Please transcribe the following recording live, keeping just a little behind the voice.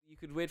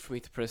could wait for me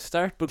to press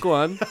start, but go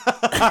on.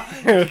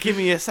 Give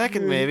me a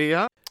second, maybe,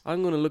 huh?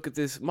 I'm going to look at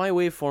this. My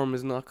waveform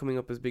is not coming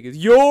up as big as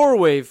your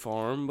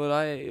waveform,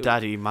 but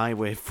Daddy, my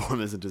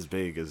waveform isn't as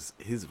big as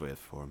his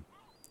waveform.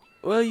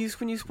 Well,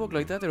 when you spoke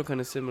like that, they were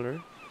kind of similar.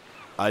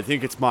 I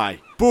think it's my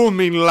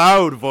booming,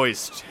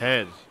 loud-voiced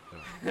head.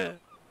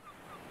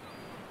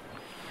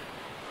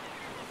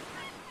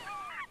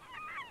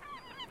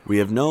 We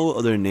have no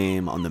other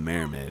name on the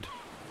mermaid,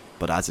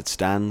 but as it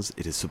stands,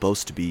 it is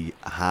supposed to be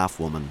a half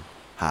woman,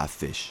 half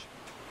fish.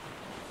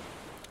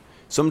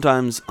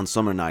 Sometimes on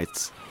summer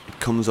nights, it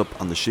comes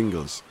up on the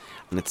shingles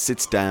and it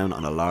sits down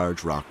on a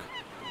large rock.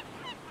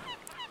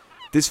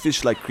 This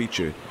fish-like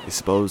creature is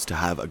supposed to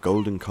have a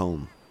golden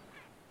comb.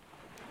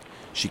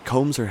 She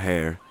combs her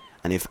hair,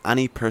 and if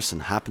any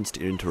person happens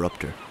to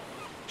interrupt her,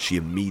 she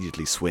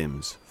immediately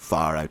swims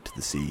far out to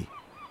the sea.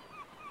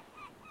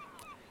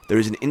 There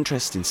is an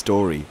interesting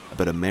story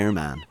about a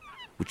merman,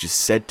 which is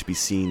said to be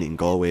seen in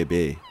Galway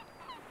Bay.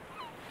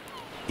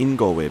 In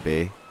Galway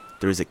Bay,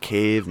 there is a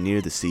cave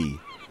near the sea,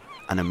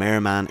 and a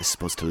merman is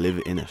supposed to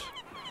live in it.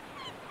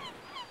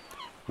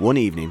 One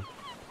evening,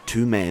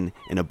 two men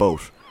in a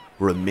boat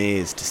were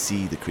amazed to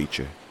see the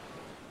creature.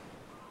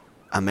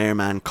 A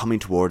merman coming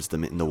towards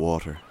them in the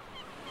water.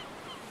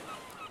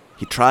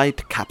 He tried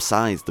to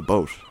capsize the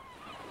boat,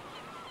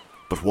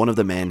 but one of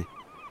the men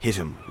hit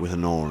him with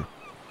an oar.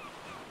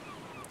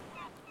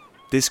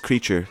 This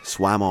creature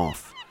swam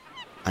off,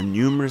 and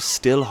numerous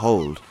still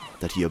hold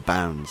that he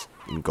abounds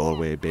in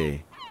Galway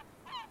Bay.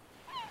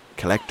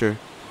 Collector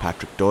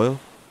Patrick Doyle.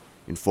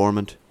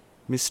 Informant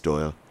Miss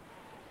Doyle.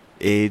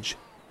 Age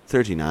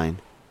 39.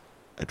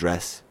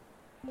 Address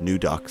New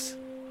Docks,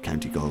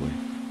 County Galway.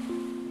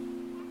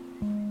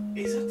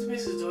 Is that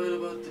Mrs. Doyle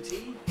about the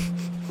tea?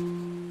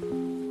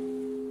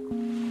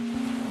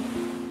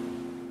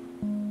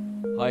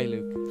 Hi,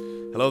 Luke.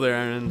 Hello there,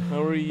 Aaron.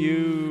 How are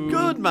you?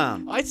 Good,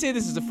 man. I'd say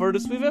this is the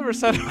furthest we've ever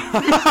sat.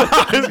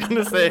 I was going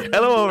to say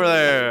hello over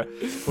there.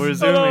 We're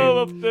zooming.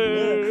 Hello up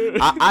there.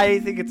 I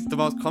think it's the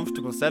most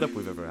comfortable setup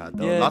we've ever had,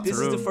 though. Yeah, Lots this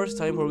of room. is the first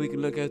time where we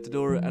can look out the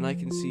door and I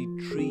can see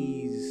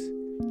trees.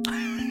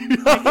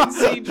 I can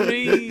see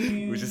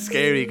trees. Which is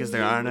scary because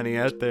there aren't any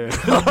out there.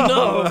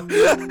 Oh,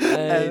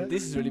 no.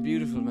 This is really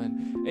beautiful,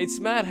 man. It's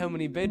mad how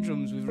many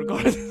bedrooms we've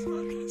recorded this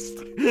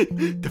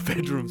podcast. The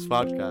Bedrooms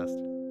Podcast.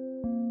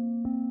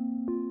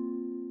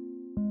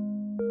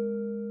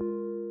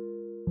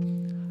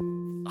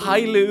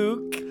 Hi,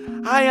 Luke.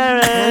 Hi,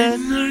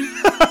 Aaron.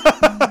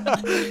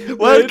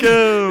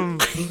 Welcome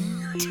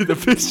to the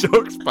Fish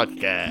Jokes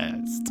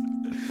Podcast.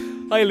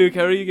 Hi, Luke.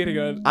 How are you getting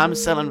on? I'm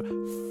selling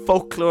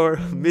folklore,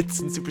 myths,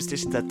 and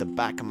superstitions at the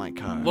back of my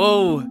car.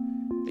 Whoa.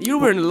 You're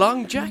wearing a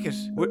long jacket.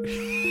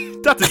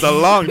 That is a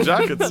long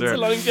jacket, That's sir. a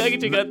long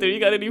jacket you got there. You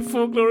got any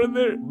folklore in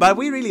there? But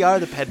we really are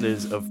the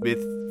peddlers of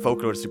myth,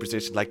 folklore,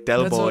 superstition, like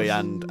Del That's Boy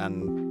us.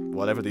 and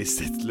whatever this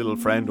little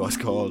friend was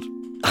called.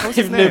 What's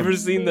his I've name? never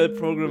seen that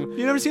program.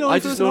 You never seen all I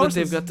these just know that horses?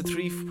 they've got the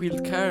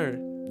three-wheeled car.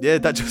 Yeah,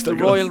 that just The like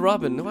Royal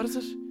Robin. What is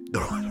it? The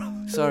Royal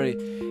Robin. Sorry.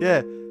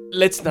 Yeah.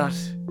 Let's not.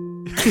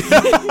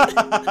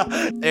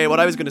 Hey, what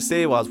I was going to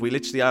say was we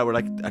literally are. We're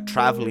like a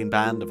travelling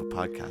band of a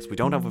podcast. We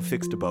don't have a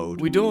fixed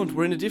abode. We don't.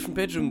 We're in a different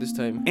bedroom this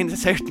time. In a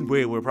certain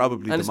way, we're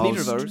probably And the it's most.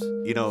 neither of ours.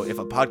 You know, if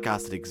a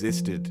podcast had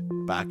existed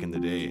back in the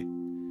day,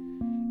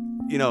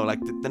 you know, like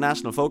the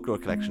National Folklore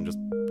Collection just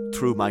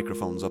threw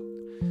microphones up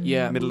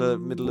Yeah. middle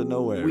of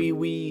nowhere.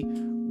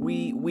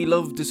 We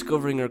love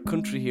discovering our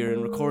country here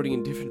and recording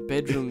in different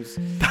bedrooms.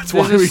 That's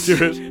why we do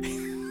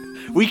it.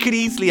 We could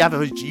easily have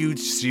a huge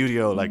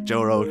studio like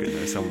Joe Rogan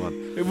or someone.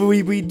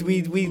 We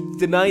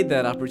denied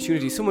that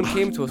opportunity. Someone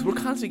came to us. We're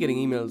constantly getting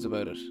emails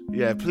about it.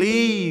 Yeah,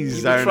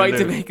 please. They tried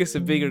to make us a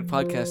bigger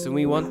podcast than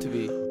we want to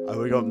be.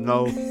 We go,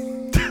 no.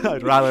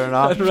 I'd rather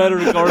not. I'd rather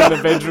record in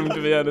a bedroom,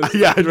 to be honest.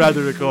 Yeah, I'd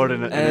rather record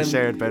in a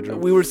shared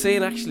bedroom. We were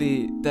saying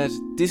actually that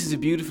this is a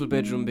beautiful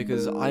bedroom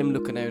because I'm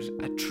looking out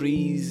at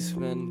trees,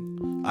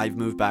 man. I've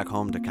moved back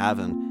home to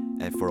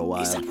Cavan for a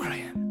while. Is that where I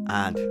am?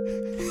 And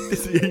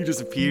you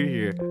just appear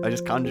here. I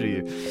just conjure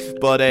you.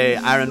 But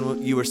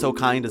Aaron, you were so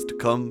kind as to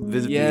come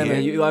visit me Yeah,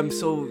 here. man. I'm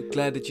so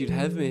glad that you'd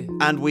have me.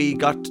 And we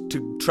got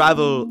to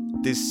travel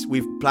this.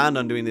 We've planned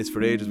on doing this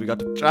for ages. We got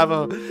to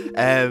travel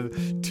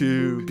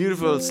to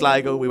beautiful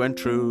Sligo. We went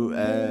through.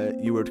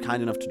 You were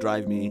kind enough to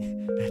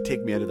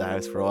take me out of the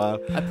house for a while.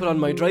 I put on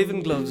my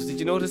driving gloves. Did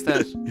you notice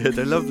that? Yeah,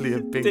 they're lovely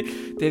and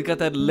pink. They've got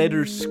that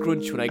leather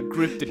scrunch when I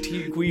grip the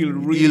wheel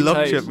really You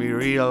looked tight. at me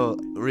real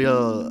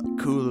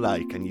cool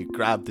like, and you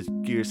grabbed the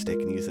gear stick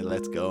and you said,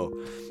 "Let's go."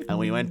 And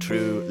we went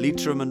through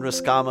Leitrim and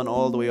Roscommon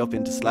all the way up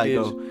into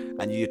Sligo.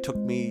 And you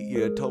told me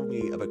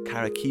about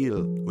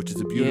Carrickeel, which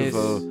is a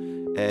beautiful.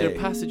 They're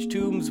passage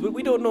tombs, but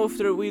we don't know if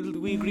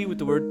we agree with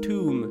the word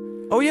tomb.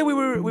 Oh yeah, we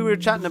were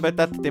chatting about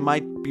that they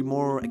might be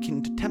more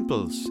akin to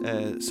temples,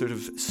 sort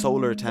of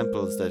solar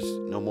temples that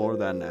no more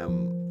than.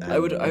 I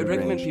would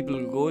recommend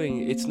people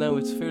going. It's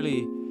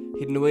fairly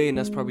hidden away, and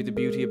that's probably the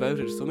beauty about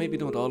it. So maybe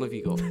don't all of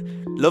you go.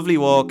 Lovely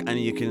walk, and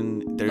you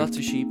can. There's Lots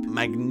of sheep.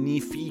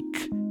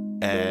 magnifique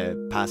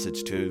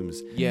Passage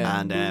tombs. Yeah.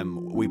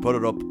 And we put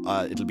it up.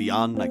 It'll be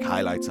on like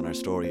highlights on our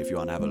story if you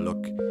want to have a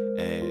look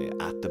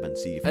at them and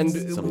see if And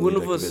it's something one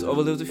you'd of like to us, visit.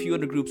 well, there was a few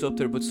other groups up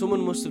there, but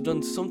someone must have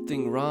done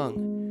something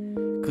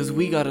wrong, because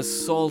we got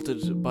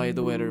assaulted by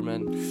the weather,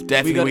 man.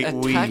 Definitely,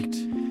 we got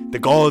attacked. the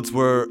gods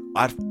were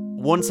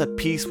once at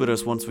peace with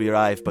us once we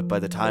arrived, but by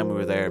the time we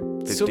were there,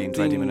 15, 20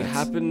 Something minutes.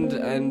 happened,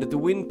 and the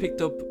wind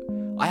picked up.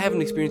 I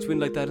haven't experienced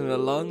wind like that in a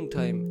long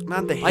time.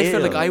 Man, the hail. I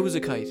felt like I was a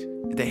kite.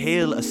 The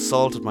hail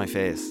assaulted my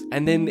face.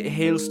 And then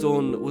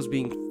hailstone was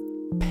being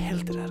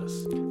pelted at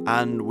us.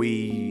 And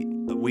we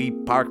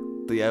parked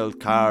the old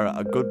car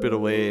a good bit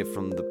away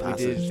from the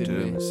passage didn't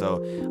tomb. we?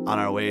 So on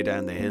our way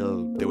down the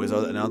hill, there was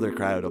another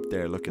crowd up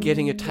there looking.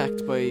 Getting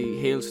attacked by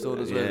hailstone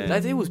as well. Yeah.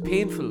 It was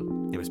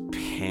painful. It was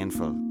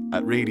painful.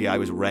 Really, I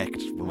was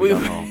wrecked when we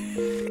got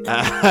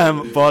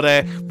home.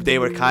 But they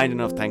were kind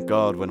enough, thank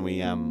God, when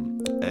we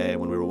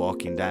were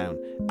walking down,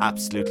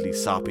 absolutely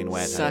sopping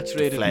wet,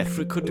 Saturated.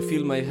 and Couldn't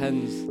feel my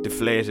hands.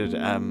 deflated.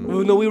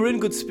 Well, no, we were in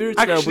good spirits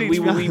now, but Actually, we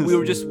to be were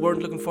honest- just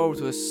weren't looking forward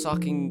to a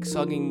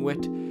sogging,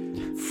 wet,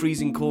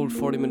 freezing cold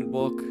 40-minute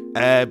walk.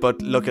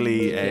 But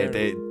luckily, Yeah.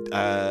 they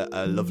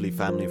a lovely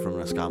family from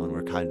Roscommon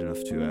were kind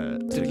enough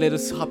To let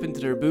us hop into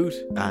their boot.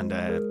 and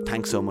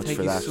thanks so much Thank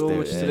for you that. so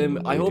much to them.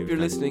 I we hope do you're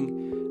thank-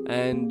 listening,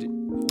 and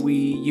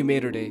you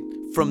made our day.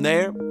 From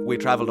there, we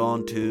travelled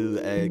on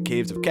to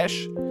Caves of Kesh.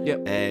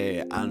 Yep.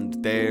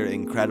 And they're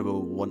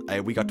incredible.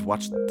 We got to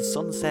watch the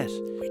sunset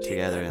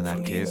together in that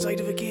From the cave. inside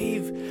of a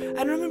cave.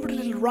 And remember, the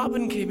little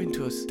robin came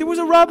into us. There was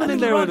a robin And in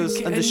the there with robin us,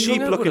 ca- and the and sheep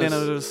hung out looking with in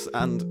us. at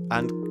us,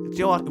 and do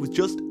you know what? It was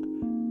just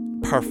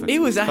perfect. It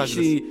was Fabulous.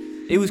 actually,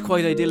 it was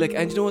quite idyllic.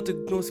 And you know what? The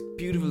most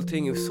beautiful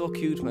thing, it was so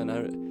cute,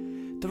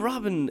 man. The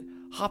robin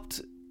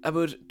hopped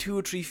about 2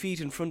 or 3 feet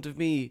in front of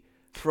me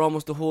for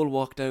almost the whole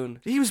walk down.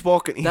 He was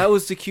walking. That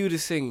was the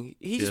cutest thing.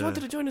 He just Yeah.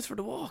 wanted to join us for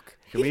the walk.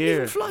 Come He didn't even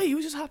here. fly. He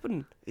was just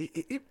hopping.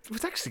 It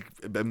was actually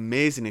an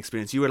amazing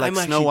experience. You were like I'm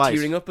Snow actually White.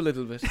 tearing up a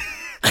little bit.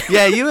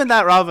 Yeah, you and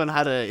that robin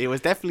had it was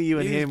definitely you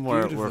and He was him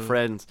were beautiful.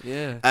 friends.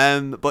 Yeah.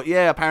 But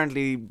yeah,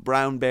 apparently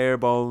brown bear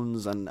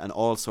bones and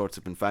all sorts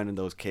have been found in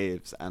those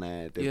caves, and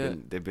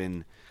they've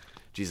been,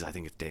 Jesus, I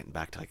think it's dating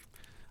back to like,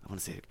 I want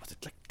to say, was it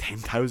like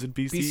 10,000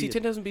 BC?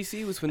 10,000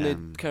 BC was when they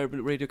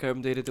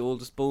radiocarbon dated the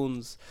oldest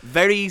bones.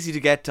 Very easy to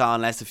get to,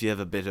 unless if you have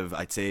a bit of,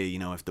 I'd say,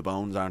 if the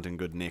bones aren't in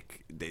good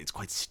nick, it's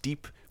quite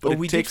steep. But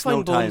we it did takes find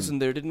no time. bones in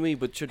there, didn't we?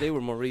 But sure, they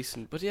were more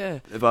recent. But yeah,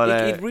 But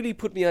it really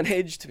put me on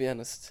edge, to be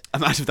honest.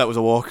 imagine if that was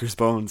a walker's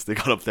bones. They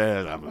got up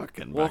there. I'm not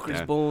getting back Walker's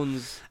down.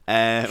 bones.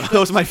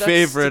 Those are my That's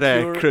favourite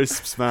secure.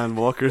 crisps, man.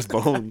 Walker's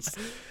bones.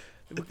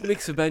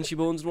 Mix of banshee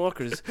bones and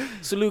walkers.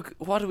 So Luke,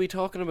 what are we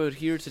talking about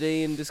here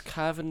today in this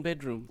cabin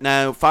bedroom?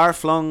 Now, far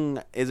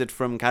flung is it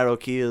from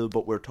Carrowkeel,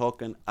 but we're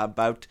talking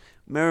about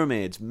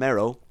mermaids,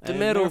 Merrow. The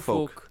Merrow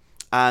folk.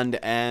 And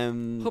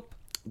Hup.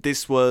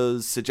 this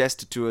was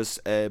suggested to us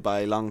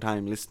by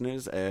long-time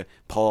listeners,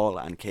 Paul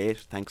and Kate.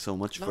 Thanks so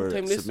much for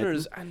Long-time submitting.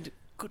 listeners and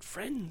good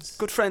friends.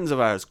 Good friends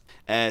of ours.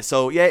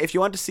 So yeah, if you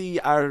want to see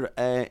our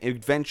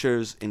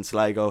adventures in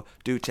Sligo,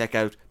 do check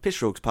out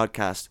Pishrogues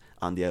Podcast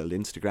on the old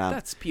Instagram.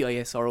 That's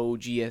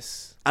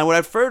PISROGS. And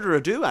without further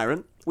ado,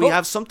 Aaron, we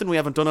have something we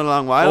haven't done in a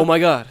long while. Oh my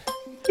god.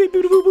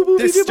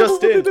 This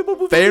just in.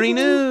 Fairy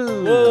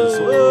news.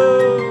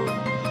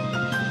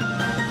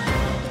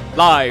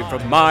 Live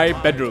from my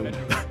bedroom.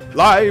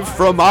 Live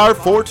from our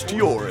fort to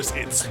yours,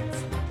 it's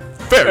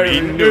Fairy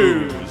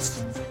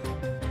News.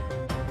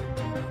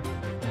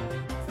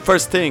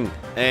 First thing,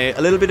 a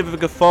little bit of a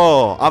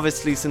guffaw.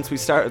 Obviously, since we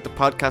started the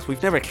podcast,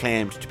 we've never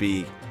claimed to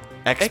be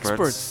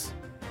experts.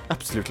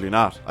 Absolutely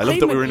not. I love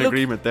that we were in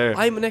agreement there.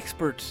 I'm an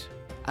expert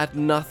at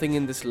nothing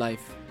in this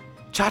life.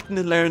 Chatting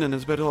and learning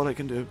is about all I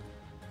can do.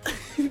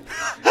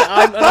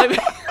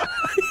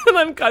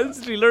 I'm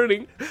constantly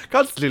learning.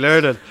 Constantly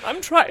learning. I'm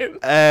trying.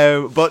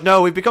 But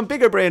no, we've become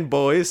bigger brain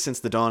boys since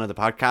the dawn of the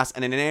podcast.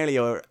 And in an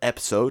earlier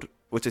episode,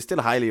 which I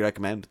still highly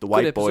recommend, The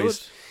White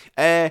Boys,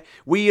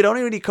 we had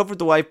only really covered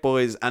the White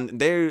Boys,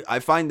 and I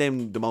find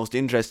them the most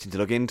interesting to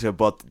look into.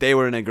 But they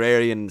were an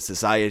agrarian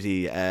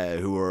society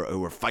who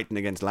were fighting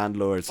against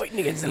landlords.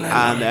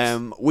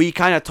 And we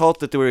kind of thought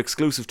that they were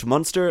exclusive to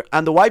Munster,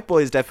 and the White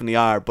Boys definitely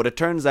are. But it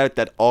turns out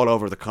that all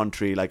over the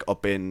country, like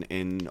up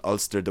in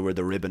Ulster, there were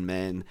the Ribbon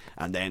Men,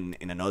 and then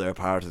in another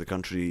part of the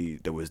country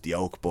there was the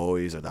Oak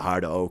Boys, or the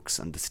Heart of Oaks,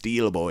 and the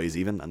Steel Boys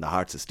even, and the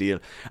Hearts of Steel.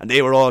 And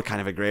they were all kind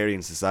of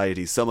agrarian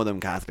societies. Some of them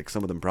Catholic,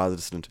 some of them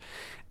Protestant.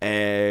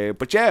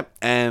 But yeah,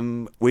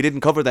 we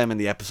didn't cover them in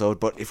the episode.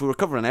 But if we were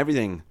covering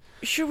everything,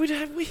 Sure,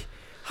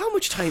 how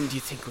much time do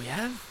you think we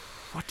have?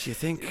 what do you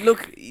think?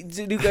 Look,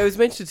 Luke, I was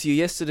mentioned to you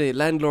yesterday,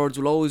 landlords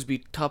will always be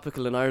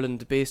topical in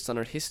Ireland based on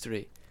our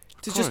history.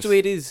 It's just the way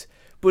it is.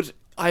 But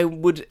I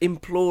would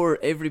implore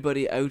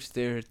everybody out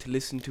there to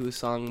listen to a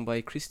song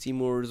by Christy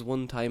Moore's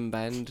one-time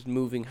band,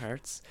 Moving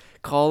Hearts,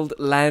 called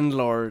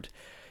Landlord.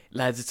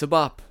 Lads, it's a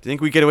bop. Do you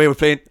think we get away with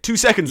playing 2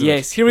 seconds of it?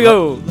 Yes, here we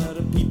go. A lot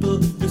of people,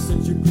 you're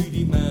such a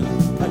greedy man.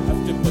 I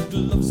have to put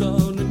gloves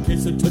on in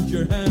case I touch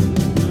your hand.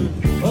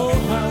 Oh,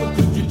 how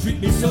could you treat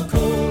me so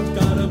cold?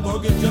 Got a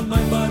mortgage on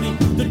my body,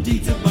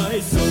 deeds of my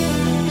soul.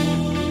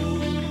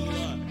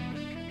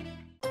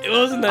 It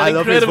wasn't that I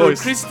love his incredible,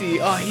 voice. Christy.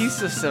 Oh, he's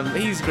just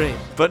he's great.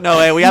 But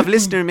no, we have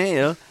listener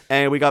mail.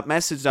 We got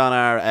messaged on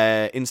our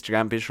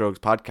Instagram, Bishrogues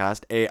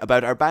Podcast,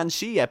 about our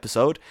Banshee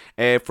episode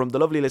from the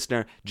lovely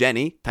listener,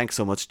 Jenny. Thanks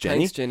so much,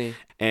 Jenny. Thanks, Jenny.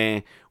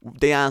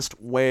 They asked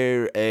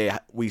where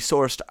we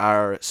sourced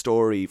our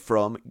story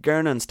from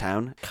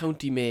Gernonstown,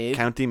 County Maid.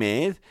 County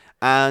Meath.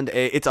 And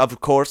it's, of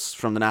course,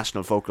 from the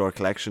National Folklore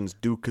Collections,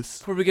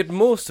 Dukas. Where we get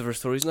most of our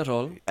stories, not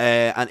all.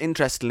 And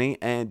interestingly,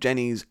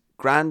 Jenny's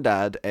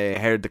granddad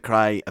heard the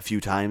cry a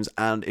few times,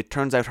 and it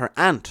turns out her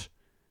aunt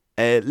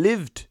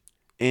lived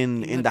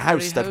in the that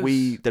house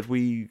very that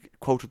we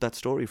quoted that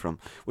story from,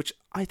 which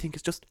I think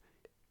is just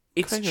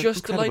It's kind of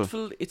just incredible.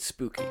 delightful. It's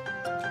spooky.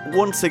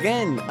 Once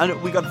again,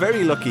 and we got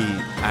very lucky,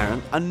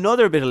 Aaron.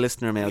 Another bit of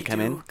listener mail came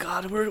in.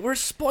 God, we're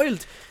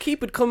spoiled.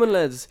 Keep it coming,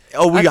 lads.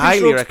 Oh, we At highly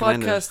Pishrogues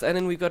recommend Podcast, it. and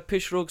then we've got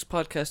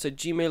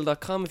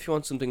pishroguespodcast@gmail.com if you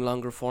want something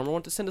longer form or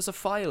want to send us a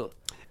file.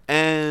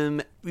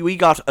 We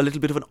got a little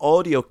bit of an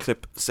audio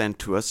clip sent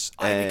to us.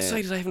 I'm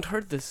excited. I haven't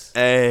heard this.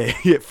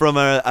 From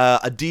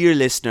a dear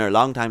listener,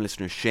 long-time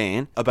listener,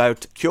 Shane,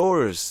 about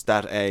cures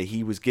that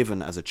he was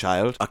given as a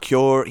child. A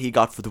cure he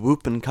got for the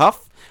whooping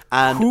cough,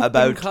 and Whooping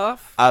about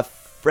cough? a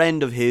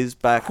friend of his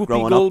back Whoopi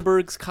growing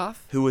Goldberg's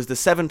cough. up, who was the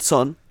seventh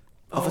son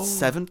of a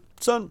seventh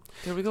son.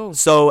 There we go.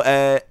 So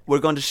we're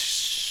going to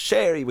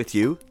share with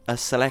you a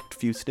select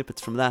few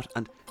snippets from that,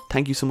 and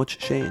thank you so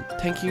much, Shane.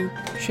 Thank you,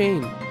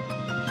 Shane.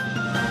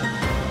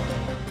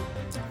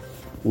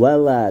 Well,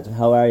 lad,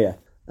 how are you?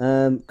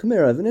 Come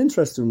here, I have an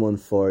interesting one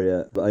for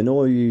you. I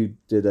know you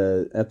did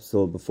an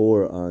episode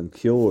before on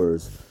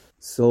cures.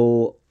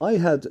 So I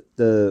had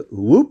the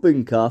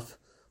whooping cough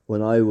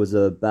when I was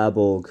a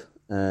babog,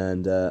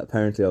 and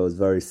apparently I was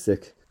very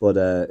sick. But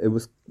it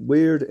was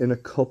weird in a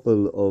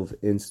couple of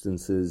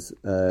instances.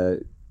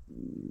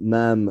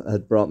 Mam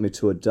had brought me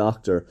to a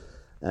doctor,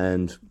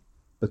 and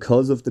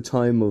because of the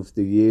time of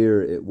the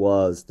year it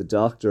was, the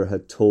doctor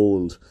had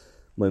told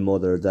my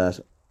mother that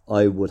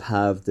I would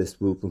have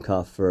this whooping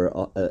cough for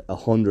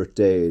 100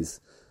 days,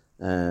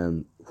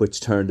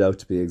 which turned out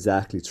to be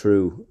exactly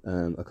true,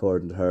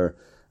 according to her.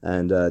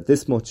 And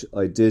this much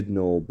I did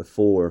know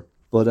before.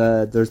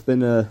 But there's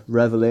been a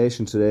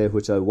revelation today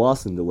which I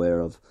wasn't aware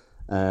of.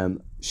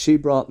 She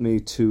brought me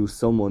to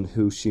someone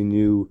who she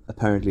knew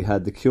apparently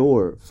had the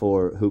cure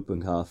for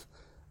whooping cough.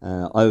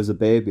 I was a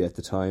baby at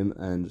the time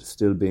and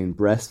still being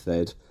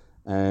breastfed.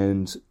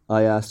 And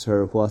I asked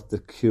her what the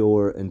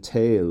cure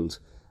entailed.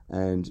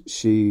 And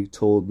she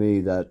told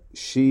me that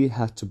she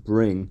had to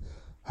bring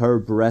her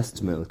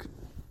breast milk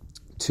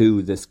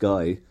to this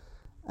guy,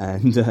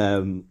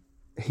 and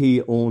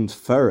he owned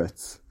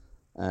ferrets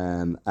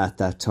at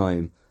that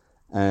time.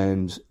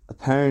 And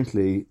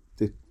apparently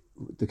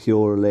the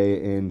cure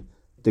lay in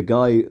the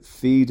guy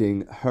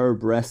feeding her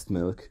breast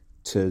milk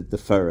to the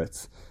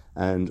ferrets,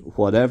 and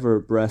whatever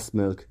breast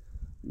milk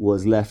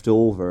was left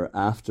over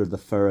after the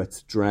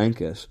ferrets drank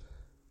it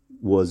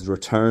was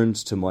returned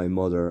to my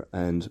mother,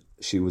 and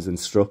she was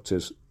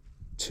instructed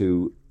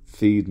to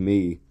feed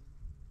me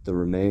the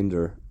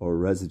remainder or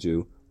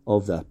residue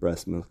of that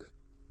breast milk.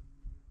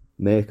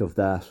 Make of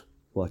that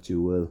what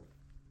you will.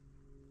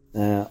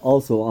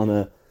 Also, on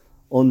a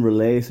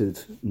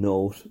unrelated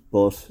note,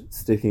 but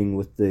sticking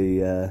with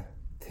the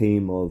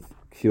theme of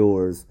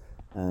cures,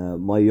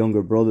 my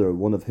younger brother,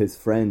 one of his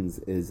friends,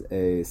 is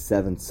a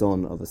seventh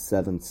son of a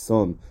seventh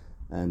son,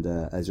 and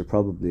as you're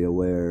probably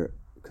aware,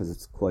 because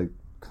it's quite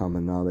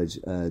common knowledge,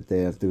 they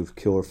have the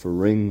cure for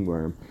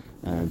ringworm,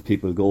 and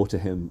people go to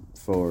him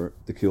for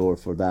the cure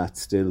for that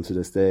still to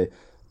this day.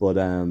 But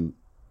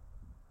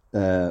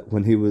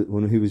when he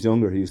was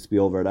younger, he used to be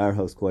over at our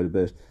house quite a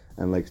bit,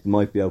 and like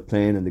might be out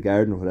playing in the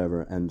garden or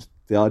whatever, and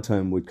the odd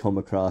time we'd come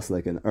across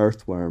like an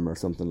earthworm or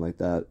something like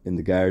that in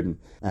the garden,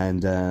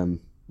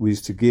 and we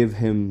used to give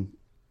him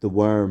the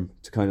worm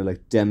to kind of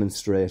like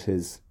demonstrate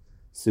his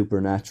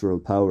supernatural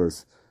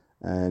powers,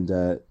 and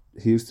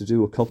he used to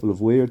do a couple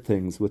of weird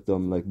things with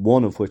them, like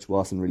one of which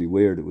wasn't really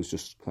weird, it was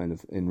just kind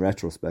of, in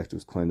retrospect, it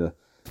was kind of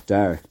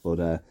dark,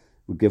 but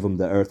we'd give him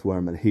the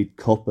earthworm and he'd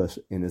cup it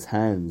in his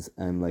hands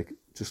and like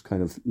just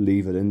kind of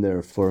leave it in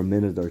there for a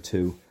minute or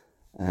two,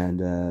 and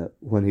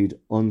when he'd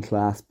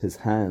unclasp his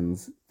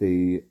hands,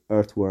 the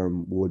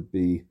earthworm would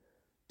be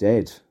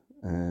dead,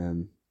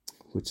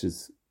 which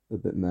is a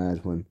bit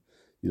mad when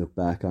you look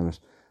back on it.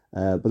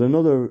 But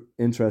another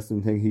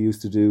interesting thing he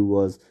used to do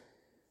was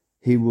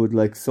he would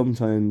like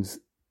sometimes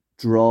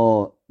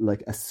draw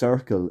like a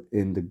circle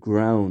in the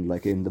ground,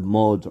 like in the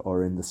mud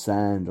or in the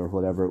sand or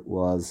whatever it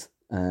was,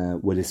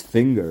 with his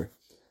finger,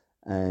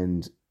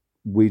 and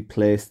we'd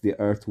place the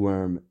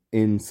earthworm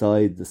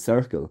inside the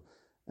circle,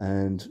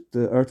 and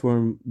the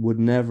earthworm would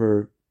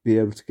never be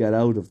able to get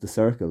out of the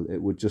circle.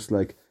 It would just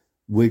like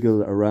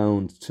wiggle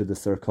around to the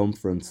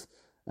circumference,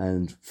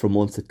 and from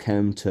once it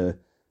came to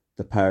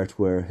the part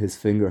where his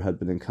finger had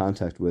been in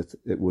contact with,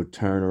 it would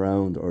turn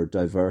around or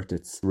divert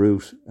its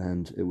route,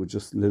 and it would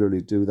just literally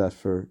do that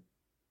for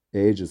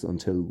ages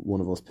until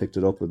one of us picked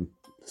it up and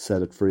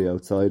set it free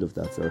outside of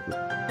that circle.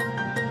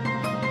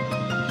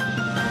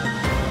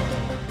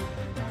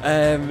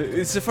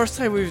 It's the first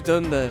time we've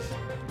done that,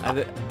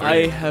 and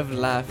I have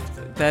laughed.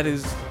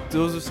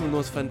 Those are some of the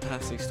most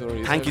fantastic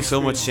stories. Thank I've you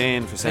so much, experienced.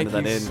 Shane, for sending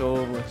that Thank in. you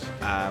so much.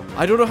 I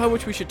I don't know how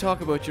much we should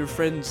talk about your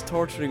friend's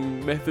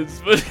torturing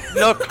methods, but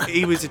look,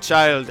 he was a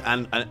child,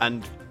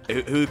 and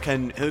who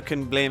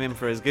can blame him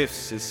for his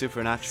gifts, his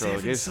supernatural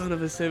seven gifts? son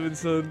of a seven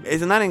son.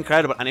 Isn't that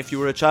incredible? And if you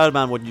were a child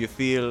man, wouldn't you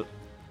feel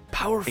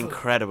Powerful.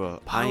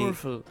 incredible?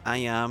 Powerful. I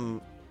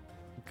am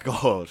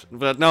God,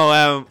 but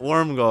no,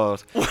 Worm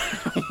God.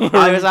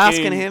 I was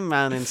asking him,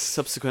 man, in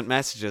subsequent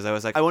messages. I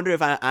was like, I wonder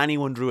if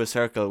anyone drew a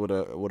circle with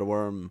a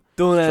worm.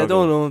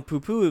 Don't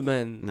poo-poo it,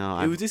 man.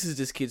 No, This is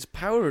this kid's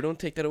power. Don't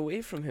take that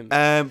away from him.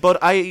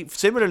 But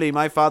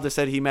my father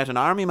said he met an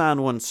army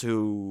man once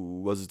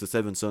who was the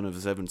seventh son of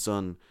the seventh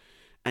son,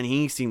 and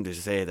he seemed to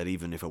say that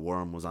even if a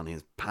worm was on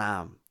his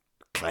palm,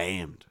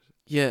 claimed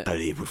Yeah. that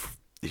if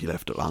he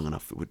left it long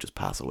enough, it would just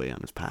pass away on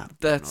his palm.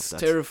 That's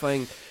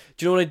terrifying.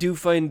 Do you know what I do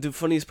find the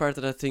funniest part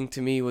of that thing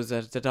to me was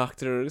that the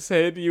doctor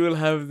said you will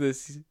have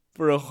this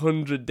for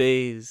 100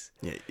 days.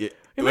 Yeah.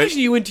 Imagine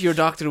you went to your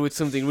doctor with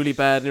something really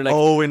bad and you're like,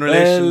 oh, in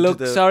relation look,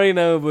 to the... sorry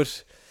now,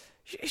 but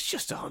it's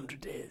just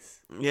 100 days.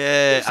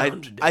 Yeah, It's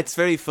 100 days. it's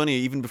very funny.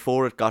 Even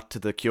before it got to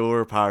the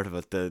cure part of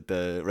it,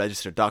 the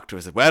registered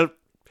doctor said, well,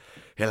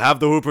 he'll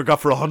have the whooping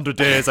cough for 100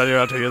 days,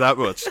 I'll tell you that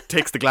much.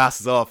 Takes the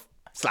glasses off,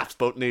 slaps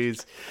both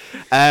knees.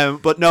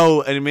 But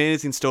no, an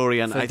amazing story,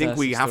 and I think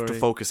we Fantastic have to story.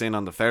 focus in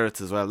on the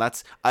ferrets as well.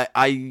 That's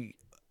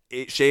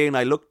Shane,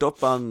 I looked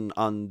up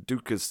on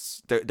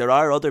Dukas. There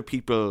are other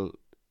people,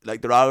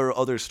 like there are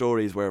other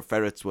stories where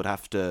ferrets would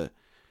have to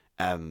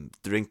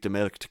drink the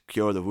milk to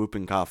cure the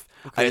whooping cough.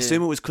 I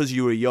assume it was because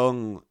you were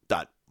young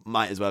that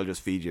might as well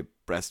just feed you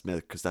breast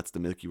milk because that's the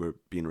milk you were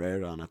being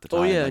reared on at the time.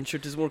 Oh yeah, like, and sure,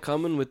 it is more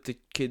common with the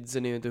kids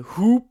anyway, the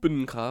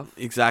whooping cough.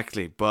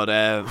 exactly. But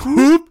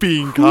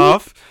whooping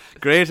cough,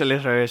 great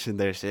alliteration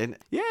there, Shane.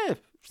 Yeah,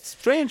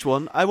 strange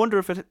one. I wonder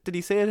if did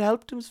he say it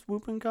helped him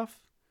whooping cough?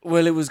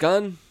 Well, it was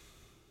gone.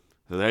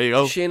 So there you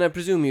go. Shane, I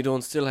presume you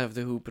don't still have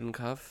the whooping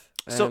cough.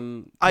 So,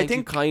 I thank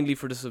think- you kindly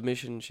for the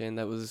submission, Shane.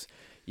 That was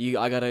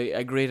I got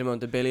a great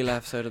amount of belly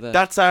laughs out of that.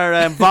 That's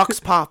our Vox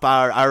Pop,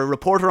 our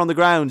reporter on the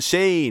ground,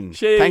 Shane.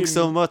 Shane, Thanks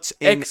so much.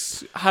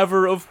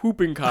 Ex-haver of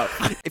whooping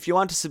cough. If you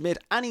want to submit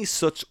any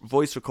such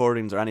voice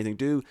recordings or anything,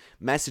 do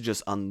message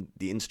us on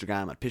the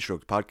Instagram at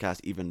Pitchrogues Podcast.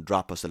 Even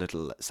drop us a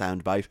little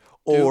sound bite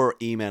or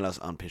email us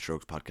on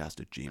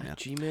pitchroguespodcast@gmail.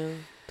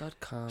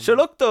 gmail.com. Sure,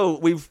 look though,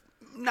 we've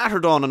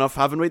nattered on enough,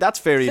 haven't we? That's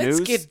fairy Let's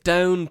news. get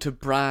down to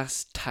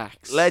brass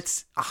tacks.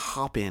 Let's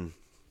hop in.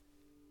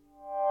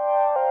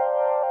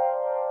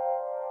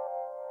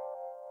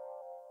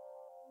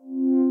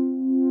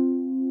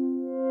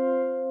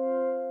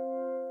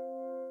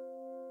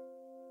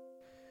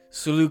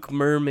 Suluk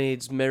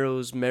mermaids,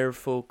 merrows,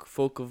 merfolk,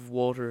 folk of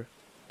water.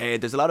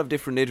 There's a lot of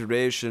different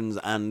iterations,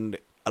 and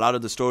a lot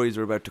of the stories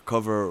we're about to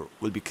cover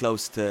will be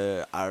close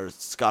to our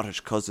Scottish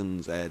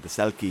cousins, the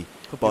Selkie.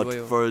 But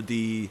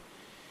Puppy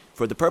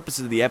for the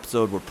purposes of the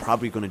episode, we're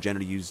probably going to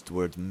generally use the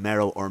words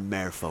merrow or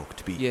merfolk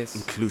to be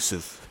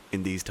inclusive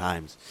in these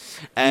times.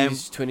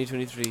 Use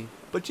 2023.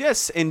 But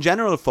yes, in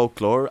general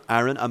folklore,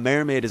 Aaron, a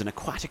mermaid is an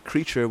aquatic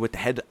creature with the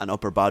head and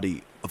upper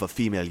body of a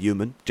female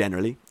human,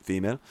 generally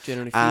female,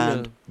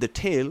 and the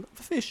tail of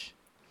a fish.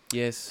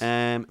 Yes.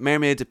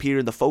 Mermaids appear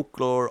in the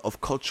folklore of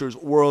cultures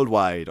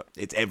worldwide.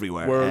 It's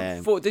everywhere.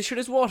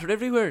 There's water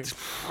everywhere.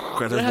 Where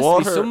There there's has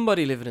water, to be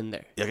somebody living in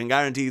there. you can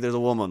guarantee there's a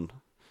woman.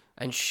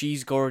 And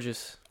she's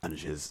gorgeous. And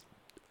she's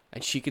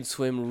And she can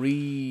swim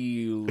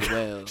real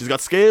well. She's got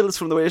scales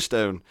from the waist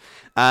down.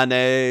 And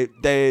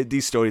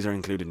these stories are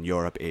included in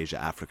Europe, Asia,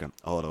 Africa,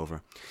 all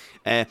over.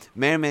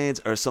 Mermaids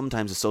are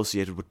sometimes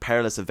associated with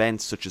perilous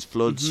events such as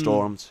floods,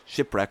 storms,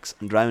 shipwrecks,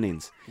 and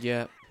drownings.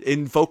 Yeah.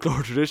 In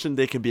folklore tradition,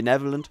 they can be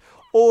benevolent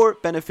or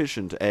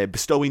beneficent,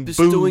 bestowing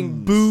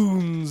boons.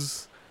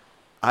 boons.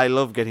 I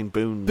love getting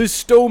boons.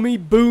 Bestow me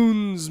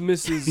boons,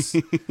 missus.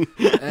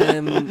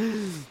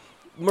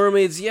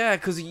 Mermaids, yeah,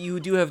 because you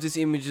do have this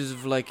images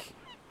of like,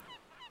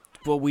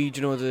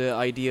 the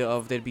idea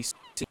of they'd be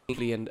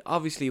singly, and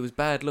obviously it was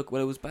bad luck.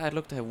 Well, it was bad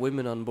luck to have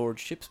women on board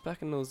ships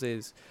back in those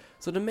days.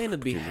 So the men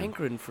would be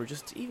hankering for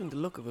just even the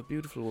look of a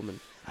beautiful woman.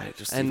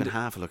 Even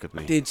half a look at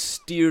me. They'd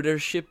steer their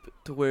ship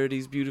to where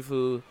these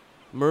beautiful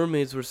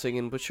mermaids were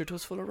singing, but sure, it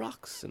was full of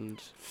rocks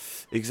and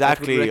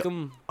Exactly. that would wreck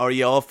 'em. Or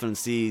you often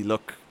see,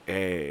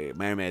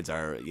 mermaids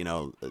are,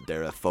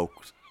 they're a folk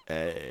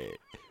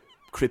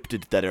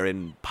cryptid that are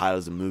in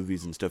piles of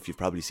movies and stuff you've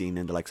probably seen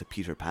in the likes of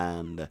Peter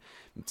Pan, the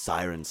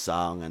Siren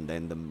Song, and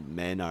then the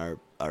men are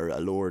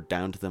allured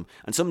down to them.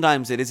 And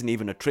sometimes it isn't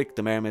even a trick.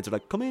 The mermaids are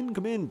like, come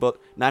in, but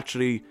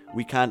naturally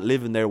we can't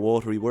live in their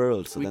watery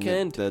world, so We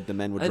then can't. the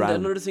men would And drown.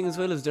 another thing as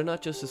well is they're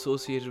not just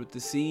associated with the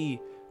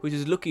sea, which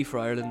is lucky for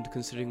Ireland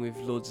considering we've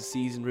loads of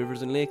seas and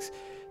rivers and lakes.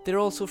 They're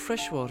also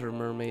freshwater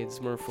mermaids,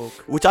 merfolk.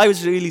 Which I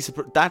was really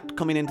surprised that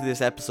coming into this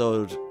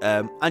episode,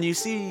 and you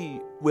see,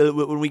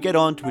 when we get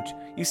on to it,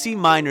 you see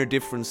minor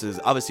differences.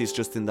 Obviously, it's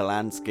just in the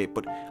landscape,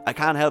 but I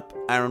can't help,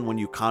 Aaron, when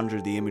you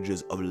conjure the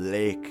images of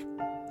Lake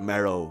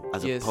Merrow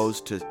as Yes.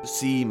 opposed to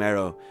Sea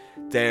Merrow,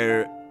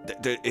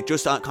 it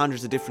just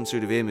conjures a different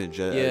sort of image,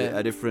 Yeah.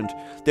 a different.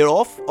 They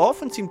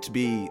often seem to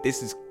be.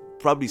 This is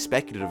probably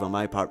speculative on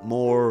my part.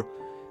 More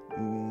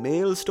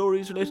male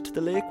stories related to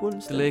the lake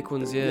ones. The lake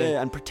ones,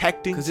 yeah. and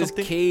protecting Because there's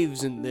something.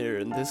 caves in there,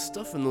 and there's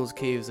stuff in those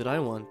caves that I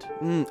want.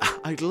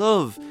 I'd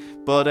love.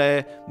 But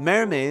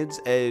mermaids,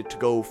 to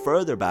go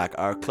further back,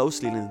 are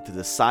closely linked to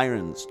the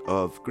sirens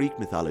of Greek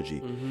mythology.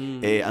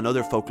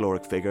 Another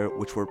folkloric figure,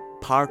 which were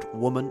part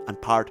woman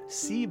and part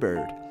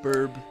seabird.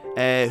 Burb.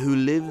 Who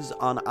lives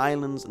on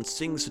islands and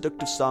sings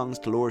seductive songs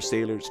to lure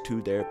sailors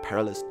to their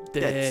perilous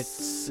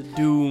deaths.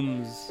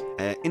 Dooms.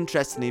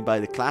 Interestingly, by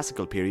the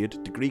classical period,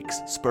 the Greeks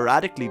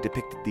sporadically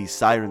depicted these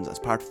sirens as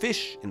part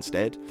fish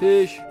instead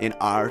Fish. in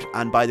art,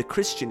 and by the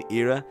Christian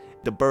era,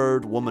 the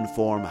bird-woman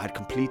form had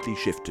completely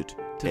shifted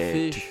To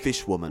fish.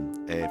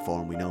 fish-woman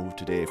form we know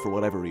today for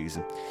whatever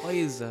reason. Why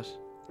is that?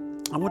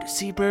 And what are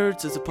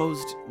seabirds as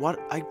opposed? What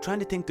I'm trying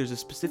to think. There's a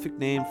specific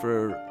name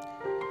for.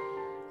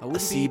 I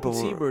wouldn't be eating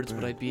seabirds,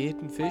 but I'd be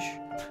eating fish.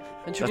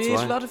 And sure, That's they ate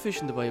why. a lot of fish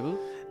in the Bible.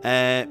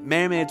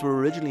 Mermaids were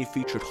originally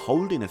featured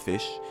holding a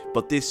fish,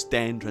 but this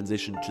then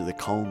transitioned to the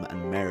comb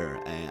and mirror,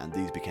 and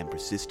these became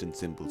persistent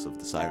symbols of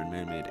the siren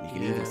mermaid. And you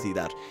can even Yeah. see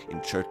that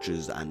in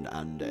churches and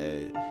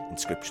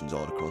inscriptions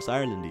all across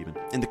Ireland even.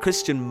 In the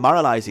Christian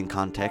moralizing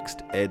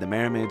context, the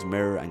mermaid's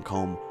mirror and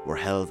comb were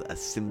held as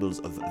symbols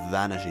of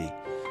vanity.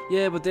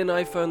 Yeah, but then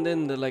I found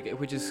in that, like,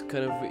 which is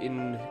kind of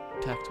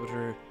intact with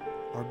her,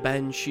 or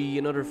Banshee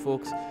and other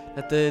folks,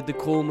 that the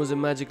comb was a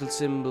magical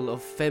symbol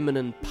of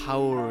feminine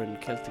power in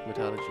Celtic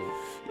mythology.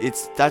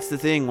 That's the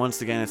thing.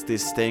 Once again, it's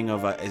this thing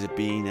of is it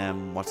being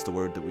what's the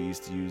word that we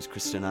used to use,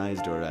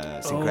 Christianized or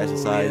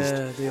syncretized?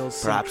 Oh, yeah, the old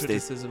Perhaps they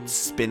syncretism.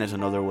 spin it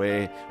another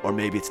way, or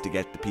maybe it's to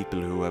get the people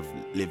who have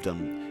lived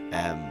on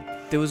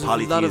There was a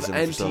lot of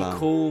polytheism for so long.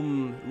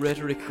 anti-comb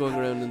rhetoric going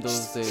around in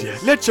those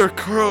days. Let your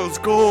curls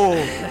go.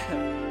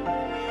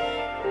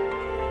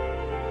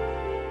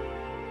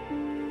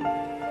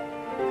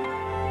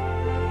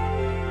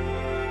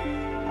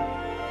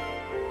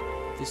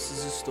 This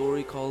is a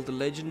story called The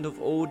Legend of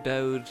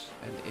O'Dowd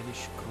and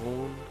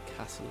Inishcrone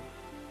Castle.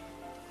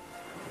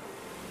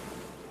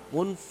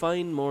 One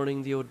fine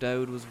morning, the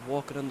O'Dowd was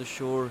walking on the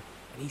shore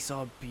and he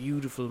saw a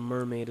beautiful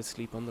mermaid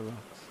asleep on the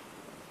rocks.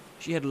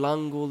 She had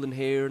long golden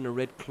hair and a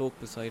red cloak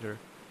beside her.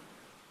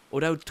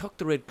 O'Dowd took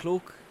the red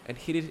cloak and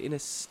hid it in a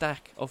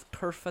stack of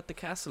turf at the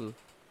castle.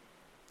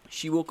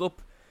 She woke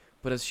up,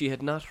 but as she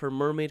had not her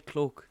mermaid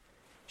cloak,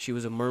 she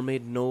was a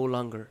mermaid no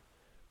longer,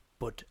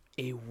 but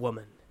a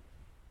woman.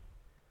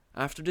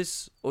 After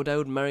this,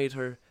 O'Dowd married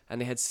her, and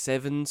they had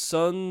 7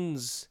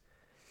 sons.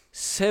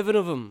 7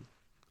 of them.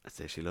 I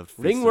say she loved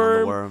feasting on Ringworm.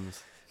 the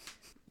worms.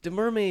 The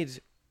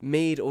mermaid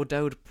made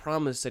O'Dowd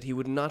promise that he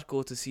would not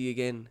go to sea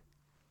again.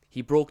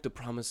 He broke the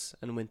promise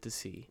and went to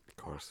sea. Of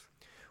course.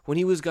 When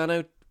he was gone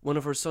out, one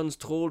of her sons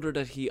told her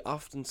that he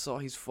often saw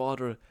his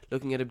father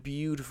looking at a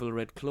beautiful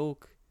red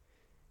cloak.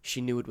 She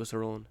knew it was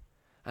her own,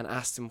 and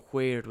asked him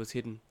where it was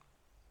hidden.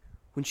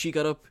 When she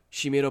got up,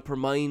 she made up her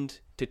mind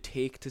to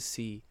take to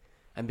sea,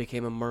 and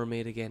became a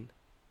mermaid again.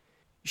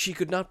 She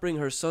could not bring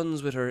her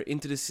sons with her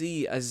into the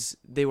sea as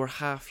they were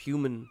half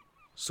human,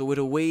 so with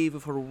a wave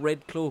of her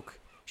red cloak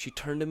she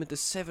turned them into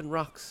 7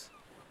 rocks,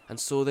 and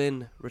so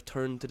then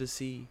returned to the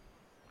sea.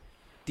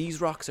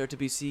 These rocks are to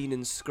be seen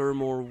in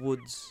Skirmore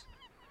Woods,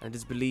 and it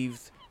is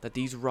believed that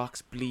these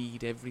rocks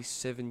bleed every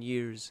 7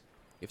 years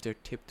if they're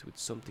tipped with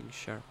something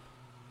sharp.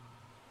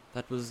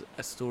 That was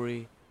a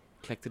story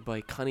collected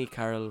by Connie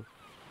Carroll,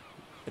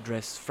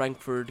 address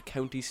Frankford,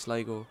 County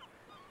Sligo.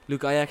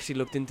 Look, I actually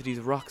looked into these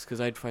rocks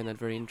because I'd find that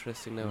very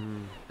interesting now.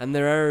 And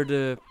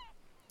there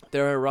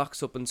are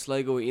rocks up in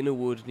Sligo in a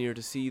wood near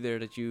the sea there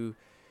that you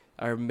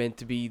are meant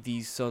to be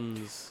these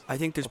sons. I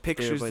think there's Up there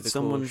pictures by that the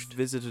someone's coast.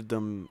 visited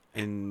them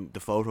in the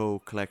photo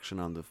collection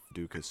on the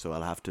Dukas, so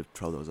I'll have to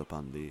throw those up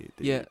on the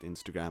Yeah.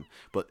 Instagram.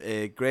 But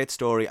a great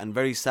story and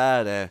very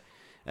sad.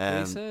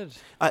 Very sad.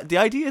 The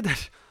idea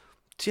that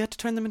she had to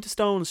turn them into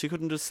stones, she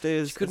couldn't just stay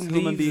as She couldn't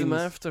human leave beings. them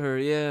after her.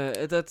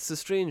 Yeah, that's a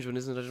strange one,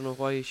 isn't it? I don't know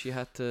why she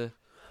had to.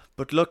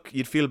 But look,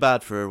 you'd feel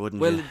bad for her,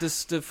 wouldn't Well, you?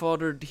 the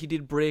father, he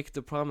did break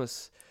the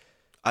promise.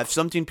 I've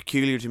something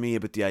peculiar to me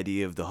about the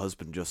idea of the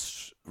husband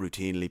just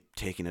routinely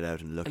taking it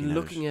out and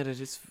looking at it.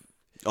 It's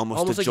Almost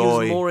almost the like joy.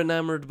 he was more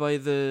enamoured by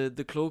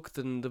the cloak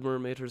than the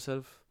mermaid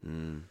herself,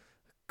 Mm.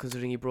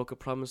 considering he broke a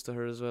promise to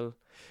her as well.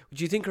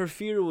 Do you think her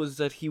fear was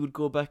that he would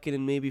go back in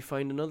and maybe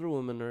find another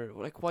woman, or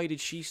like why did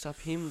she stop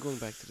him going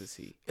back to the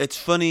sea? It's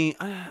funny.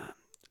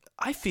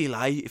 I feel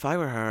if I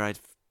were her, I'd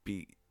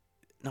be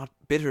not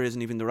bitter.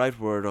 Isn't even the right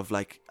word. Of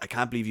like, I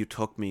can't believe you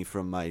took me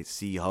from my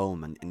sea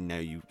home, and now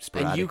you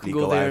sporadically And you can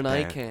go there out and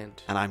there, I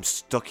can't. and I'm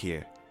stuck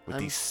here with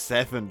I'm- these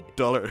 $7.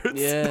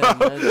 Yeah,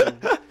 imagine.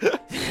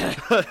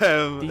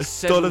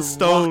 These ton 7 of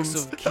stones.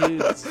 rocks of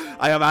kids.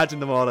 I imagine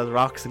them all as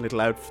rocks and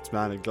little outfits,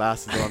 man, and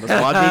glasses on, just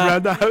wandering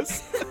around the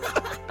house.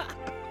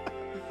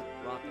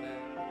 Rocking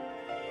out.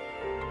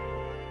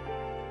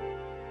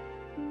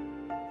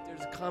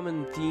 There's a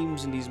common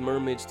themes in these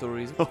mermaid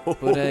stories. But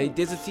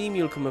there's a theme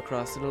you'll come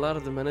across in a lot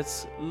of them, and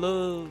it's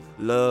love.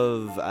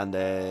 Love and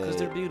Because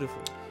they're beautiful.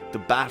 the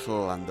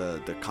battle and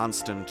the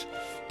constant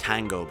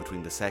tango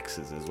between the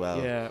sexes as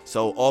well. Yeah.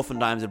 So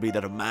oftentimes it'll be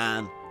that a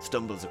man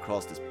stumbles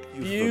across this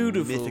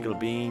beautiful mythical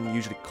being,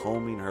 usually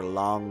combing her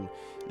long,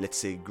 let's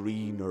say,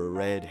 green or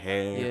red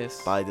hair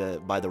Yes. by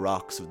the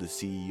rocks of the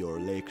sea or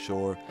lake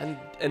shore. And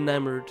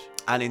enamoured.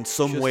 And in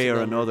some Just way or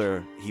enamoured.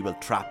 another, he will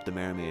trap the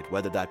mermaid,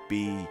 whether that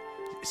be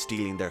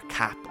stealing their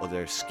cap or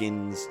their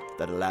skins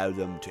that allow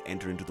them to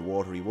enter into the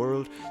watery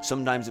world.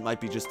 Sometimes it might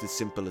be just as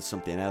simple as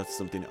something else,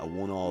 a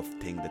one-off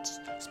thing that's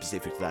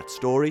specific to that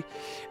story.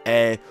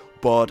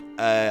 But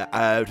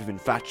out of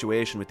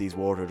infatuation with these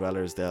water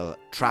dwellers, they'll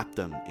trap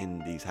them in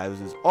these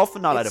houses.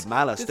 Often not out of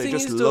malice, The they thing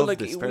just is, though, love like,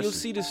 this you'll person.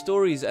 see the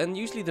stories, and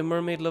usually the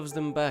mermaid loves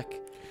them back.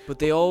 But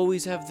they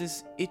always have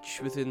this itch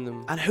within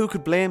them. And who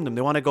could blame them?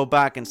 They want to go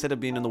back instead of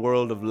being in the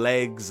world of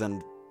legs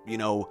and,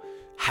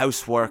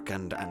 housework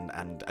and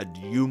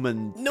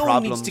human No one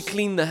problems. needs to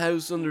clean the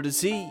house under the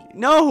sea.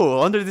 No,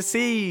 under the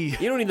sea.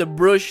 You don't need to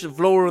brush the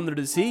floor under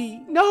the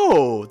sea.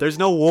 No, there's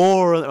no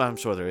war. Well, I'm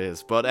sure there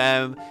is, but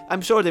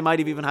I'm sure they might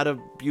have even had a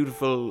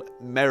beautiful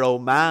Merrow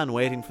man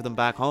waiting for them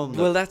back home.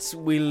 Well,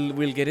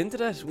 we'll get into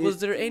that. Was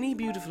there any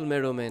beautiful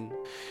Merrow men?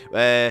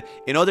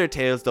 In other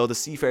tales, though, the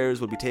seafarers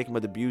will be taken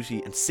by the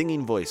beauty and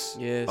singing voice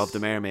Yes. of the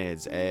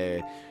mermaids,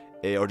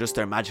 or just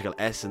their magical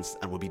essence,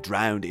 and will be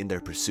drowned in their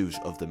pursuit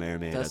of the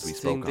mermaid, That's as we the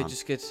thing. spoke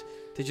on.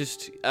 They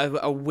just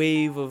a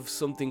wave of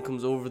something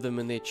comes over them,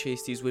 and they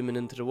chase these women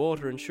into the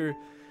water. And sure,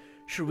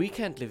 we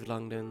can't live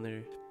long down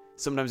there.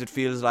 Sometimes it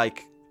feels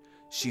like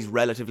she's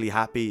relatively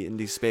happy in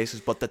these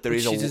spaces, but that there But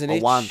is she does an a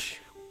itch. want.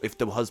 If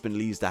the husband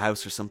leaves the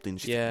house or something,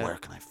 she's Yeah. like, where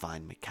can I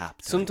find my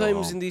cap? till I go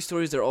Sometimes home?" in these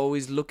stories, they're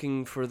always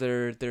looking for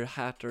their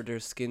hat or their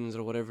skins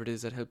or whatever it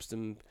is that helps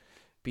them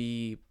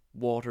be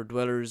water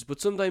dwellers. But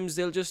sometimes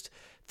they'll just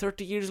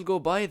 30 years will go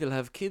by, they'll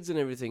have kids and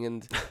everything,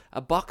 and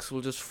a box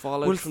will just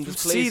fall out We'll from this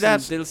see place, that.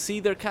 and they'll see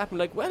their cap and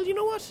like, well, you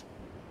know what?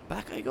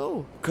 Back I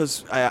go.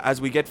 Because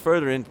as we get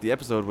further into the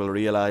episode, we'll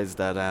realise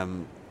that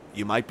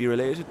you might be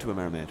related to a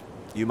mermaid.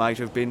 You might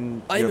have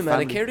been. I'm your a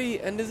family. Manikerry,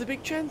 and there's a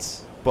big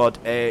chance. But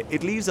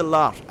it leaves a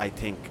lot, I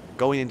think,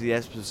 going into the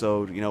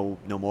episode.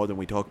 No more than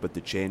we talk about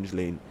the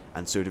changeling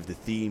and sort of the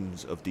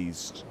themes of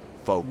these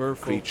Merfolk.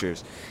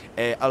 creatures.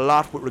 A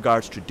lot with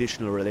regards to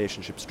traditional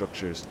relationship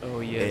structures. Oh,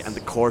 yes. And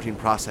the courting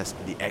process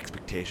and the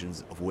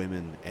expectations of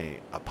women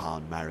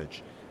upon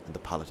marriage and the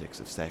politics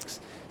of sex.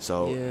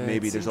 So Yeah,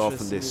 maybe it's there's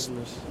often interesting,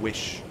 this isn't it?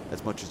 wish,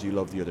 as much as you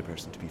love the other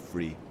person, to be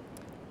free.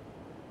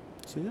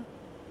 So yeah.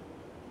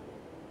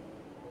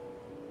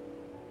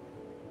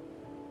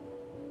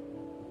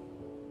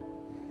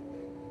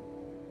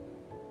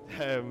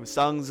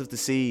 Songs of the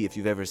Sea, if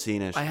you've ever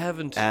seen it. I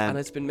haven't, and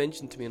it's been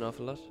mentioned to me an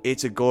awful lot.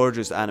 It's a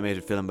gorgeous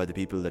animated film by the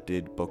people that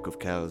did Book of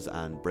Kells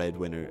and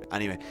Breadwinner.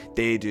 Anyway,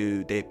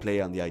 they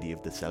play on the idea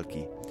of the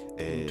Selkie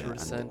and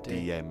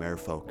the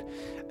merfolk,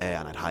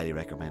 and I'd highly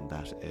recommend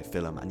that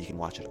film, and you can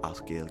watch it as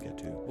Gaeilge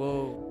too.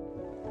 Whoa.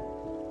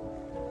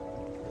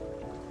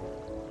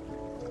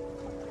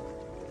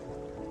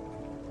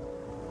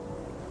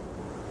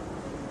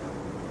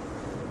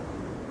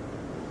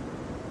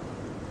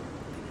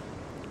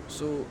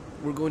 So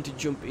we're going to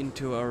jump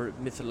into our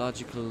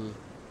mythological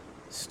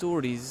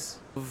stories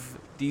of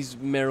these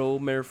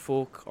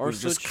merfolk or We've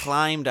such. just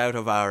climbed out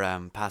of our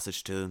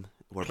passage tomb.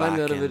 We're Climbed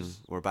back out of in. it.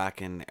 We're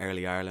back in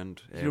early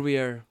Ireland. Here we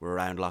are. We're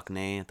around Lough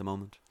Neagh at the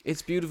moment.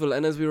 It's beautiful,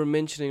 and as we were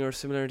mentioning our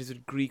similarities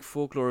with Greek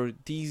folklore,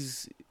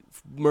 these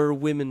mer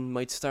women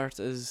might start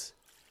as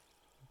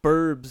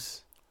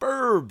burbs.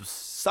 Burbs,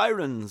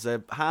 sirens,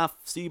 half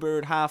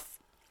seabird, half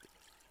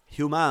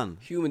human.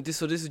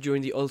 So this is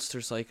during the Ulster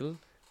cycle.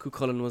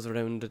 Cuchulainn was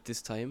around at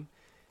this time.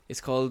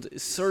 It's called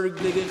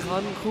Surglige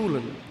Con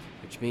Cuchulainn,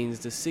 which means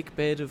the sick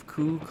bed of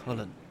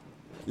Cuchulainn.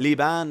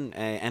 Liban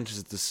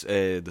enters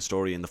the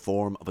story in the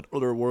form of an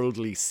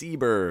otherworldly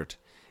seabird,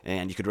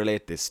 and you could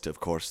relate this,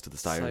 of course, to the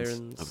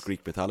sirens of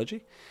Greek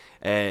mythology.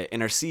 In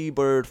her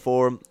seabird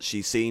form,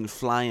 she's seen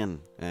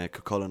flying.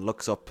 Cuchulainn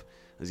looks up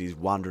as he's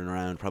wandering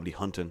around, probably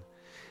hunting.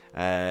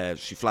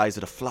 She flies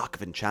at a flock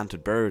of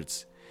enchanted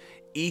birds.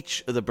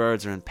 Each of the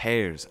birds are in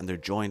pairs, and they're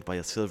joined by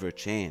a silver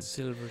chain.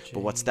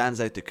 But what stands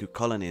out to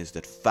Cuchulainn is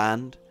that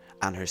Fand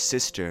and her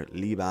sister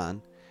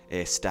Liban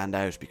stand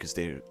out because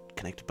they're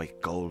connected by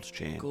gold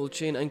chain. Gold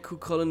chain, and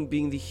Cuchulainn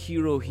being the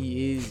hero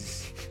he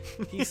is.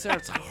 He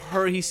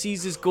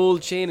sees this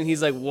gold chain and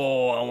he's like,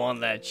 whoa, I want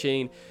that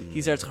chain.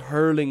 He starts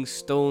hurling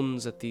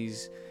stones at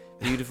these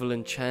beautiful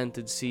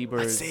enchanted I'd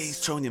seabirds. say he's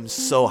throwing them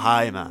so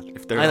high, man.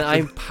 If they're And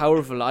I'm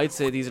powerful. I'd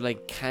say these are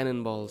like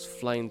cannonballs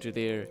flying through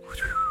the air.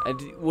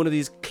 And one of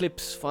these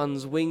clips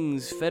Fann's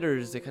wings,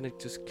 feathers, they kind of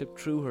just clip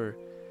through her.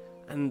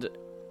 And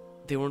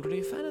they weren't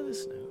really a fan of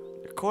this now.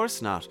 Of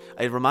course not.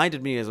 It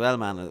reminded me as well,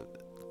 man.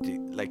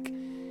 Like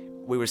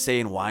we were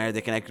saying, why are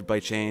they connected by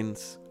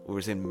chains? We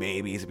were saying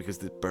maybe is it because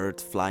the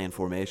birds fly in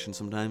formation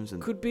sometimes,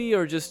 and Could be,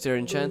 or just they're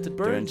enchanted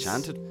birds. they're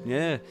enchanted.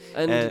 Yeah.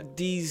 And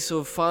these,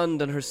 so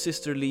Fand and her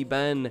sister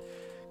Liban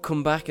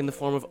come back in the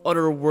form of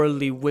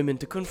otherworldly women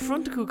to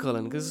confront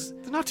Cuchulainn, because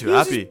They're not too he's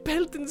happy. just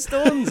pelting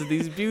stones at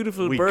these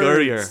beautiful We birds.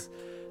 courier.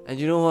 And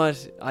you know what?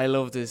 I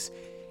love this.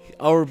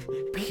 Our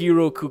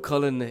hero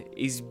Cuchulainn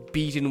is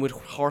beaten with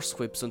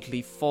horsewhips until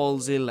he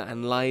falls ill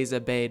and lies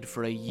abed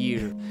for a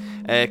year.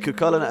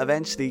 Cuchulainn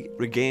eventually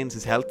regains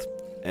his health.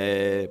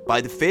 By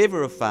the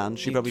favour of Fan,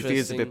 she probably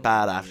feels a bit Interesting.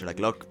 bad after. Like,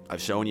 look,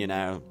 I've shown you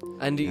now.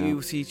 And Yeah.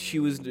 you see, she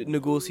was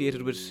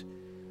negotiated with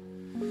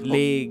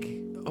Leg,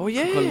 Oh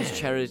yeah.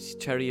 Cuchulainn's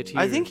charioteer.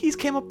 I think he's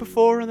came up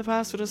before in the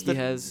past with us. he That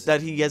has.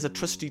 that he has a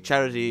trusty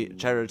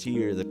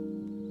charioteer that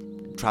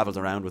travels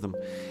around with him.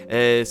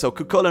 So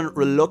Cuchulainn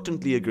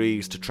reluctantly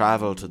agrees to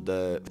travel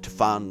to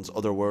Fan's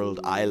otherworld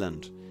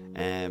island,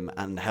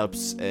 and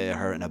helps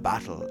her in a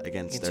battle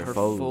against It's their her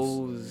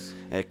foes.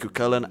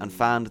 Cuchulainn and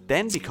Fan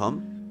then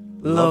become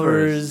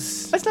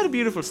Lovers. That's not a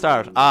beautiful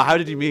start. How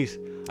did you meet?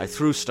 I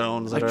threw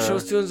stones I at her.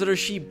 trust stones at her.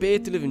 She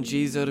bait the living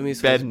Jesus out of me,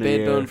 so I Bed was in a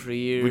bedbound year. for a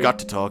year. We got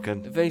to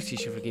talking. Eventually,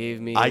 she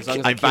forgave me. I as long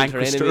as I I killed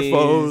vanquished her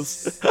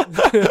enemies.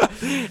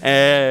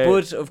 Uh,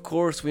 But of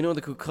course, we know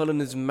that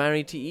Cuchulainn is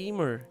married to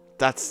Emer.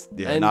 that's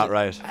And not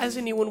right. As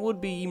anyone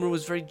would be, Emer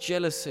was very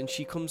jealous, and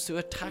she comes to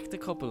attack the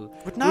couple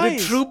With with a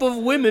knives. troop of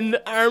women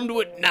armed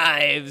with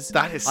knives.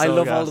 That is I so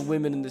love all gas. the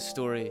women in this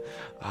story.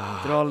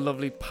 They're all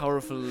lovely,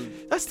 powerful.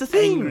 That's the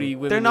thing. angry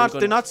women They're who are not. gonna-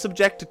 They're not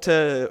subjected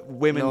to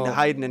women No.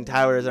 hiding in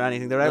towers or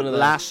anything. They're out None of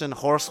that. lashing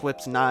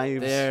horsewhips,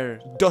 knives,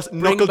 There.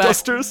 knuckle back,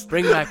 dusters.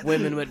 Bring back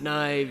women with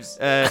knives.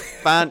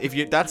 Fan, if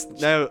you that's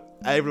now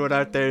everyone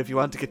out there, if you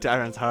want to get to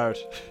Aaron's heart,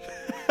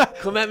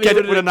 Come at me Get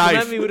with, it with a Come knife.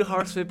 at me with a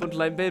horsewhip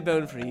until I'm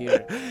bedbound for a year.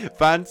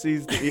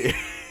 fancies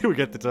we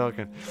get to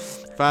talking.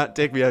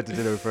 Take me out to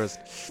dinner first.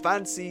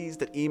 Fancies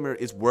that Emer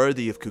is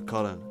worthy of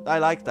Cuchulainn. I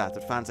like that.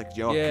 That Fan's like,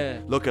 yo, Yeah.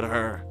 look at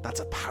her. That's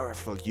a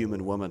powerful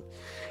human woman.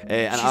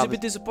 And She's a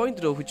bit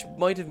disappointed though, which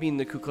might have been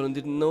that Cuchulainn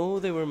didn't know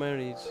they were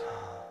married.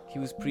 He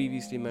was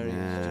previously married,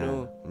 Yeah, you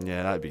know.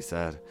 yeah, that'd be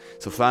sad.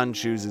 So Fan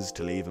chooses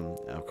to leave him,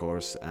 of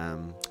course.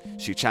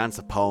 She chants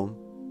a poem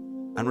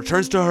and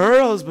returns to her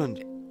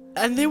husband.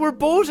 And they were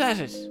both at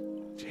it.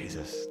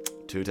 Jesus,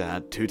 two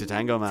to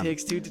tango, man.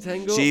 Takes two to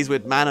tango. She's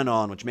with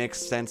Manannán, which makes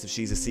sense if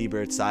she's a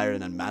seabird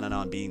siren, and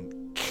Manannán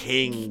being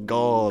king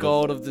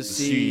god of the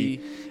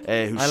sea.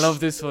 who I love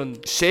this one.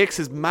 shakes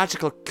his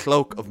magical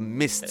cloak of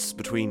mists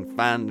between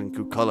Fan and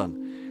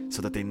Cuchulainn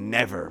so that they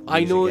never I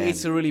meet know again.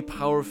 it's a really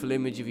powerful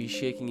image of he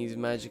shaking his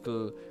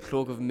magical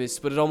cloak of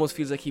mist, but it almost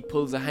feels like he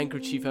pulls a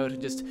handkerchief out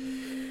and just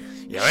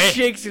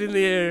shakes it in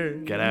the air.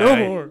 Get No out.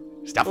 more.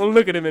 Stop. Don't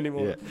look at him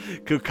anymore. Yeah.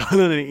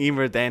 Cuchulainn and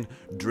Emer then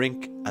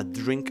drink a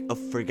drink of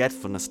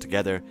forgetfulness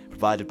together,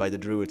 provided by the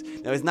druid.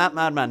 Now, isn't that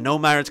mad, man? No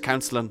marriage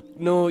counselling.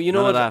 No, you know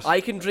None what? of that.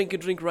 I can drink a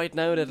drink right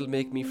now that'll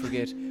make me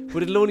forget,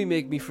 but it'll only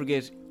make me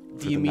forget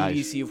For the the night.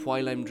 immediacy of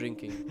while I'm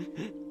drinking.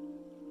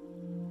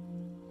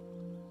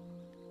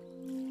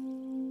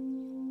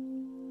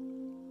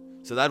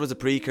 So that was a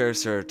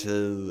precursor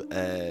to.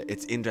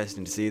 It's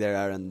interesting to see there,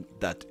 Aaron,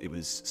 that it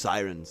was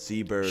sirens,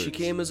 seabirds. She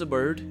came as a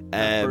bird.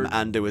 That bird.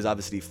 And there was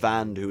obviously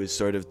Fand, who is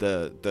sort of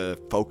the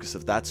focus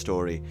of that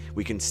story.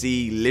 We can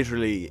see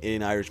literally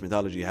in Irish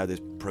mythology how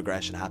this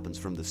progression happens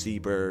from the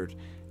seabird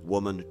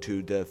woman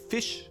to the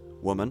fish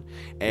woman.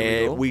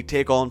 There we go. We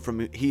take on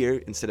from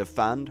here, instead of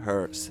Fand,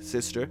 her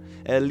sister,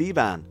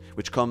 Liban,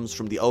 which comes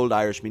from the Old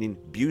Irish meaning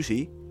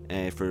beauty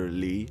for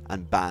Lee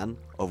and Ban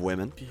of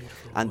women.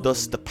 And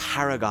thus the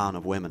paragon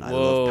of women. I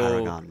love Whoa.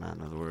 paragon,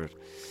 man, as a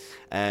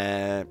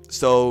word.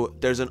 So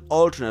there's an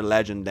alternate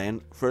legend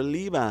then for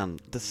Liban,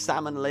 the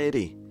salmon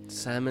lady.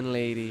 Salmon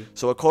lady.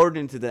 So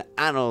according to the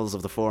Annals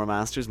of the Four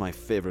Masters, my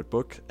favourite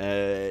book,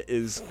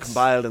 is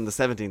compiled in the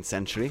 17th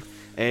century,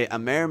 a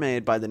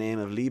mermaid by the name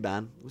of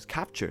Liban was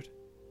captured.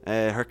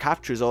 Her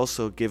capture is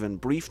also given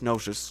brief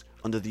notice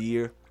under the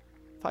year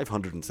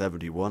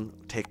 571,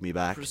 take me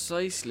back,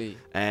 Precisely.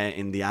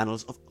 in the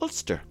Annals of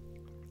Ulster.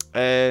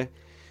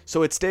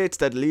 So it states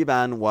that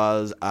Liban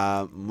was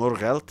a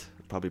Murghelt,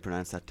 probably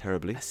pronounced that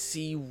terribly, A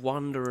sea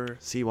wanderer.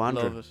 sea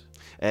wanderer, Love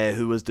it.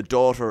 who was the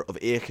daughter of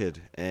Eachid,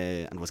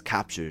 and was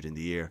captured in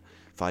the year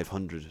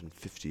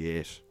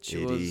 558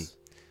 She AD. was.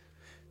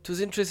 It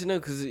was interesting now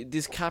because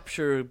this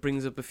capture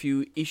brings up a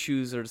few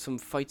issues or some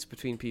fights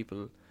between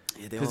people.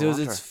 Yeah, they Because all there was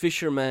want this her.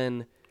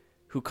 fisherman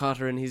who caught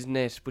her in his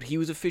net, but he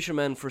was a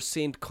fisherman for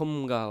Saint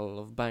Cumgal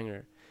of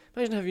Bangor.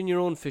 Imagine having your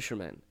own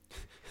fisherman.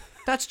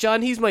 That's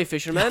John, he's my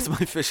fisherman. That's my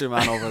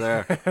fisherman over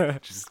there,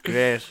 which is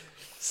great.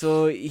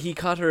 So he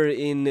caught her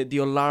in the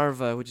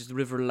Olarva, which is the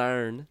River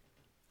Larne,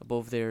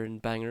 above there in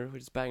Bangor.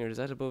 Which is Bangor? Is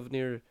that above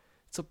near?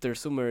 It's up there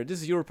somewhere.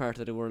 This is your part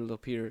of the world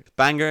up here.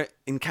 Bangor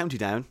in County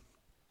Down.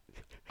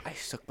 I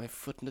stuck my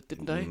foot in it,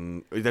 didn't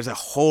I? There's a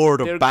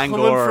horde They're of coming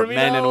Bangor for me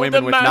men and now,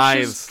 women the with mash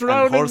is knives and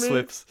drowning me.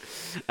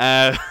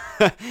 horsewhips.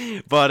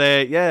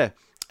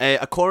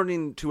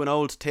 According to an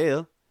old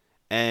tale,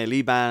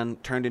 Liban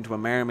turned into a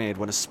mermaid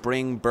when a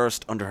spring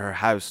burst under her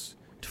house,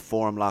 to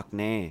form Loch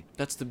Ness,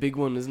 That's the big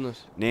one, isn't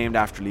it? named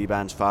after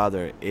Liban's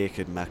father,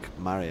 Aechid Mac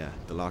Maria,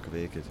 the Loch of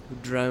Aechid.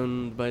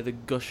 Drowned by the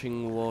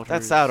gushing water.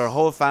 That's sad. Her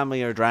whole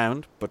family are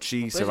drowned, but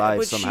she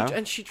survives somehow.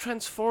 And she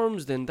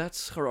transforms then.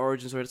 That's her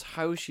origin story. That's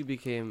how she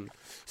became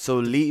So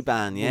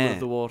Liban, woman yeah. of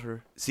the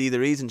water. See, the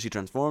reason she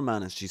transformed,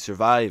 man, is she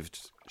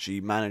survived. She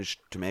managed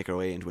to make her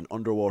way into an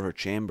underwater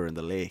chamber in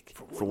the lake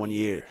for 1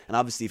 year. And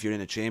obviously, if you're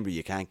in a chamber,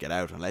 you can't get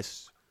out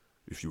unless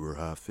if you were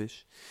half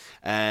fish.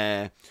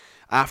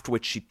 After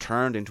which she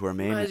turned into her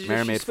mermaid she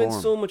spent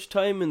form. so much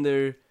time in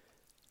there.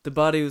 The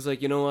body was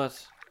like, you know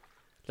what?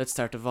 Let's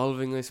start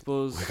evolving, I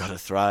suppose. We gotta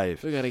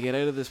thrive. We gotta get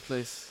out of this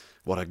place.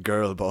 What a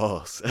girl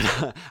boss.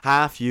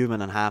 Half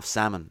human and half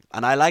salmon.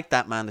 And I like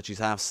that, man, that she's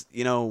half...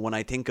 You know, when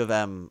I think of...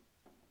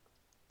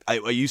 I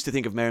used to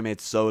think of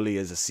mermaids solely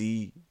as a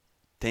sea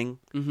thing.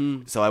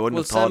 Mm-hmm. So I wouldn't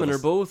Well, have thought salmon of are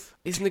it. both.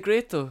 Isn't it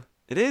great, though?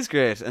 It is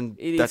great. And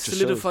It that just shows.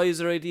 solidifies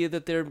their idea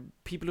that they're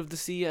people of the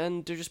sea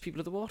and they're just people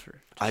of the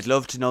water. I'd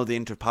love to know the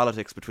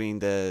interpolitics between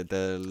the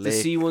lake... The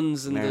sea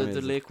ones and the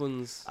mermaids. lake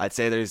ones. I'd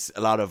say there's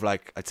a lot of,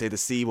 like... I'd say the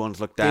sea ones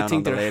look down think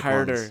on the they're lake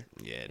harder. ones.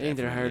 Yeah, I think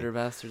they're definitely. harder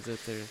bastards out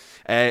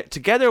there.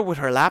 Together with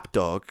her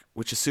lapdog,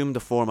 which assumed the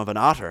form of an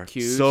otter.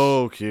 Cute.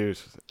 So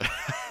cute.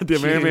 The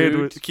mermaid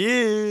was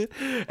cute.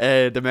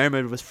 The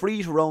mermaid was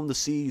free to roam the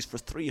seas for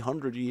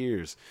 300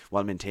 years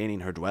while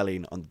maintaining her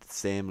dwelling on the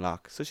same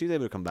loch. So she was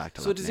able to come back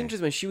to So Loch it is Ness.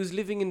 interesting, man. She was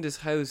living in this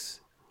house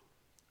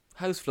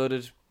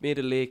flooded, made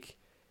a lake.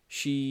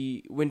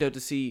 She went out to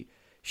sea.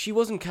 She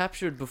wasn't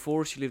captured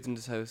before she lived in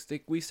this house.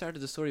 We started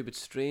the story a bit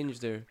strange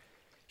there.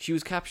 She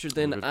was captured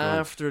then bit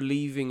after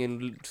leaving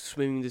and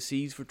swimming the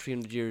seas for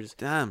 300 years.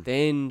 Damn.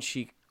 Then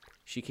she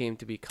came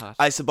to be caught.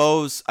 I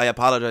suppose, I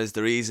apologise,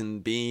 the reason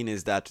being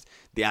is that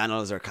the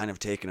annals are kind of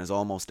taken as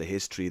almost a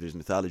history. There's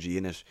mythology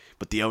in it.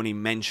 But the only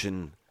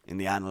mention in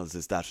the annals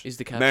is that Is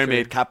the capture.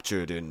 mermaid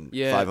captured in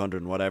Yeah.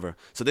 500 and whatever.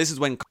 So this is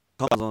when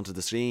comes onto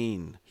the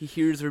scene. He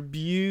hears her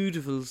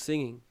beautiful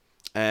singing.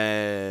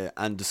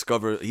 And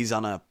discover he's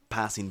on a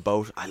passing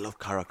boat. I love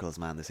coracles,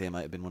 man. They say it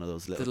might have been one of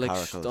those little They're like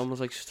coracles.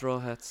 almost like straw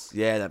hats.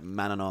 Yeah, that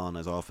Manannán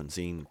is often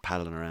seen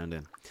paddling around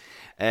in.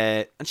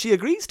 And she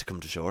agrees to come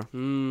to shore.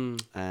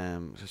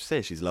 She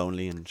says she's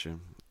lonely, and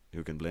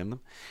who can blame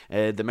them?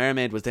 The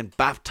mermaid was then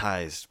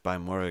baptized by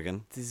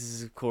Morrigan, This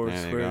is, of course,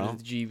 There you where go.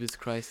 the Jeebus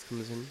Christ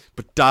comes in.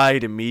 but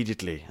died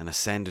immediately and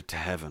ascended to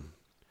heaven.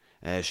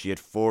 She had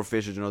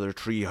forfeited another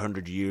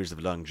 300 years of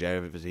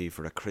longevity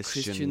for a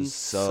Christian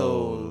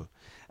soul.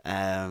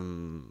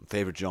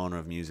 Favorite genre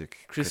of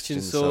music.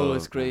 Christian soul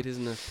is great,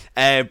 isn't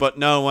it? But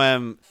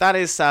no, that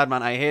is sad,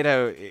 man. I hate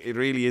how it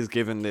really is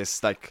given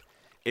this, like,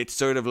 it's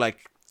sort of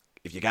like,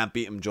 if you can't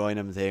beat 'em, join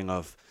 'em thing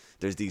of,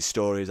 there's these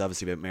stories,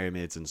 obviously, about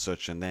mermaids and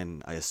such, and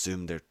then I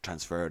assume they're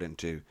transferred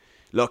into,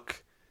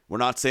 look, we're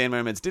not saying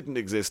mermaids didn't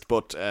exist,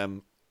 but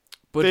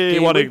But They they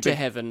wanna went to be-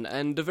 heaven,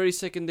 and the very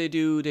second they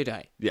do, they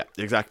die. yeah,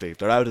 exactly.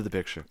 They're out of the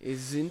picture.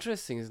 Is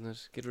interesting, isn't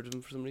it? Get rid of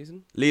them for some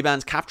reason.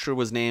 Liban's capture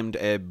was named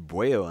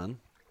Bueoan,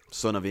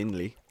 son of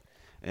Inli,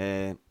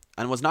 and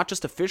was not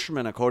just a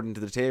fisherman, according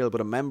to the tale,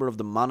 but a member of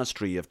the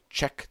monastery of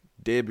Chek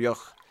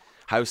Debioch,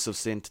 House of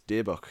St.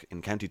 Debach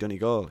in County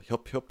Donegal,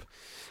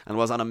 and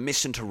was on a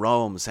mission to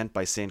Rome sent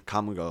by St.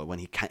 Comgall when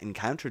he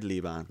encountered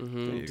Liban.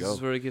 There you This go.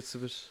 is where it gets a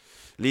bit...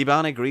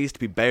 Liban agrees to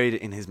be buried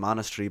in his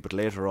monastery, but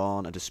later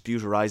on a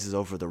dispute arises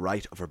over the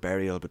right of her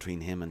burial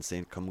between him and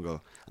St.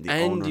 Comgall. And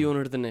the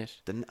owner... of the net.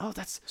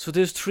 That's... So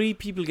there's 3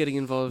 people getting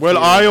involved. Well,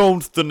 here. I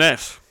owned the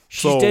net.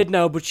 She's dead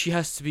now, but she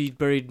has to be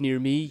buried near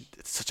me.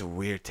 It's such a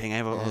weird thing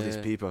about all these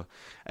Yeah. people.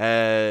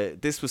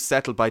 This was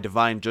settled by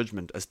divine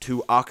judgment as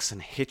 2 oxen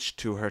hitched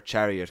to her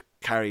chariot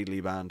carried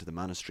Liban to the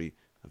monastery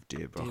of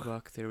Debach.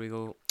 Debach, there we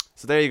go.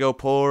 So there you go,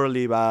 poor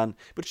Liban.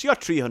 But she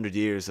got 300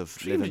 years of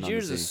living 300 on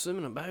years the of sea.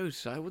 swimming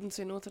about. I wouldn't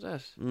say no to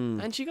that.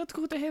 Mm. And she got to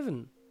go to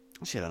heaven.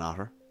 She had an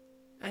otter.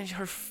 And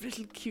her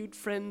little cute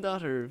friend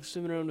otter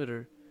swimming around with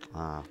her.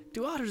 Ah,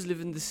 Do otters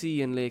live in the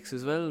sea and lakes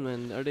as well,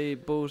 man? Are they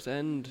both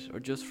or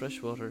just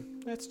freshwater?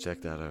 let's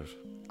check that out.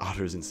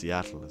 Otters in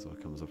Seattle is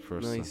what comes up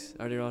first. so. Nice.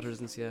 Are there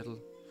otters in Seattle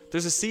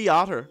There's a sea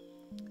otter,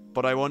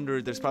 but I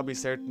wonder, there's probably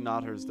certain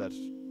otters that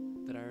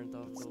that aren't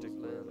off those stick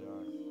where they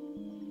lands?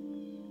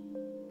 are.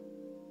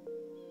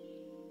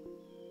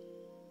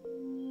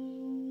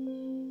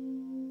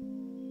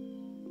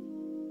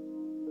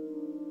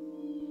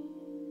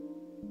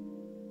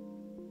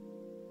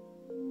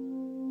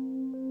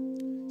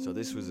 So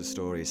this was a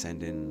story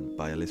sent in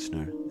by a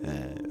listener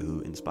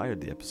who inspired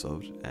the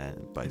episode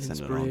by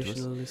sending it on to us.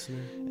 Inspirational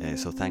listener.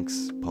 So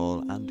thanks,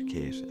 Paul and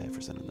Kate,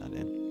 for sending that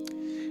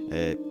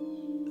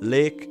in.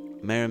 Lake,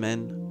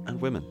 Mermen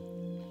and Women.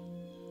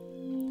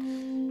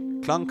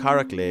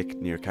 Cloncarrick Lake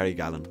near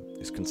Carrigallen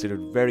is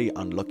considered very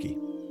unlucky,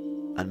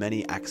 and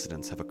many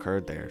accidents have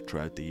occurred there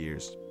throughout the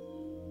years.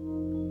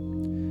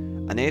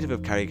 A native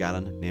of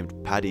Carrigallen named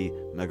Paddy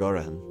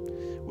McGorahan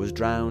was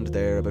drowned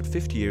there about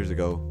 50 years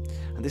ago,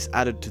 and this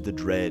added to the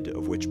dread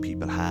of which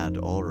people had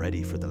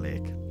already for the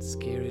lake.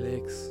 Scary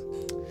lakes.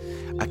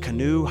 A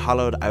canoe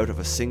hollowed out of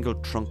a single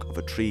trunk of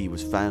a tree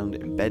was found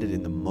embedded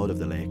in the mud of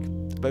the lake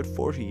about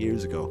 40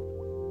 years ago.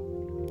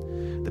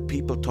 the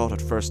people thought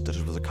at first that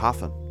it was a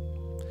coffin.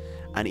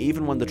 And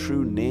even when the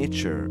true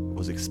nature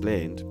was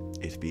explained,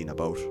 it being a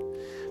boat,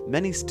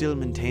 many still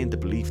maintained the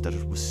belief that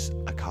it was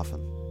a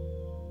coffin.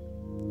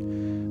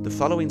 The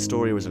following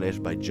story was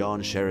related by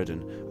John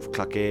Sheridan of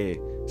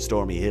Clockea,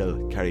 Stormy Hill,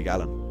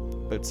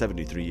 Carrigallen, about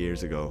 73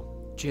 years ago.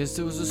 Jeez,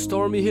 there was a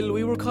Stormy Hill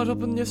we were caught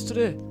up in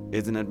yesterday.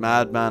 Isn't it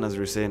mad, man? As we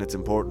were saying, it's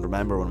important to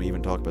remember when we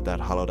even talk about that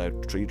hollowed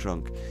out tree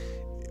trunk.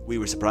 We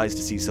were surprised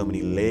to see so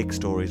many lake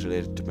stories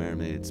related to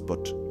mermaids,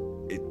 but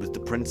it was the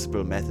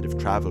principal method of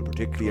travel,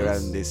 particularly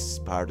around this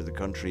part of the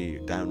country,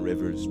 down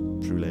rivers,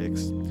 through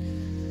lakes.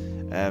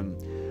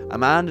 A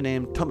man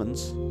named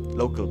Tummins,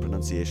 local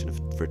pronunciation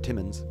for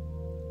Timmins,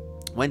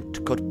 went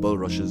to cut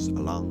bulrushes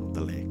along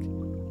the lake.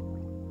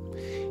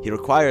 He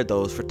required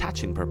those for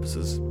thatching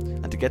purposes,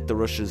 and to get the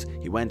rushes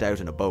he went out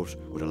in a boat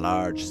with a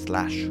large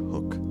slash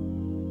hook.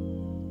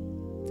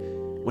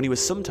 When he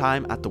was some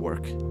time at the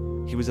work,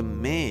 he was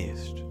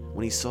amazed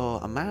when he saw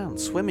a man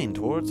swimming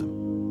towards him.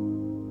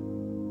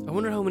 I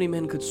wonder how many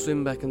men could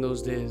swim back in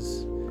those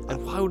days.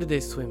 And how did they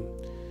swim?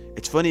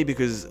 It's funny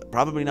because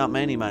probably not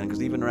many, man,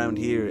 because even around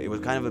here it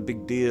was kind of a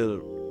big deal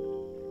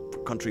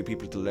for country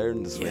people to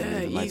learn to swim. Yeah,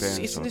 Even my parents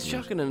isn't taught it me.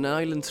 shocking? An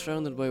island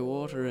surrounded by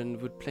water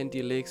and with plenty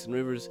of lakes and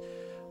rivers.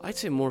 I'd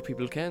say more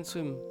people can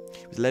swim.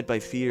 It was led by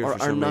fear Or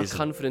for are some not reason.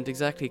 confident,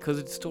 exactly, because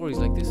it's stories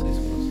like this, I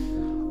suppose.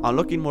 On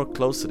looking more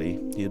closely,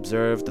 he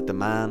observed that the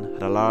man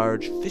had a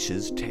large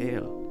fish's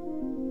tail.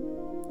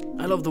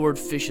 I love the word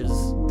fishes.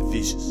 The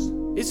fishes.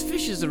 Is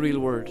fishes the real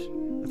word?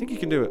 I think you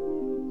can do it.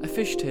 A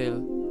fish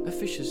tail. A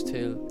fish's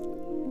tail.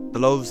 The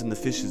loaves and the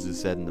fishes is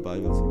said in the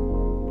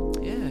Bible.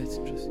 Yeah, it's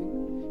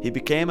interesting. He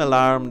became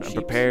alarmed and Sheeps.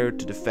 prepared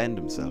to defend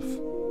himself.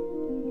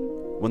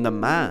 When the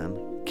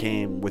man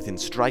came within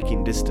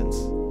striking distance,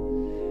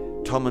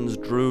 Tummins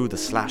drew the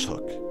slash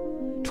hook,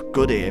 took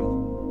good aim,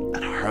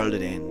 and hurled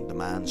it in the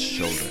man's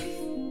shoulder.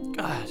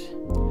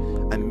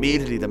 God.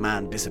 Immediately the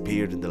man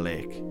disappeared in the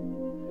lake.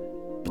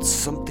 But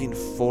something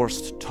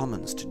forced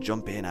Tummins to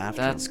jump in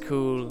after That's him.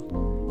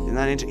 cool. Isn't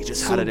that interesting? He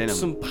just had it in him.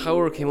 Some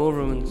power came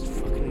over him and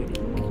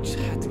fucking he just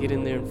had to get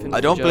in there and finish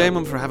I don't the blame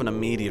job. him for having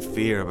immediate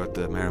fear about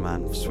the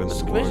merman swimming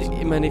towards him.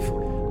 Imagine, man,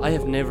 if I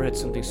have never had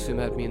something swim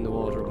at me in the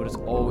water, but it's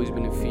always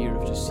been a fear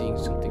of just seeing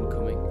something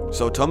coming.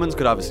 So Tummins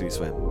could obviously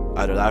swim.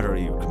 Either that or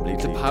he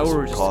completely The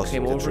power just just caused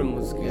came him to over him. drown.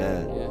 Was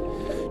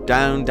Yeah.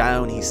 Down,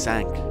 down he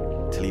sank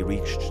till he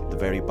reached the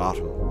very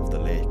bottom of the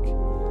lake.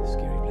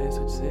 Scary place,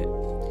 I'd say.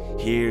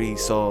 Here he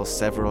saw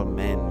several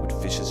men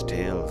with fishes'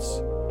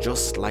 tails,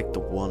 just like the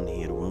one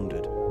he had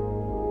wounded.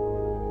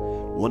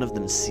 One of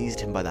them seized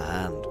him by the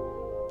hand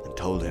and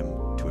told him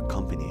to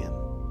accompany him.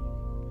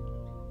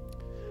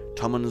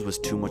 Tummins was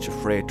too much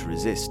afraid to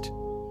resist,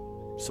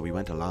 so he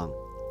went along.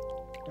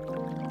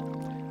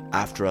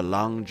 After a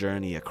long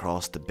journey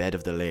across the bed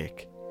of the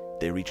lake,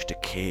 they reached a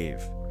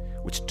cave,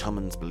 which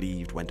Tummins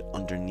believed went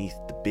underneath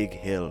the big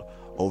hill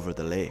over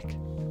the lake.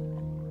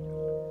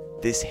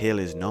 This hill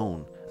is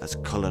known as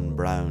Cullen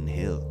Brown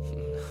Hill.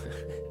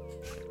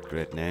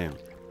 Great name.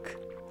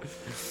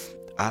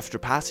 After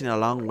passing a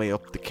long way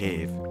up the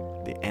cave,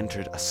 they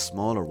entered a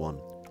smaller one,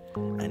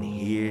 and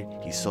here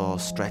he saw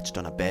stretched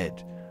on a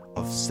bed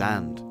of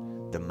sand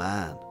the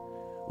man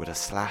with a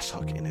slash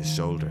hook in his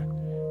shoulder,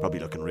 probably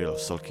looking real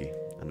sulky,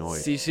 annoyed.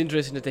 See, it's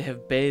interesting that they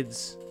have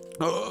beds.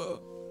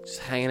 Just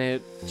hanging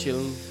out,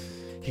 chilling.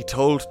 He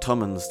told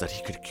Tummins that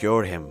he could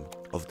cure him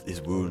of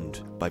his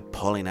wound by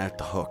pulling out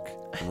the hook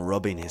and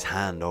rubbing his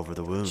hand over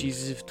the wound.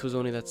 Jesus, if it was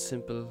only that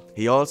simple.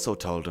 He also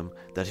told him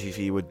that if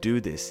he would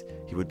do this,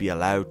 he would be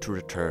allowed to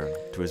return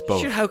to his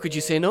boat. Sure, how could you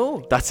say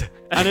no? That's it.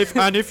 And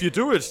if you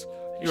do it,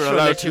 you're Sure,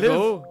 allowed let to you live.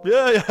 go.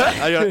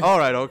 Yeah. All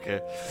right,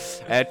 okay.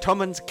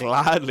 Tummins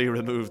gladly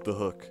removed the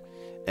hook,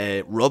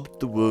 rubbed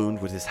the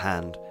wound with his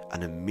hand,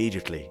 and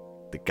immediately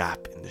the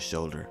gap in the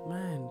shoulder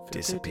Man,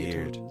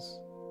 disappeared.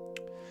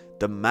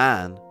 The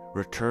man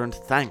returned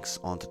thanks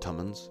unto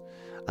Tummins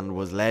and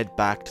was led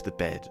back to the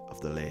bed of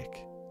the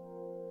lake.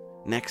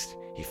 Next,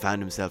 he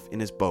found himself in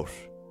his boat,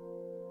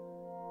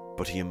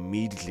 but he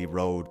immediately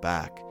rowed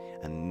back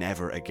and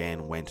never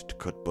again went to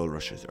cut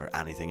bulrushes or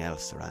anything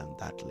else around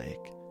that lake.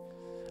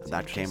 And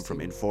that came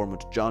from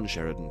informant John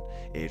Sheridan,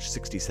 aged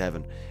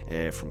 67,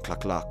 from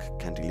Clocklock,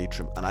 County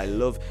Leitrim. And I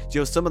love,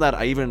 some of that.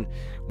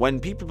 When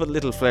people put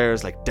little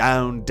flares like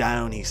down,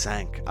 down he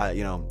sank,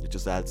 it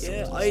just adds.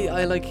 Yeah, something to the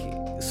I song.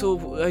 like.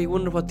 So I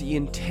wonder what the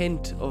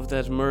intent of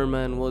that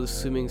merman was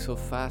swimming so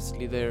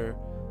fastly there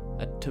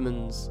at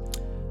Timmins,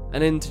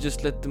 and then to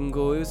just let them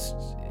go. It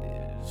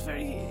was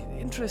very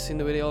interesting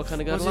the way they all kind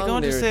of got Was he along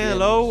going there to at say the end.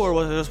 hello, or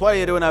was it just, what are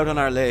you doing out on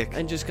our lake?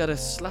 And just got a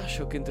slash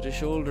hook into the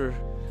shoulder.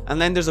 And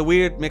then there's a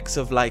weird mix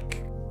of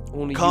like,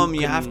 Only come,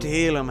 you can have to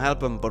heal him,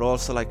 help him, but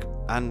also like,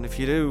 and if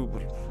you do,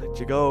 we'll let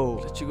you go.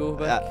 let you go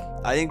back.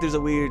 I think there's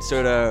a weird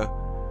sort of,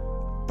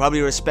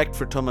 probably respect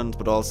for Tummins,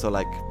 but also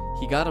like,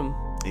 He got him.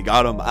 he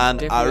got him. And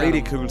Definitely a got really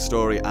him. cool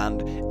story,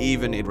 and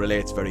even it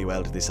relates very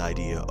well to this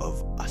idea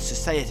of a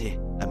society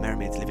of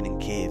mermaids living in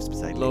caves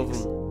beside Love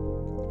lakes.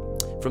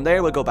 him. From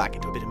there, we'll go back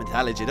into a bit of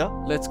mythology,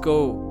 though. Let's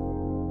go.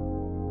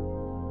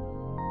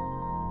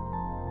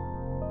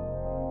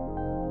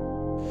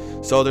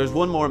 So there's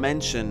one more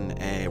mention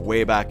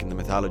way back in the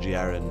mythology,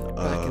 Aaron.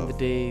 Back in the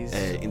days.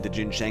 In the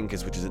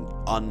Jinshenkas, which is an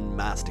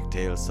unmastic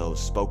tale, so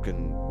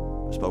spoken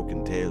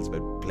tales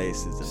about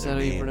places and Is their that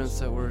how you names. pronounce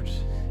that word?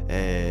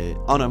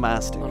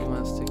 Onomastic.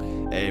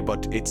 Onomastic.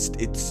 But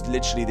it's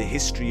literally the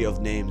history of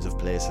names of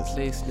places.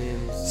 Place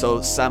names. So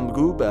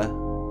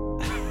Samguba,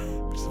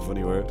 which is a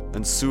funny word,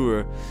 and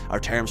Sur are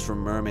terms for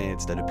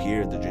mermaids that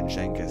appear in the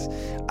Jinshenkas,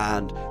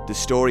 and the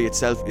story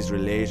itself is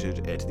related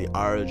to the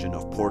origin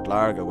of Port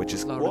Larga, which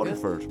is Larga?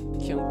 Waterford.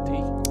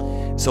 County.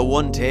 So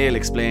one tale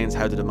explains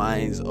how the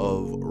demise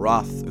of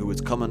Roth, who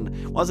was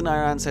coming, wasn't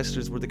our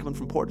ancestors, were they coming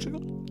from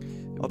Portugal?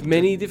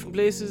 Many different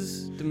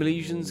places. The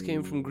Milesians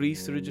came from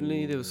Greece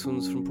originally. There was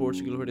ones from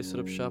Portugal where they set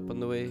up shop on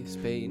the way.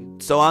 Spain.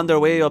 So on their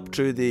way up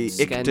through the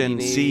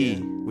Icton Sea,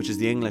 Scandinavia. which is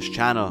the English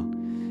Channel,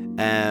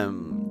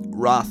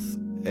 Roth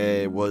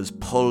was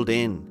pulled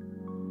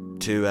in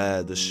to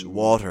the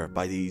water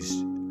by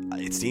these,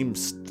 it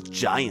seems,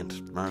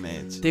 giant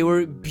mermaids. They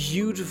were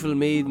beautiful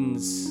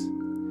maidens,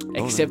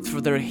 except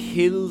for their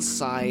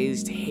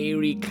hill-sized,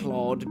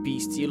 hairy-clawed,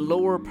 bestial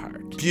lower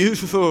part.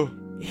 Beautiful.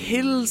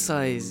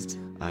 Hill-sized.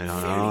 I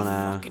don't Fairly know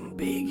now. fucking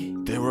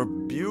big. They were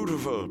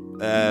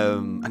beautiful.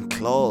 And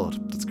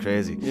clawed. That's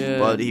crazy. Yeah.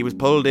 But he was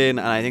pulled in,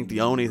 and I think the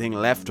only thing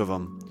left of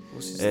him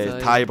What's his is thigh?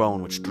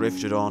 Thigh-bone, which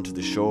drifted onto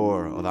the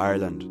shore of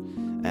Ireland.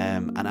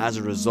 And as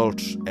a result,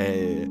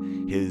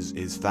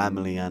 his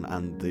family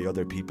and the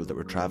other people that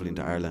were travelling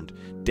to Ireland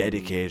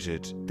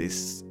dedicated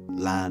this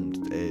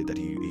land that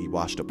he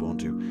washed up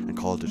onto and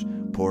called it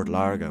Port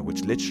Larga,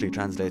 which literally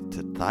translates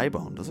to thigh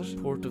bone, does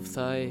it? Port of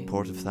Thigh.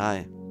 Port of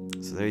thigh.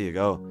 So there you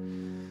go.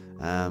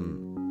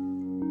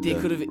 They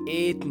could have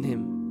eaten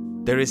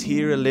him. There is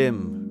here a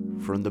limb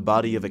from the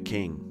body of a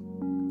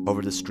king.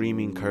 Over the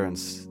streaming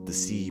currents the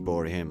sea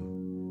bore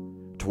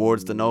him.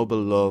 Towards the noble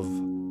love,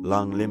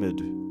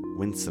 long-limbed,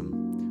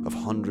 winsome, of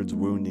hundreds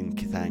wounding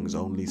Kithang's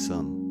only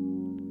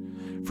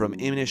son. From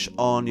Imish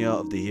Anya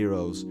of the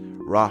heroes,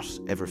 wrought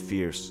ever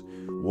fierce,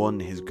 won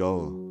his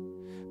goal.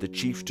 The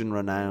chieftain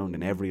renowned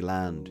in every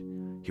land,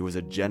 he was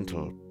a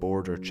gentle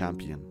border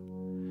champion.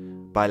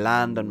 By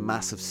land and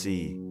massive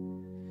sea,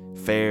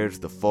 fared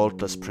the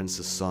faultless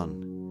prince's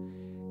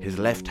son, his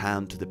left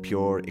hand to the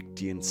pure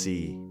Ictian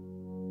sea,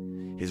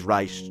 his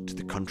right to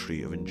the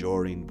country of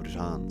enduring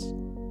Britons.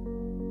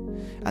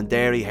 And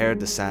there he heard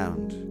the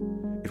sound,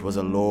 it was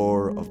a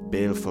lore of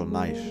baleful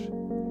might,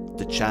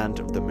 the chant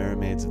of the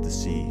mermaids of the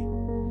sea,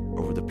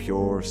 over the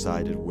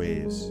pure-sided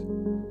waves.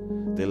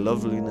 The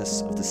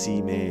loveliness of the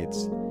sea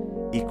maids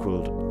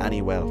equalled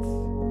any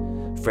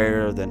wealth,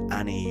 fairer than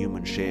any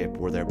human shape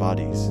were their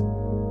bodies,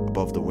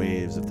 above the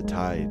waves of the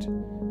tide,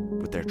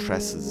 with their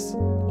tresses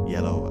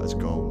yellow as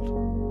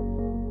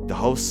gold. The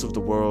hosts of the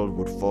world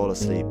would fall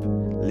asleep,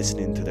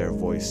 listening to their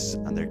voice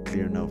and their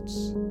clear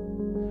notes.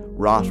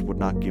 Wrath would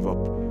not give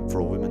up for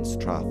a women's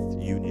troth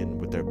union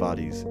with their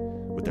bodies,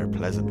 with their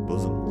pleasant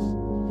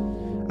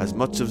bosoms. As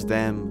much of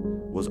them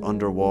was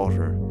under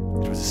water,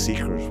 it was a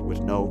secret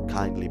with no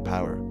kindly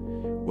power,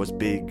 was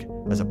big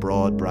as a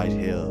broad bright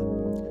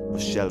hill,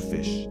 of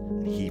shellfish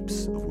and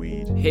heaps of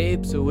weed.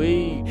 Heaps of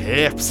weed.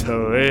 Heaps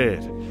of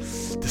weed.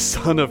 The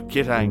son of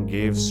Kitang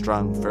gave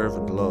strong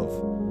fervent love,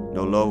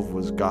 no love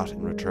was got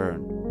in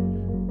return.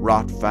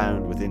 Rot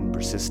found within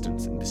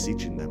persistence in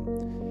beseeching them,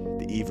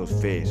 the evil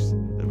fate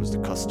that was the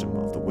custom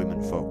of the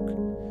women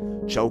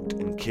folk. Choked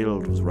and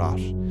killed was Rot,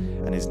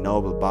 and his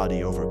noble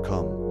body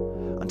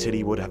overcome, until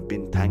he would have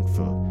been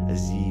thankful,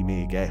 as ye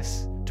may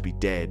guess, to be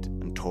dead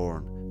and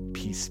torn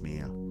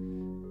piecemeal.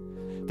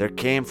 There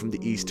came from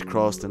the east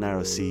across the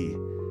narrow sea,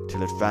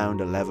 till it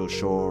found a level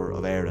shore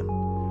of Erin,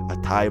 a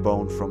thigh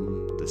bone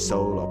from the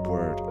soul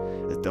upward,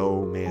 as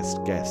thou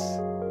mayest guess,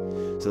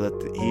 so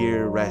that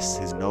here rests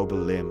his noble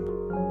limb,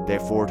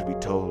 therefore to be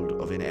told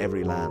of in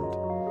every land,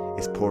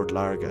 is Port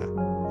Larga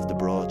of the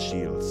broad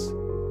shields.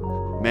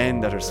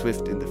 Men that are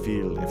swift in the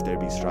field if there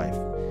be strife,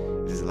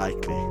 it is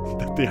likely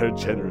that they are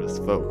generous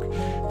folk.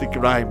 The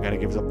rhyme kind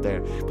of gives up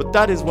there, but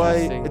that is why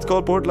Interesting. it's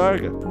called Port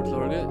Larga. Port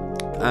Larga.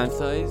 And Port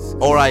Thighs.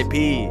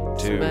 R.I.P. Some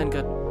to man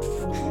got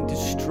fucking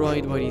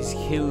destroyed by these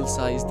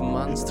hill-sized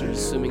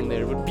monsters swimming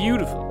there, but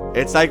beautiful.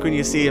 It's like when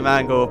you see a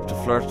man go up to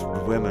flirt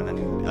with women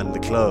and the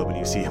club, and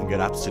you see him get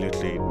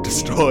absolutely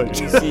destroyed.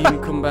 You see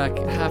him come back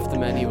half the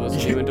man he was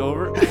when he went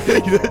over.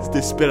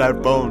 They spit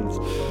out bones.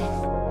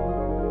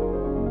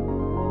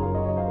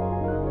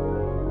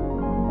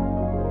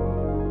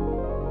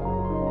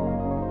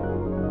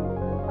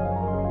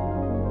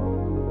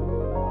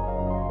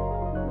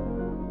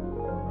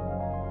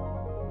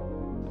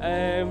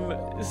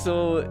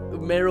 So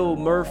Merrow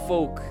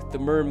merfolk, the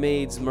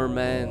mermaids,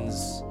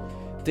 mermans,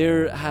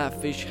 they're half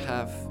fish,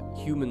 half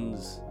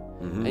humans.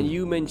 And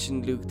you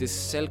mentioned, Luke, this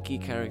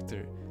Selkie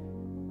character.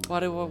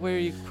 What's that What are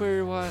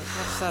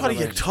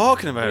you about?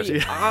 talking What are about?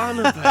 you on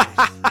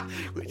about?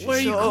 Would Why are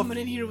you shut up? coming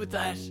in here with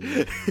that?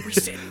 We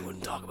said we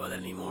wouldn't talk about that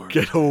anymore.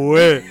 Get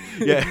away!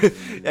 Yeah,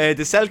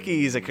 the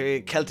Selkie is a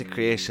Celtic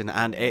creation,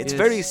 and it's Yes.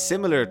 very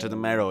similar to the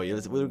Merrow.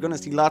 We're going to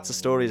see lots of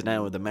stories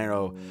now with the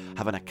Merrow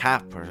having a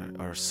cap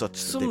or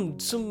such. that they-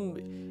 Some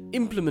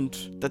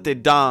implement. that they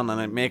don,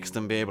 and it makes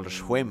them be able to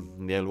swim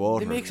in the old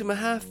water. It makes him a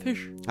half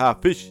fish.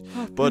 Fish.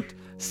 But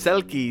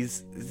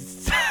Selkies,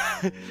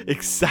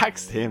 exact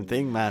same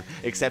thing, man.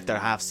 Except they're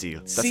half seal.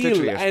 That's Seal,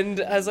 literally it. and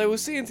as I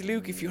was saying to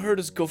Luke, if you heard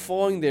us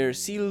guffawing there,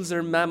 seals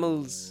are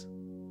mammals.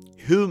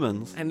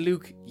 Humans. And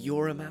Luke,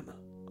 you're a mammal.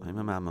 I'm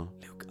a mammal.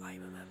 Luke,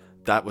 I'm a mammal.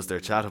 That was their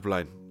chat-up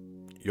line.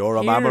 You're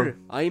a Here, mammal.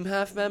 I'm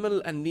half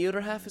mammal, and the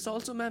other half is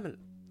also mammal.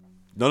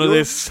 None of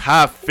this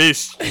half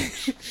fish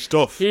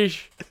stuff.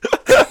 Fish.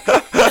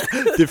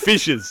 The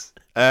fishes.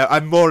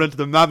 I'm more into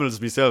the mammals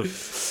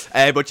myself.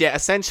 But yeah,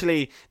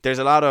 essentially, there's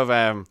a lot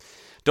of...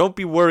 don't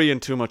be worrying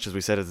too much, as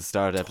we said at the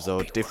start of the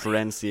episode.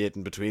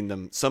 Differentiating between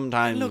them.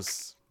 Sometimes... Look,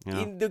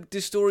 you know.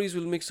 the stories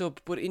will mix up,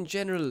 but in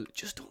general,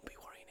 just don't be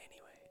worrying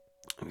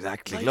anyway.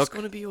 Exactly. Life's Look,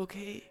 gonna be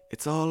okay.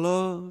 it's all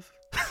love.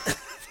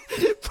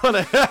 But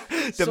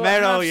the So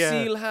marrow, half yeah.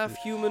 seal, half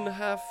human,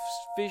 half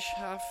fish,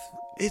 half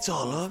It's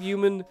all love.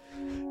 human.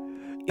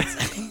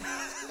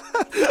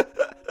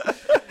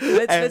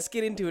 Let's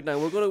get into it now.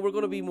 We're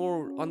gonna be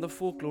more on the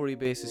folklore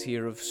basis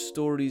here of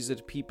stories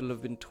that people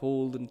have been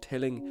told and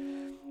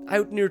telling.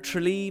 Out near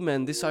Tralee,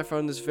 man, I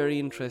found this very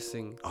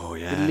interesting. Oh,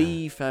 yeah. The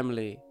Lee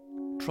family,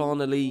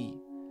 Trona Lee.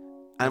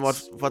 And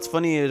what's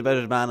funny about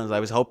it, man, is I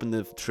was hoping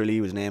the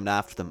Tralee was named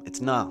after them.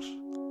 It's not.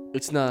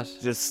 It's not.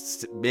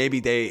 Just maybe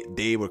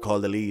they were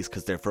called the Lees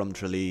because they're from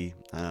Tralee.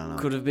 I don't know.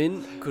 Could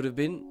have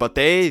been. But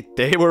they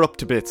were up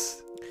to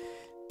bits.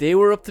 They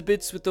were up to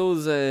bits with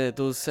those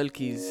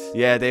Selkies.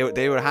 Yeah,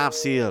 they were half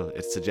seal,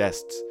 it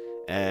suggests.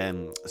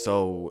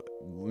 So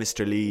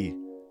Mr. Lee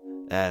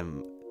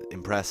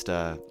impressed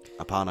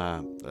upon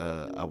a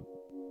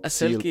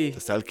seal, Selkie. a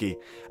Selkie,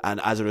 and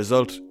as a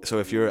result, so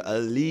if you're a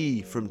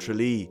Lee from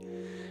Tralee,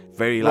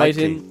 very Write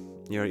likely in.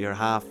 you're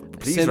half.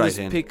 Please Send write us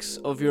in pics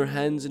of your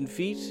hands and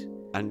feet.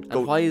 and And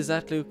go. why is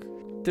that, Luke?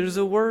 There's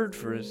a word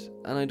for it,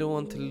 and I don't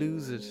want to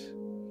lose it.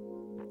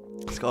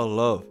 It's called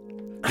love.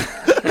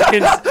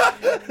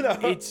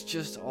 It's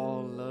just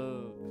all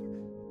love.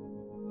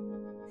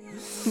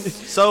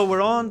 So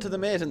we're on to the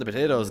meat and the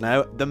potatoes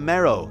now. The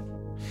marrow.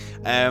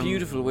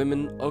 Beautiful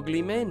women,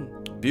 ugly men.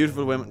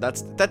 Beautiful women.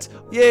 That's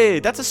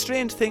a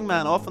strange thing,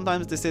 man.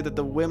 Oftentimes they say that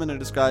the women are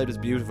described as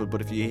beautiful,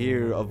 but if you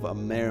hear of a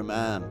mere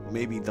man,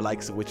 maybe the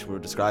likes of which were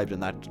described in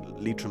that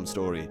Leitrim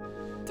story,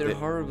 They're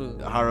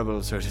horrible.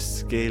 horrible sort of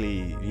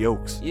scaly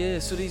yolks. Yeah,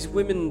 so these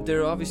women,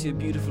 they're obviously a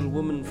beautiful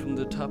woman from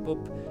the top up.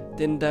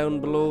 Then down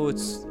below,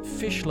 it's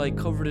fish-like,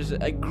 covered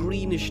in a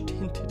greenish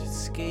tinted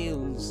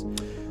scales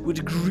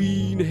with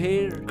green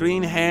hair.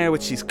 Green hair,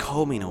 which she's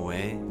combing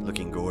away,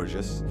 looking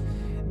gorgeous,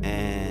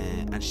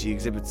 and she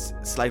exhibits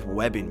slight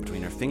webbing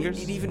between her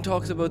fingers. It even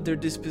talks about their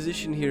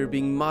disposition here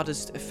being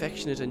modest,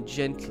 affectionate, and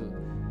gentle.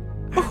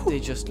 Aren't they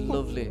just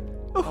lovely?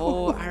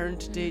 Oh,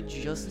 aren't they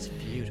just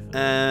beautiful?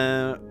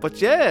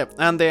 But yeah,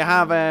 and they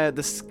have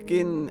the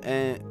skin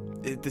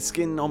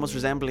almost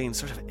resembling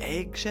sort of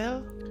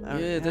eggshell.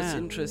 Yeah, that's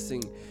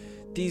interesting.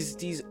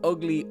 These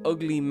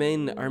ugly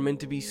men are meant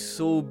to be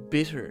so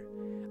bitter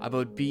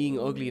about being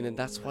ugly, and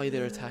that's why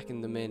they're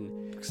attacking the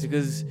men.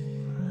 Because,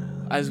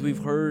 as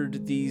we've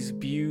heard, these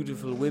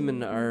beautiful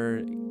women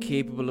are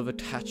capable of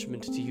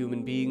attachment to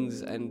human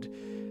beings and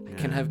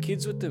can have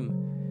kids with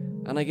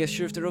them. And I guess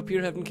sure, if they're up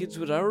here having kids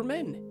with our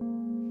men,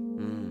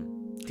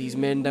 these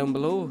men down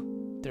below,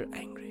 they're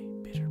angry,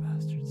 bitter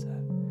bastards.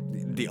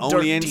 The only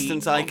Dirty,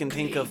 instance I can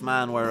think ugly of,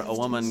 man, where a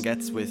woman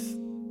gets with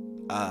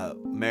a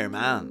mere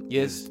man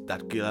is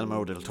that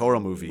Guillermo del Toro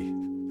movie.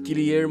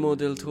 Guillermo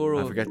del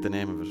Toro, I forget the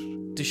name of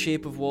it. The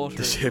Shape of Water.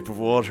 The Shape of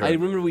Water. I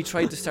remember we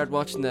tried to start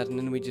watching that and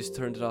then we just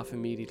turned it off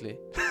immediately.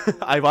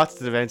 I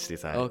watched it eventually,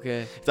 sorry.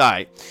 Okay. It's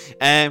alright.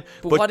 But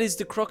what is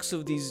the crux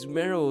of these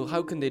marrow?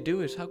 How can they do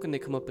it? How can they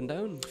come up and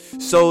down?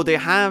 So they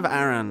have,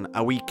 Aaron,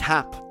 a wee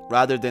cap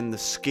rather than the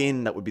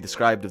skin that would be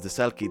described of the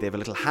Selkie. They have a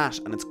little hat,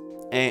 and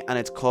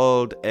it's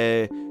called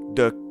the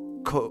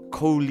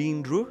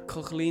Colindru.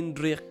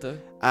 Colindrichte.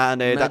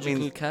 And that Magical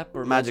means cap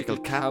or magical magical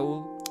cap.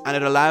 cowl. And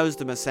it allows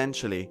them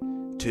essentially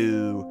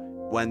to,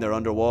 when they're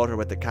underwater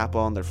with the cap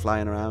on, they're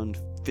flying around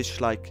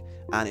fish-like,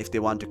 and if they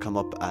want to come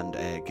up and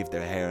give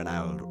their hair an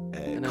owl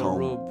And comb, a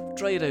rub.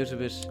 Dry it out a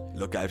bit.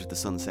 look out at the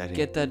sun setting,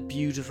 Get that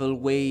beautiful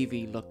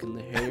wavy look in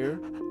the hair.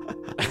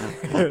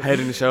 head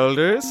and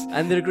shoulders.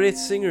 And they're great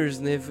singers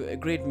and they have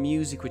great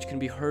music which can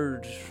be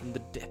heard from the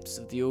depths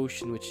of the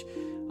ocean, which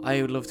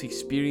I would love to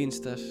experience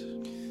that.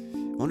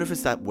 I wonder if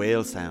it's that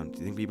whale sound. Do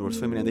you think people are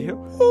swimming and they hear,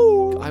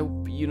 "Ooh"?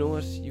 You know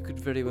what? You could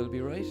very well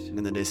be right.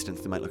 In the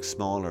distance they might look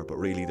smaller, but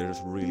really they're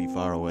just really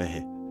far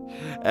away.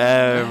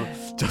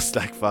 Just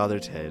like Father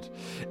Ted.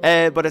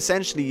 But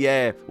essentially,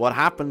 yeah, what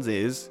happens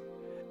is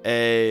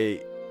the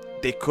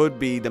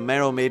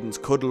Merrow Maidens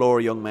could lure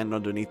young men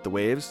underneath the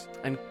waves,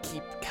 And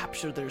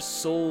capture their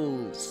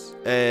souls.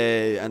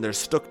 and they're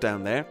stuck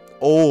down there.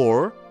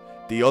 Or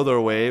the other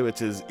way,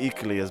 which is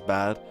equally as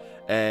bad,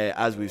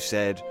 as we've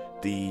said,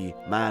 the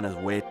man is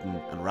waiting,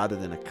 and rather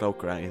than a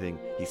cloak or anything,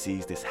 he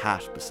sees this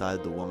hat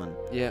beside the woman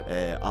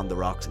on the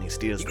rocks, and he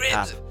steals the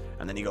cap,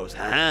 and then he goes,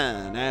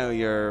 now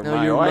you're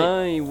my wife.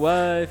 My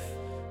wife.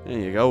 There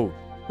you go.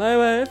 My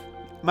wife.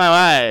 My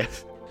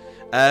wife.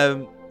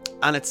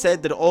 And it's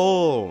said that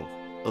all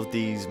of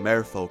these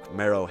merfolk,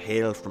 Merrow,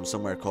 hail from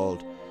somewhere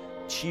called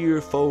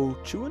Cheer Fo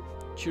Chuan?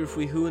 Cheer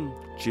Fui Huan.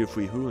 Cheer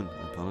Fui Huan,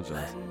 I apologise.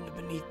 Land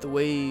beneath the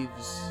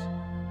waves.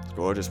 It's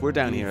gorgeous. We're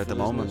down here at the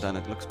Beautiful, moment isn't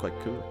and it looks quite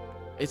cool.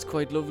 It's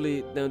quite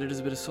lovely. Now there's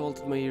a bit of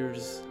salt in my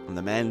ears. And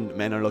the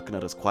men are looking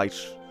at us quite...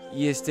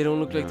 Yes, they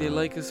don't look like they No.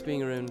 like us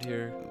being around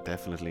here.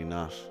 Definitely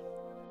not.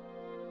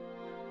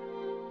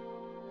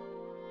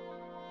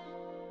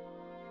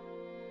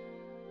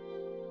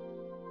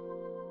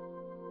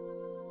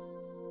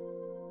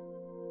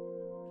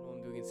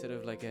 I'm doing instead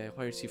of like a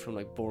Whitersea from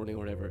like Borneo or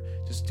whatever,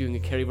 just doing a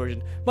Kerry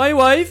version. My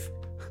wife.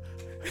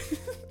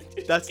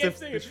 That's Kept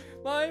saying it.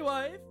 My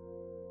wife.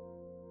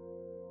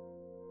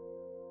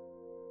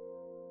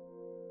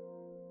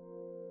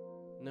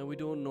 Now we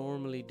don't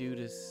normally do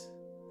this,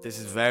 This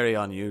is very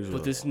unusual.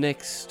 but this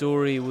next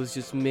story was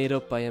just made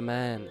up by a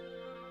man.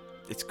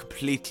 It's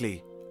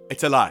completely...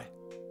 It's a lie.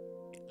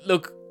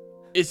 Look,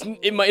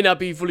 it might not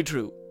be fully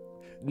true.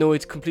 No,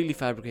 it's completely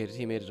fabricated.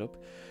 He made it up.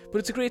 But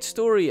it's a great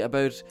story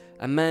about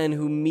a man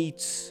who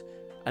meets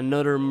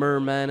another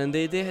merman, and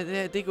they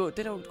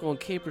don't go on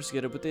capers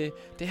together, but they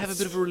have a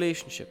bit of a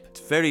relationship. It's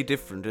very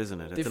different,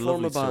 isn't it? They It's a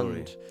form lovely a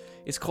bond. story.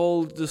 It's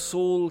called The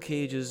Soul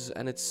Cages,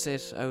 and it's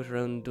set out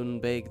around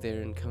Dunbeg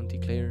there in County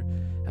Clare.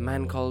 A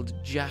man called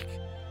Jack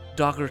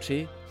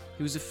Dougherty.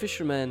 He was a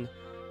fisherman,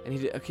 and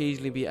he'd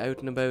occasionally be out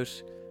and about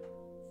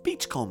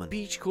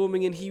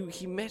beachcombing, and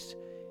he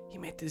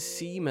met this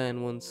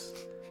seaman once,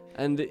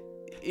 and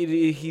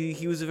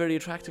he was a very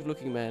attractive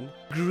looking man.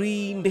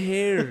 Green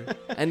hair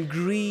and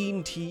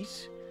green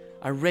teeth,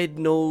 a red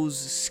nose,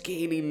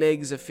 scaly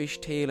legs, a fish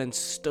tail, and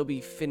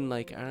stubby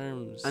fin-like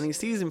arms. And he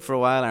sees him for a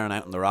while, Aaron,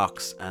 out on the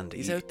rocks, and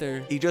He's out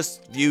there. He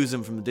just views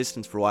him from a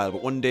distance for a while,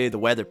 but one day the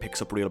weather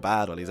picks up real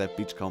bad while he's out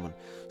beachcombing,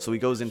 so he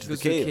goes into Goes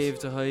the to cave. the cave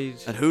to hide.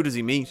 And who does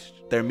he meet?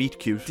 Their meet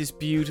cute This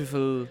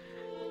beautiful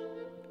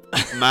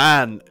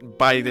man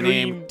by the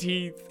name. green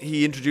teeth.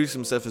 He introduced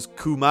himself as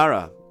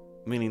Kumara,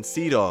 meaning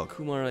sea dog.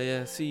 Kumara,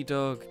 yeah, sea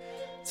dog.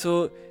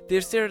 So they're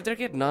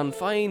getting on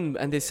fine,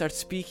 and they start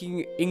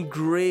speaking in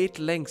great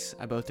lengths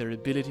about their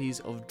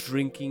abilities of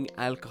drinking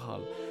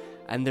alcohol,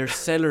 and their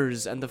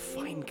cellars, and the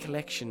fine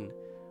collection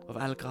of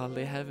alcohol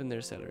they have in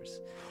their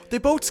cellars. They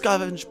both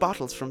scavenge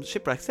bottles from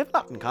shipwrecks. They've a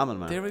lot in common,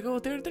 man. There we go.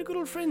 They're good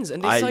old friends,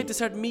 and they decide to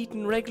start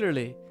meeting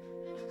regularly.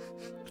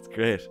 It's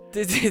great.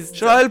 This-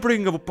 Sure, I'll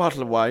bring a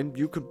bottle of wine.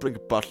 You can bring a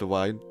bottle of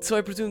wine. So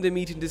I presume they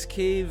meet in this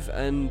cave,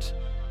 and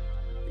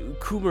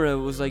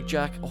Kumara was like,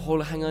 Jack,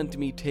 hang on to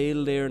me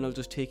tail there, and I'll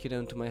just take you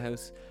down to my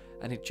house.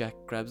 And Jack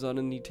grabs on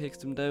and he takes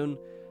them down.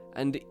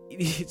 And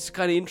it's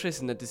kind of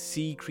interesting that the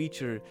sea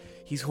creature,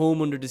 he's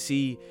home under the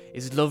sea,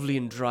 is lovely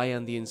and dry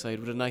on the inside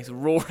with a nice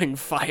roaring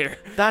fire.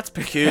 That's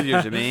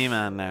peculiar to me,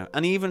 man. Now,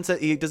 and he even said,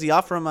 does he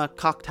offer him a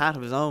cocked hat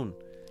of his own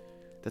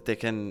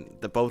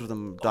that both of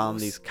them don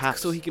these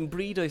caps? So he can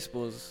breed, I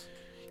suppose.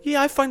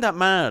 Yeah, I find that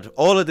mad.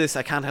 All of this,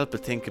 I can't help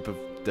but think of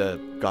the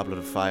Goblet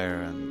of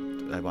Fire,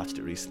 and I watched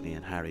it recently,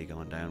 and Harry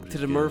going down To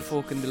the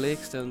merfolk in the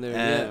lakes down there,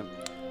 yeah.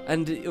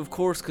 And of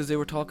course, because they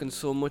were talking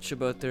so much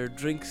about their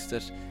drinks,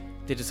 that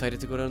they decided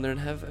to go down there and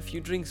have a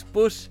few drinks.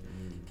 But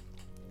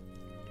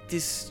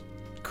this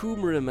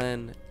Kumara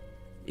man,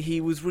 he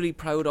was really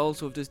proud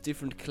also of this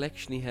different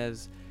collection he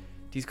has.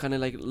 These kind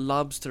of like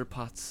lobster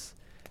pots.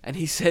 And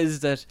he says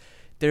that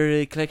they're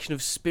a collection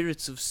of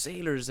spirits of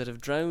sailors that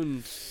have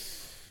drowned.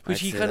 Which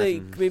I'd he say kind that,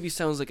 of maybe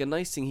sounds like a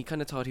nice thing. He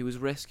kind of thought he was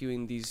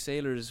rescuing these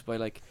sailors by,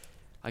 like,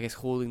 I guess,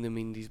 holding them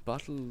in these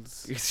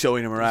bottles. He's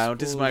showing him around.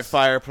 This is my suppose.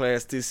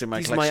 fireplace. These are my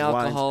These are collection my of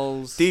wines.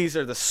 alcohols. These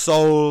are the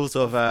souls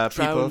of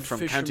people Drowned from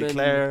County fishermen.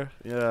 Clare.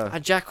 Yeah.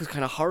 And Jack was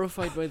kind of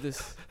horrified by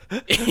this.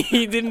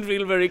 He didn't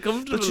feel very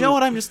comfortable. But you know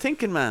what I'm just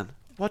thinking, man?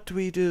 What do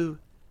we do?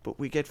 But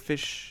we get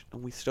fish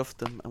and we stuff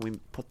them and we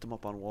put them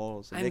up on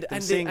walls and make them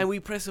sing. And we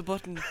press a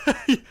button.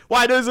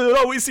 Why does it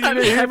always seem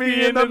to hit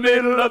me in the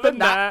middle of the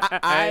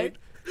night?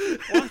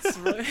 What's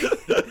right?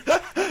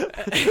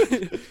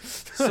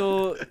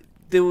 So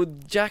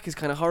Jack is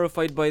kind of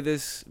horrified by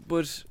this,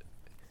 but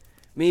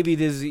maybe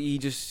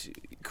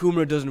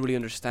Kumara doesn't really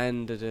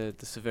understand the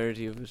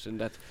severity of it, and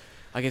that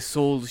I guess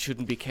souls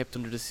shouldn't be kept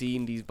under the sea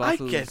in these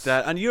bottles. I get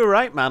that, and you're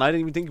right, man. I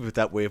didn't even think of it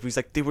that way. If he's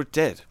like, they were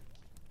dead.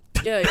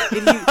 Yeah,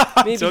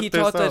 maybe Took he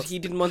their thought that souls. he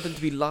didn't want them to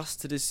be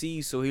lost to the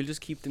sea, so he'll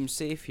just keep them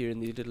safe here in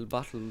these little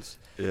bottles,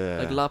 Yeah.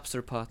 like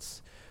lobster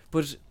pots.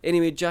 But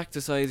anyway, Jack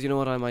decides, you know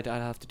what, I'll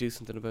have to do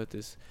something about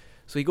this.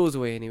 So he goes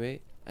away anyway,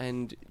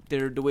 and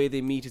the way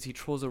they meet is he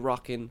throws a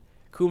rock in.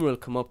 Kumar will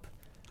come up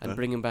and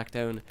bring him back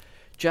down.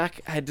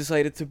 Jack had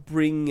decided to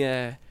bring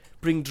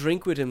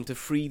drink with him to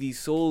free these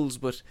souls,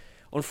 but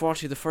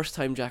unfortunately, the first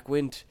time Jack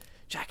went,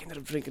 Jack ended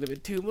up drinking a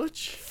bit too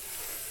much.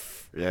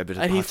 Yeah, a bit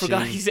of And he potching.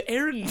 forgot his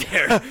errand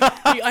there.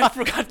 I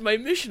forgot my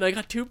mission. I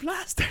got too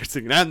blasted. They're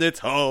singing, and it's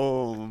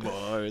home,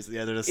 boys.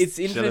 Yeah, they're just It's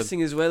chilling.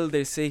 interesting as well.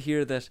 They say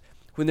here that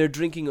when they're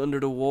drinking under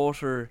the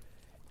water,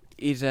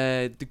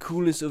 the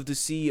coolness of the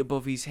sea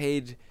above his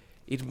head,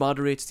 it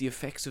moderates the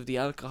effects of the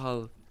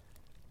alcohol.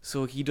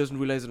 So he doesn't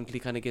realise it until he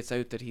kind of gets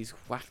out that he's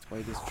whacked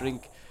by this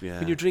drink. Yeah.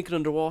 When you're drinking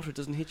underwater, it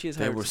doesn't hit you as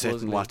They hard. were sitting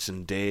supposedly.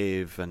 watching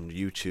Dave and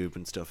YouTube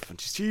and stuff, and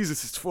she's,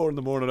 Jesus, it's 4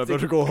 a.m. I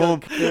better go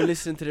home. They're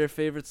listening to their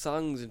favourite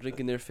songs and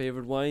drinking their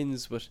favourite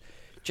wines, but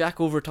Jack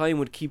over time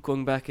would keep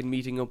going back and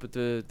meeting up with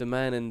the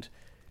man and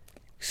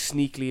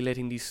sneakily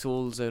letting these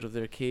souls out of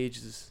their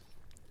cages.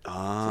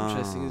 Ah, It's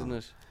interesting, isn't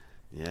it?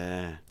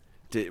 Yeah.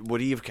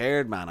 Would he have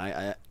cared,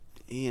 man?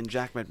 He and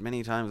Jack met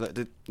many times.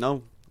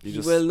 No.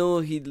 Well,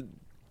 no,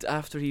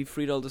 after he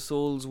freed all the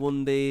souls,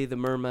 one day the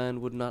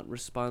merman would not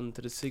respond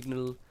to the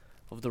signal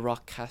of the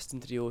rock cast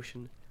into the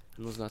ocean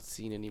and was not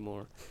seen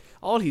anymore.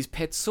 All his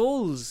pet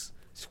souls,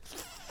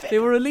 they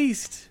were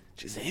released.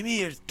 Just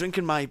Amy, you're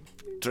drinking my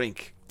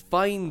drink.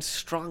 Fine,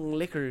 strong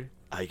liquor.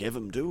 I gave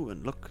him due,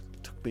 and look,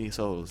 took me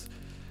souls.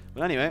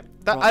 But anyway,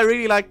 I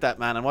really like that,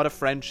 man, and what a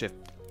friendship,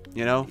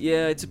 you know?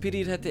 Yeah, it's a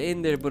pity it had to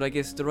end there, but I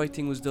guess the right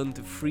thing was done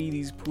to free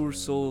these poor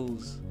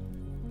souls.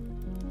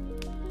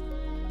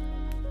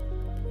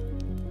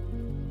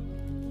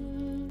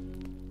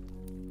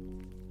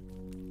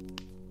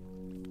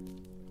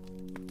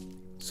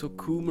 So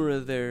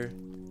Kumara there,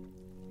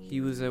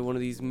 he was one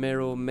of these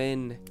Mero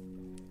men,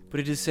 but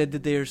it is said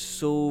that they are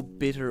so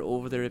bitter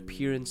over their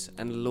appearance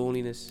and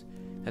loneliness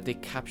that they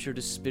capture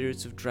the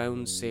spirits of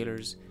drowned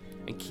sailors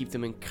and keep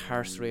them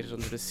incarcerated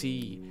under the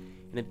sea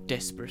in a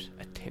desperate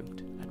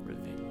attempt at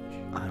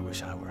revenge. I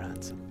wish I were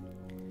handsome.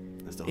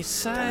 As those It's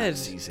sad. damn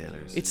sea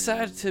sailors. It's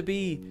sad to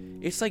be.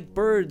 It's like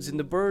birds in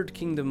the bird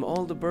kingdom.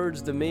 All the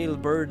birds, the male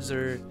birds,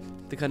 are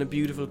the kind of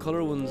beautiful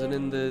colour ones, and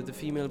then the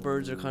female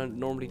birds are kind of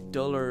normally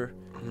duller.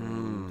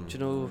 Do you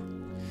know?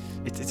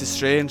 It's a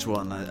strange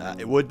one.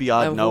 It would be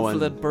odd I'm knowing.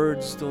 hopeful that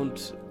birds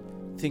don't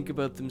think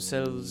about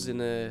themselves in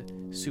a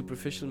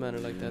superficial manner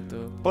like that,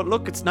 though. But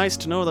look, it's nice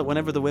to know that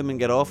whenever the women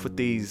get off with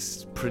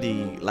these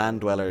pretty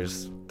land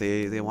dwellers,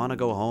 they want to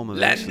go home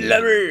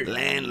eventually.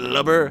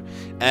 Landlubber.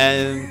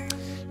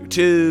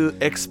 To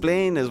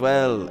explain as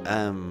well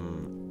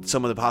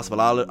some of the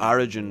possible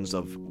origins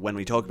of when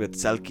we talk about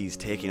Selkies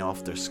taking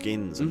off their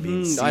skins and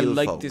being seal I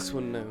like folk, this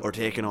one now. or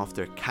taking off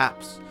their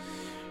caps.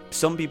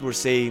 Some people were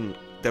saying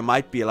there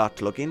might be a lot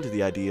to look into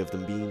the idea of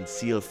them being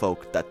seal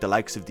folk that the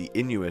likes of the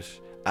Inuit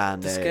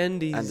and The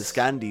Scandies. and the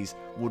Scandies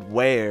would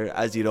wear,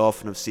 as you'd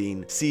often have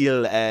seen,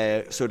 seal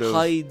sort of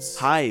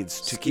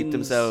Hides, to keep skins,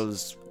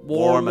 themselves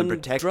warm and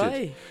protected.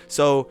 dry.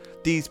 So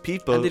these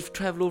people, And they've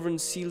travelled over in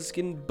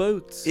sealskin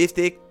boats. if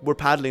they were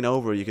paddling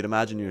over, you could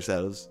imagine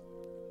yourselves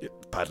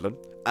paddling,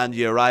 and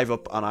you arrive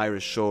up on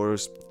Irish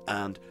shores,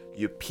 and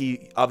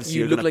obviously You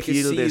you're look going like to a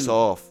peel this seal.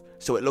 off,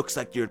 so it looks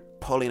like you're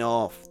pulling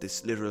off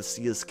this literal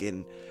seal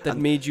skin. that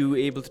And made you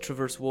able to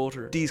traverse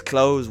water. these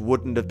clothes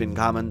wouldn't have been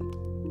common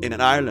in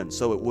Ireland,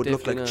 so it would look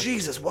Definitely like, not.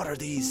 Jesus, what are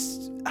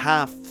these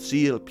half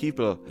seal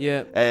people?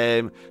 Yeah.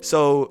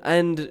 So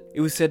And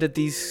it was said that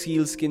these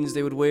seal skins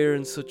they would wear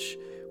and such,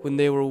 when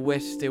they were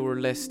wet, they were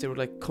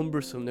like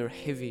cumbersome, they were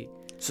heavy.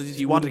 So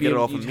you want to wouldn't get be it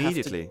able- off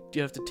immediately.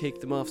 You have to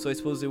take them off. So I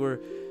suppose they were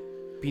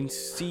being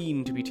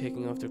seen to be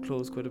taking off their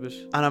clothes quite a bit.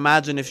 And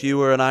imagine if you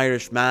were an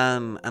Irish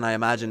man, and I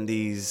imagine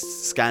these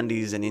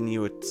Scandies and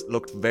Inuits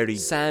looked very,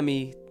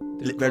 Sami.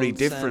 they were very called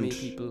different.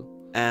 Sami people.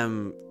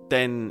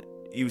 then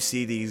you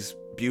see these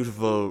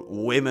beautiful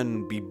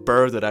women be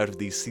birthed out of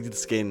these seal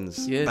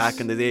skins. Yes. Back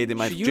in the day, they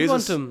might Sure, have, you'd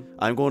want Jesus, them.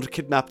 I'm going to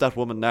kidnap that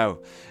woman now.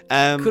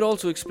 Could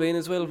also explain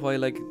as well why,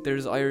 like,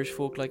 there's Irish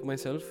folk like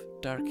myself,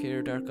 dark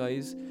hair, dark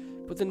eyes,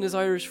 but then there's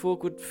Irish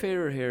folk with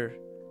fairer hair,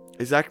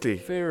 Exactly.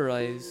 fairer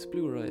eyes,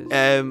 bluer eyes.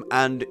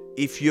 And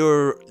if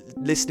you're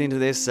listening to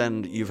this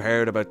and you've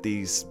heard about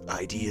these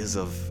ideas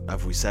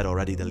of we said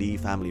already, the Lee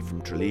family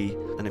from Tralee,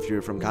 and if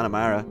you're from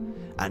Connemara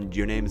and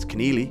your name is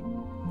Keneally,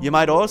 you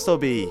might also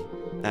be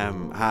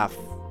half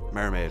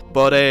mermaid.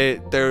 But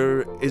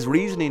there is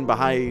reasoning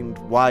behind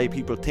why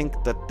people think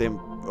that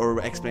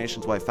or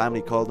explanations why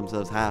family call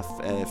themselves half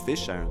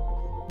fish, Aaron.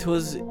 It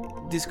was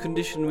this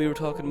condition we were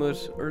talking about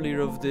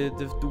earlier of the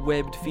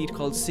webbed feet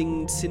called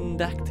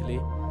syndactyly,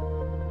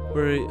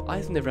 where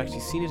I've never actually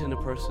seen it in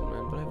a person,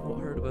 man, but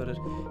I've heard about it.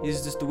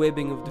 It's just the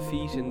webbing of the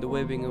feet and the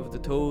webbing of the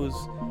toes.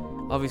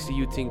 Obviously,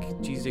 you'd think,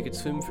 geez, they could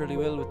swim fairly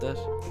well with that.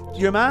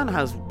 Your man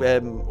has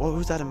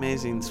who's that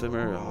amazing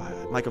swimmer?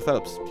 Michael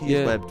Phelps. He's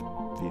Yeah. webbed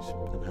feet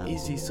and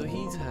hands. Is he? So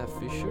he's half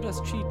fish. Sure,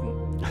 that's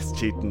cheating. That's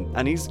cheating,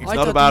 and he's I not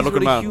a thought bad these were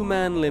looking the man.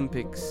 Human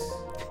Olympics.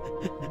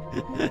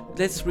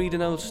 Let's read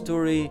an old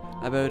story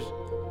about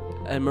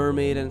a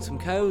mermaid and some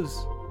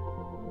cows.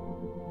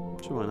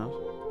 Sure, why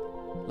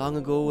not? Long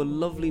ago, a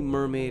lovely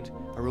mermaid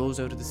arose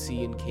out of the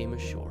sea and came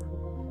ashore.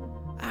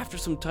 After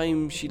some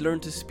time, she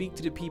learned to speak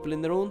to the people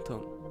in their own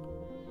tongue.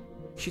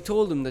 She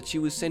told them that she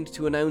was sent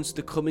to announce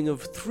the coming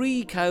of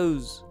 3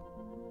 cows.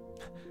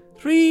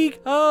 3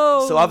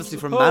 cows! So obviously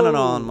from Ho!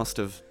 Manannán must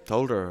have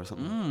told her or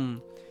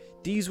something.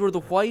 These were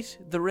the white,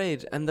 the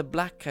red, and the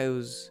black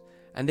cows,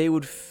 and they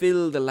would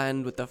fill the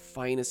land with the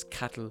finest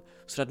cattle,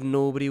 so that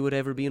nobody would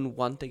ever be in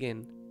want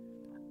again.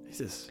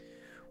 Jesus.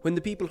 When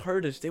the people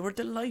heard it, they were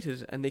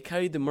delighted, and they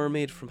carried the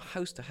mermaid from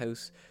house to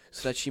house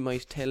so that she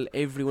might tell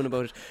everyone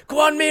about it. Go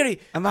on, Mary!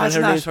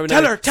 Imagine And that. her name's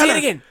Tell her, Say it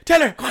again!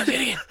 tell her. Go on, say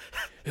it again!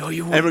 Oh,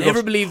 you won't Everyone ever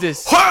goes, believe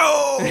this.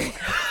 Whoa!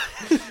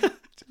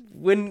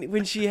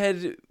 When she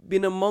had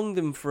been among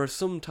them for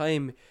some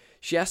time,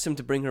 she asked him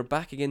to bring her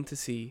back again to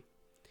sea.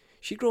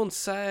 She'd grown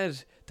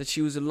sad that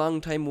she was a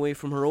long time away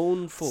from her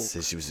own folk.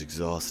 Says she was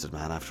exhausted,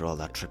 man, after all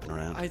that tripping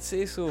around. I'd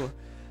say so.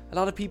 A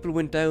lot of people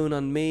went down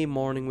on May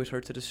morning with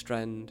her to the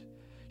strand.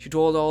 She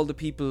told all the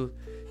people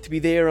to be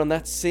there on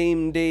that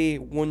same day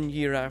 1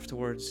 year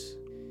afterwards.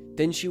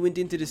 Then she went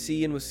into the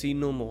sea and was seen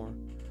no more.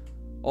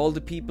 All the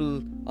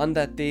people on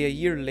that day a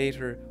year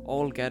later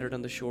all gathered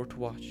on the shore to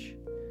watch.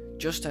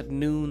 Just at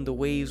noon the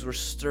waves were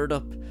stirred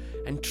up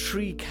and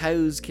 3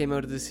 cows came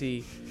out of the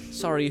sea.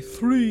 Sorry,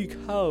 3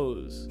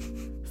 cows.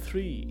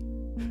 3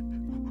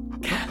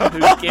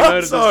 cows came out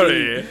of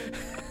the sea.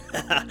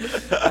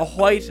 A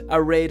white,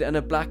 a red and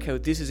a black cow.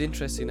 This is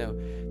interesting now.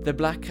 The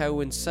black cow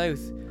went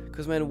south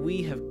because, man,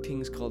 we have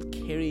things called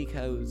Kerry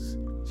cows.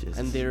 Jesus.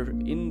 And they're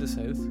in the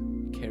south,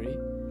 Kerry.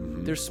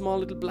 Mhm. They're small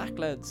little black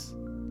lads.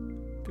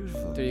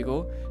 Beautiful. There you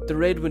go. The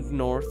red went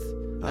north,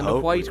 and the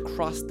hope. white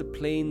crossed the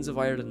plains of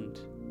Ireland,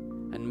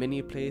 and many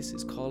a place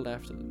is called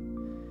after them.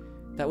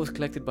 That was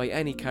collected by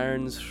Annie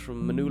Cairns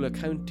from Manula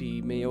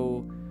County,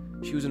 Mayo.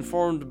 She was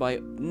informed by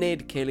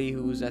Ned Kelly,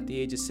 who was at the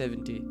age of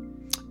 70.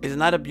 Isn't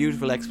that a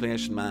beautiful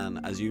explanation, man,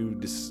 as you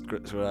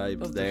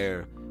described Love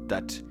there,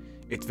 that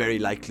it's very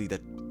likely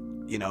that,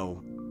 you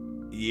know,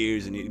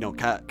 years and, you know,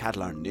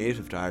 cattle aren't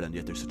native to Ireland,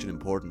 yet they're such an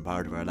important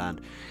part of our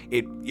land.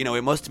 It, you know,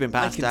 it must have been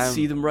I passed can down.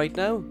 see them right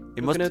now.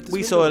 It looking must. out this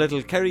We saw window. a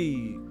little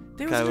Kerry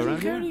There was cow a little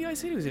around here, Kerry. I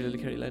said he was a little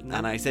Kerry lad.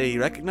 and I say he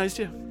recognised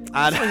you.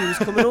 I And thought he was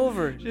coming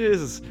over.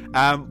 Jesus,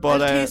 But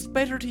but it tastes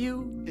better to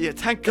you. yeah,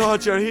 thank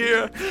God you're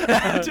here.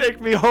 Take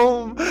me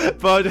home.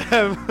 But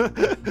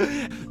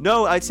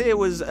no, I'd say it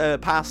was a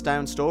passed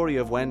down story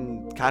of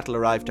when cattle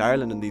arrived to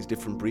Ireland and these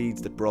different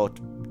breeds that brought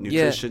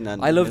nutrition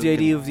and. I love the milk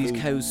idea and of these food.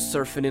 cows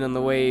surfing in on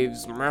the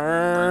waves.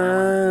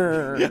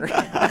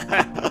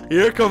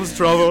 Here comes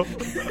trouble.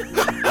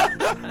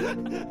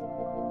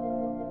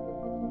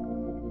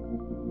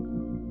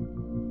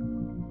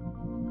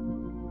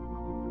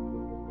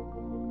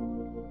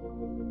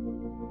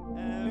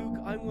 Luke,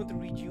 I'm going to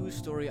read you a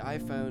story I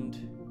found.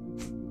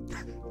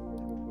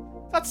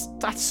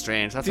 That's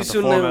strange. That's This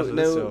not the one format of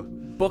this now show.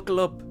 buckle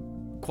up.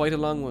 Quite a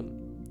long one.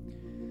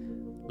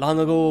 Long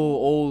ago,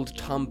 old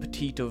Tom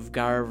Petit of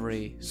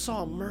Garvery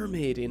saw a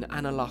mermaid in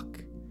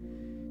Analoch,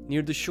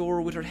 near the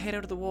shore with her head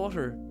out of the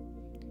water.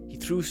 He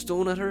threw a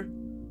stone at her,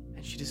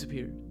 and she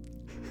disappeared.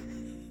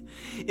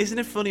 Isn't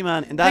it funny,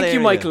 man? In that Thank you,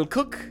 area- Michael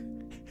Cook,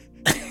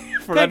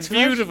 for that Thanks for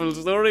that. beautiful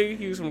story.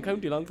 He was from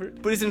County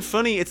Longford. But isn't it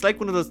funny? It's like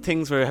one of those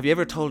things where, have you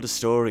ever told a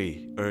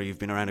story, or you've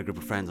been around a group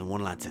of friends and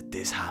one lad said,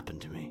 "This happened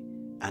to me,"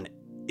 and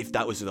if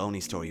that was the only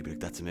story, you'd be like,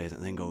 "That's amazing,"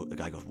 and then the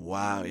guy goes,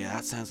 "Wow, yeah,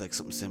 that sounds like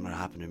something similar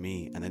happened to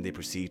me," and then they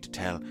proceed to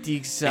tell The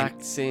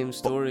exact same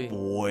story.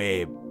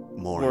 way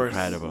more Worse.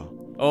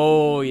 incredible.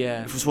 Oh,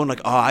 yeah. It was one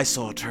like, "Oh, I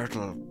saw a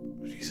turtle,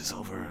 Jesus,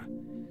 over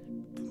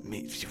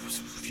me,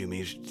 few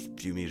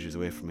meters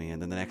away from me,"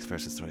 and then the next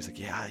person's story is like,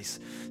 "Yeah, I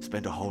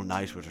spent a whole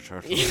night with a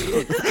turtle."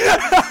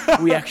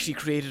 We actually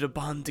created a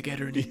bond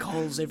together, and he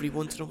calls every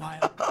once in a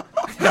while.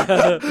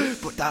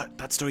 But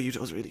that story you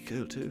told was really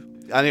cool too.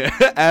 Anyway,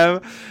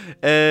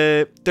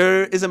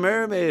 there is a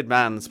mermaid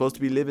man supposed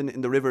to be living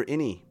in the River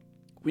Inny.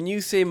 When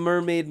you say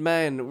mermaid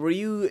man, were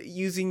you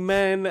using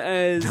man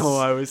as No,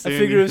 I was a saying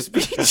figure you- of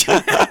speech?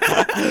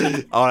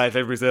 All right,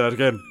 let me say that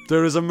again.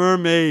 There is a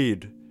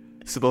mermaid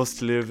supposed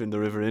to live in the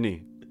River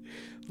Inny.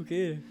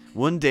 Okay.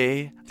 One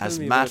day, Tell as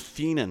me Matt about-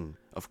 Feenan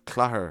of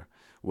Clogher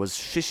was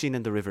fishing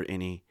in the River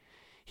Inny,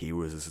 he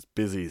was as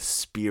busy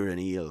spearing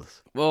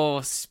eels.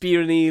 Oh,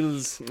 spear and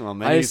eels. Oh, I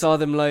man, saw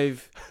them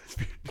live.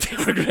 They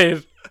were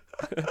great.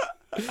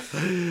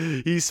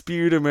 he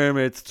speared a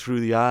mermaid through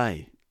the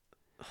eye.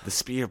 The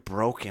spear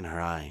broke in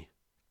her eye.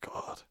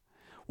 God.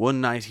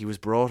 One night he was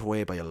brought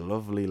away by a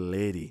lovely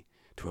lady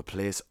to a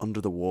place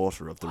under the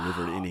water of the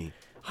River Inny.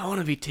 I want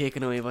to be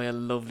taken away by a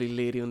lovely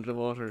lady under the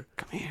water.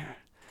 Come here.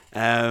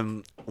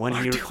 When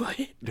Or he do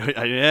I?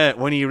 yeah,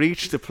 when he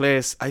reached the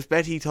place, I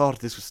bet he thought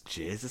this was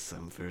Jesus.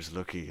 I'm first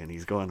lucky, and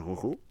he's going,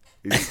 whoo.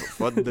 He's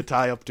putting the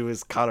tie up to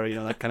his collar, you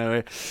know, that kind of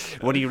way.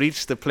 When he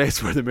reached the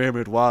place where the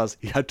mermaid was,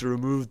 he had to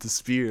remove the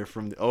spear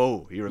from the...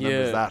 Oh, he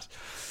remembers Yeah. that.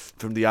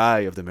 From the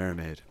eye of the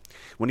mermaid.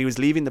 When he was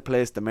leaving the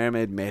place, the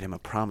mermaid made him a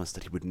promise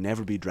that he would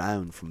never be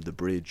drowned from the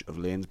bridge of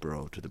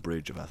Lanesborough to the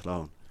bridge of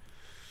Athlone.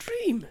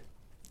 Dream.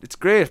 It's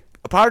great.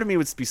 A part of me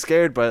would be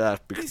scared by that,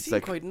 They because it's seem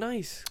like, quite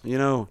nice. you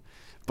know.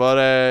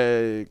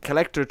 But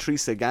collector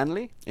Teresa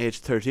Ganley,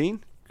 aged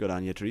 13, good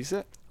on you,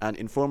 Teresa, and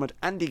informant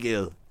Andy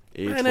Gill,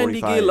 aged And 45.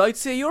 Andy Gill, I'd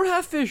say you're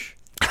half fish.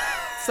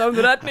 Sound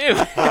of that name.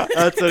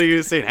 That's what he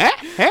was saying.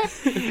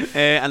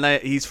 And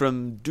he's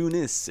from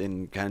Doonis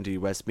in County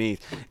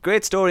Westmeath.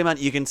 Great story, man.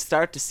 You can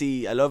start to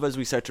see, I love as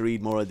we start to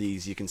read more of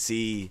these, you can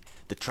see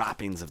the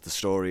trappings of the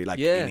story, like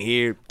Yeah. in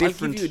here. I'll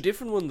Different. give you a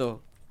different one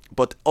though.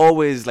 But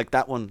always like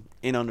that one,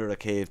 in under a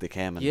cave they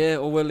came. And Yeah,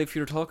 oh well, if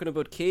you're talking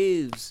about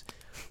caves,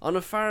 on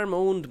a farm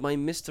owned by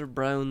Mr.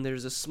 Brown,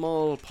 there's a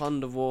small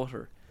pond of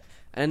water.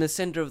 And in the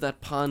centre of that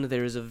pond,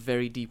 there is a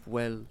very deep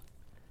well.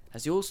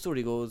 As the old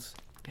story goes,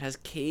 it has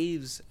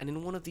caves, and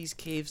in one of these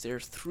caves, there are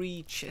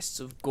 3 chests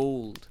of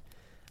gold,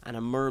 and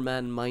a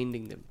merman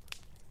minding them.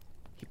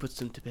 He puts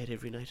them to bed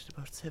every night at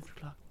about 7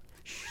 o'clock.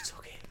 Shh, it's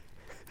okay.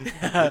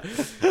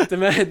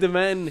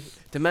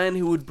 the man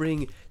who would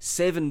bring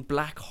 7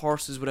 black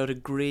horses without a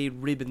grey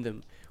rib in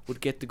them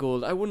would get the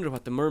gold. I wonder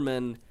what the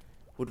merman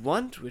would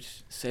want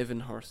with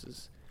 7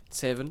 horses.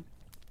 7.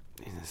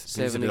 He's a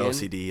 7 bit again.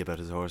 OCD about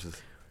his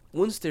horses.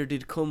 Once there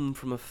did come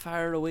from a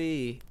far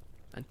away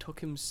and took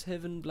him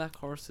 7 black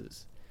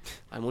horses.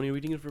 I'm only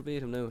reading it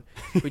verbatim now.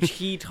 Which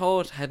he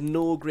thought had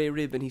no grey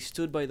rib, and he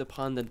stood by the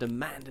pond and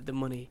demanded the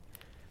money.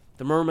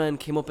 The merman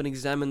came up and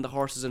examined the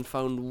horses and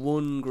found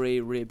 1 grey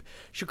rib.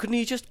 Sure, couldn't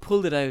he just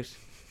pulled it out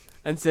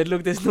and said,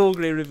 look, there's no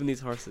grey rib in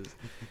these horses?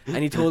 And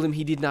he told him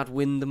he did not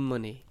win the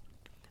money.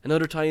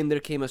 Another time there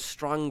came a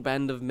strong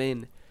band of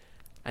men,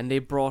 and they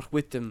brought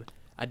with them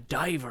a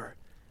diver,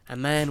 a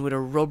man with a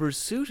rubber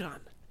suit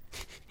on.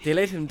 They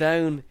let him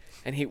down,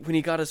 and when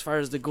he got as far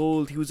as the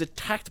gold, he was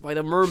attacked by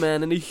the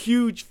merman and a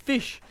huge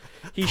fish.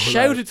 He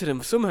shouted to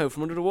them somehow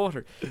from under the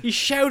water. He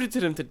shouted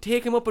to them to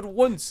take him up at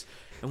once,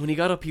 and when he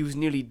got up, he was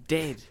nearly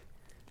dead.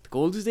 The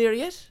gold is there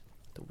yet.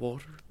 The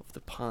water of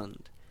the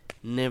pond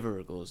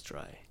never goes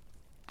dry.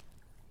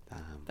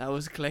 That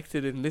was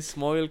collected in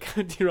Lismoyle,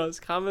 County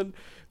Roscommon,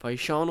 by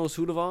Sean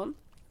O'Sullivan.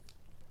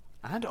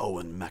 And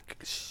Owen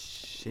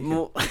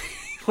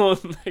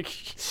Owen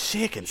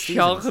Shaken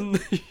Sean.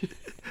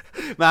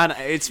 Man,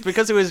 it's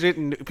because it was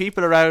written.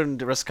 People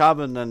around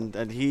Roscommon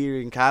and here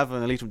in Cavan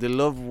and Leitrim, they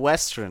love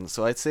Western.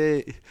 So I'd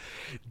say,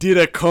 did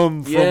it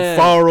come from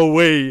far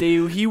away?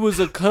 He was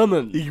a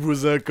coming. He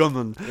was a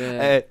coming.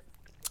 Yeah.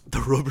 The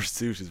rubber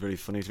suit is very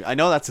funny to me. I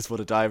know that's just what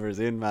a diver is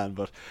in, man.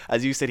 But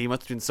as you said, he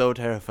must have been so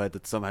terrified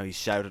that somehow he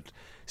shouted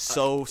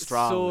so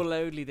strong, so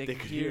loudly they could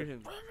hear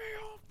him.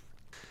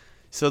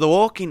 So the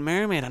walking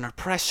mermaid and her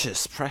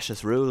precious,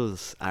 precious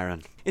rules,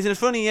 Aaron. Isn't it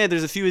funny? Yeah,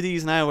 there's a few of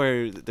these now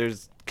where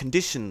there's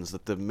conditions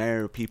that the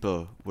mer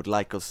people would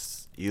like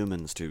us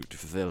humans to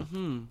fulfill.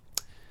 Mm-hmm.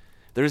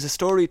 There is a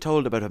story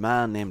told about a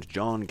man named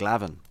John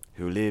Glavin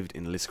who lived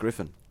in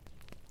Lisgriffin.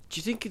 Do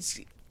you think it's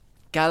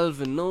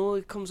Galvin? No,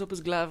 it comes up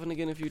as Glavin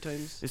again a few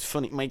times. It's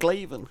funny, my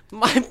Glavin.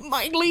 My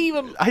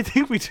Glavin. I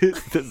think we did.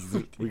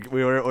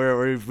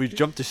 We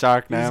jumped the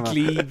shark now.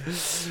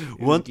 It's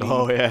Glebe.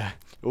 Oh yeah.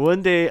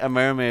 One day a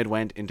mermaid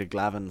went into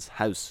Glavin's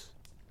house.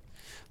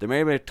 The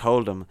mermaid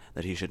told him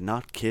that he should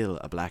not kill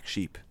a black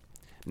sheep,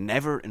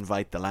 never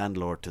invite the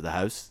landlord to the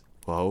house.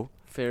 Whoa.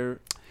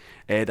 Fair.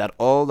 That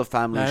all the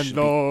family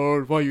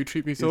Landlord, why you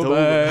treat me so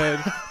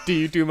bad? Do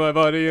you do my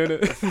body in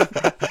it?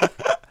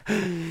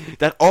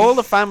 that all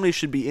the family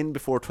should be in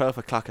before 12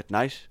 o'clock at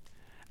night,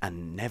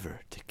 and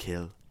never to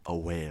kill a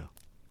whale.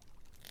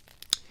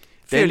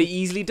 Fairly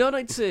easily done,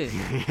 I'd say.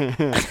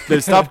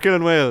 They'll stop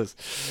killing whales.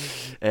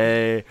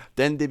 Then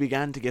they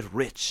began to get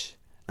rich,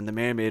 and the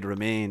mermaid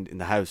remained in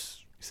the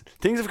house.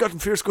 Things have gotten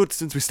fierce good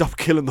since we stopped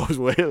killing those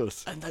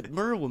whales. And that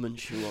merwoman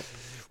show up.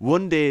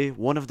 One day,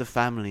 one of the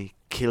family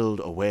killed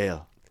a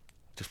whale.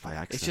 Just by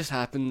accident. It just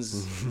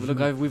happens. Look,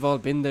 we've all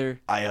been there.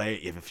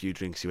 You have a few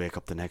drinks, you wake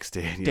up the next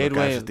day and you Dead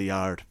look out whale. at the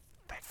yard.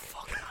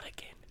 Fuck, not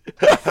again.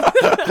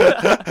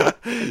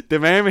 The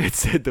mermaid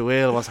said the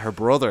whale was her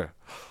brother.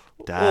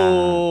 Damn.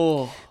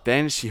 Oh.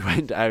 Then she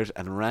went out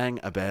and rang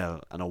a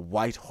bell, and a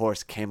white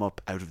horse came up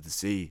out of the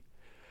sea.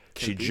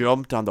 She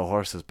jumped on the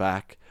horse's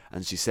back,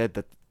 and she said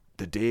that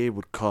the day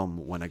would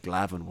come when a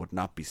Glavin would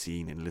not be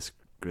seen in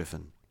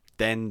Lisgriffin.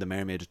 Then the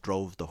mermaid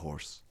drove the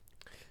horse.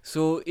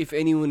 So if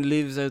anyone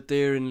lives out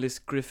there in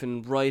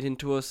Lisgriffin, write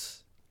into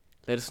us.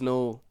 Let us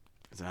know.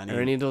 Is there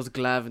Are any of those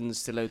Glavins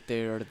still out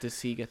there, or did the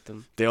sea get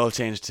them? They all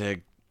changed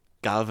to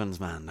Galvins,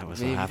 man. That was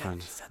Maybe what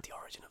happened. Is that the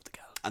origin of the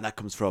Galvin? And that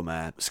comes from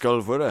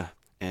Skullvura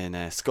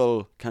in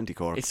Skull, County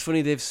Cork. It's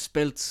funny they've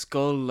spelt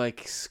skull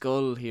like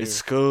skull here. It's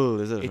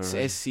Skull, is it? It's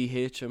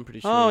SCH, I'm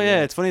pretty sure. Oh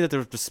yeah, it's funny that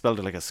they've just spelled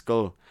it like a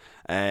skull.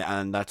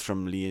 And that's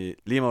from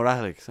Liam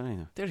O'Reilly.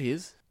 There he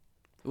is.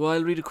 Well,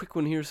 I'll read a quick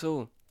one here.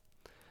 So,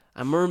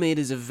 a mermaid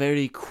is a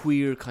very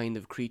queer kind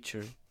of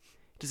creature.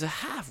 It is a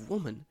half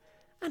woman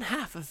and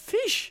half a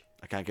fish.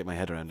 I can't get my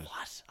head around it.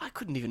 What? I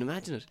couldn't even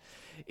imagine it.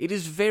 It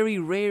is very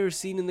rare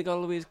seen in the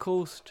Galway's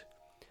coast.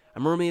 A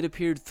mermaid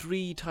appeared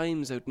 3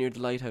 times out near the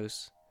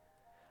lighthouse.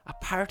 A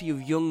party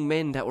of young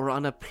men that were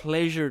on a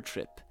pleasure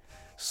trip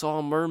saw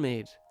a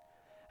mermaid.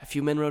 A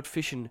few men were out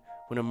fishing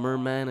when a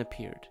merman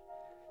appeared.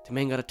 The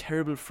men got a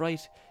terrible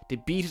fright. They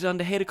beat it on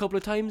the head a couple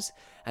of times,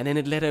 and then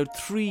it let out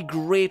 3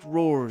 great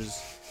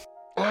roars.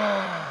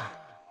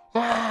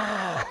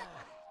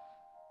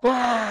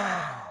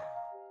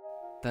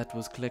 That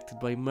was collected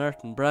by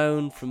Martin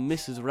Brown from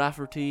Mrs.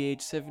 Rafferty,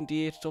 age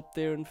 78, up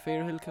there in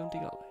Fairhill, County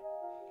Galway.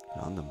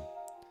 On them.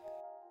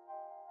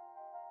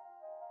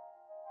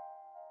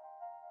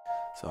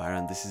 So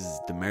Aaron, this is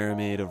the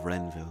Mermaid of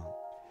Renville.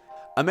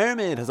 A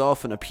mermaid has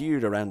often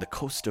appeared around the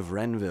coast of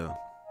Renville.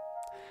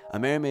 A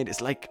mermaid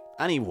is like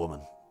any woman,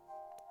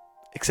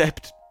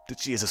 except that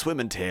she has a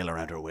swimming tail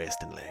around her waist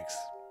and legs.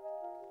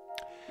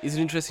 Is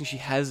it interesting she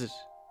has it?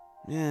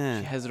 Yeah.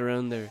 She has it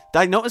around there.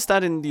 I noticed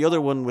that in the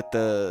other one with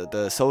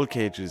the soul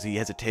cages, he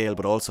has a tail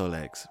but also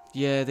legs.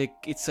 Yeah,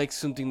 it's like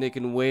something they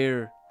can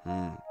wear.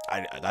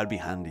 That'd be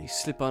handy.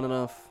 Slip on and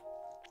off.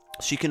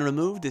 She can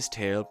remove this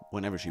tail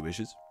whenever she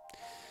wishes.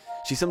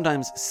 She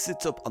sometimes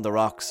sits up on the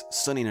rocks,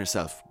 sunning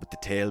herself with the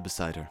tail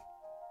beside her.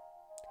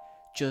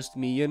 Just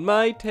me and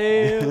my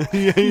tail.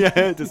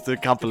 Yeah, just a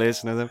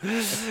compilation of them.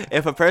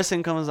 If a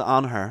person comes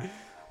on her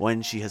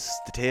when she has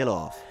the tail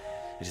off,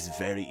 it is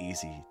very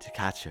easy to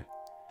catch her.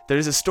 There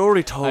is a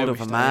story told of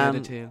a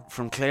man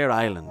from Clare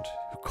Island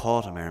who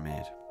caught a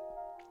mermaid.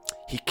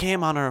 He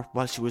came on her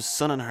while she was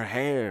sunning her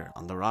hair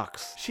on the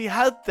rocks. She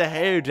had the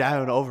hair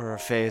down over her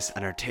face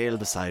and her tail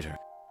beside her.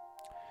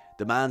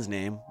 The man's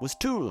name was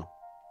Tool.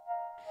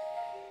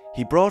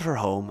 He brought her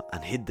home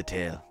and hid the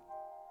tail.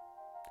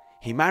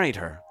 He married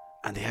her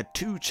and they had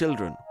 2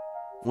 children,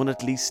 one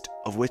at least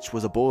of which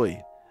was a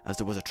boy, as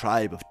there was a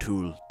tribe of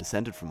Tool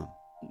descended from him.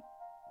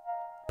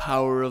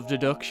 Power of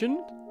deduction?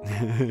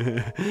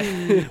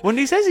 When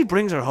he says he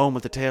brings her home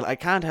with the tail, I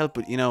can't help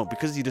but,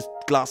 because you just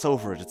gloss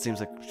over it, it seems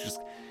like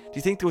do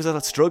you think there was a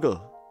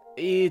struggle?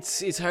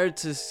 It's hard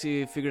to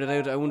figure that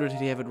out. I wonder,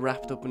 did he have it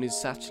wrapped up in his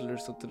satchel or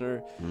something,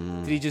 or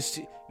did he just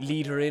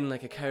lead her in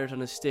like a carrot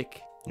on a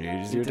stick?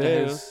 Here's your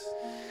tail.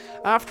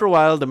 After a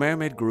while, the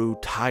mermaid grew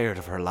tired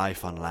of her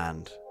life on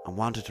land and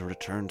wanted to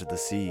return to the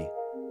sea.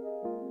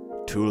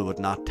 Tool would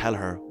not tell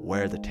her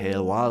where the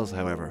tail was,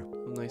 however.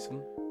 Nice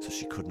one. So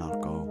she could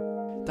not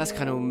go. That's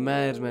kind of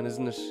mad, man,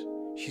 isn't it?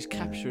 She's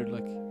captured,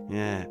 like.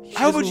 Yeah. She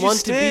How would doesn't you want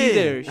stay to be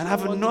there. She and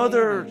have doesn't want to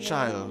be another there.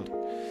 child?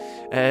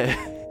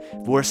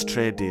 Worst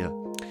trade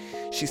deal.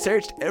 She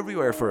searched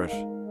everywhere for it,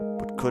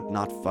 but could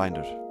not find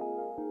it.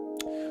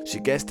 She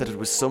guessed that it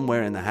was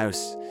somewhere in the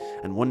house,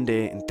 and one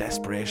day, in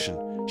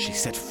desperation, she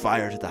set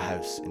fire to the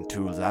house in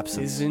Tool's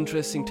absence. This is an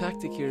interesting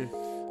tactic here.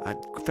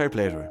 Fair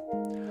play to her.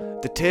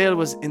 The tail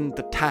was in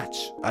the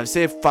thatch. I'd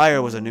say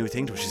fire was a new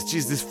thing to her. She said,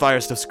 "Jeez, this fire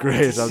stuff's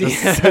great. I'll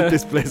just set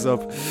this place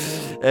up."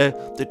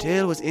 The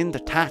tail was in the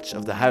thatch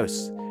of the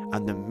house,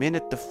 and the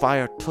minute the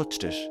fire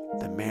touched it,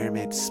 the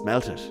mermaid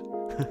smelt it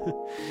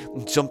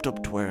and jumped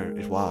up to where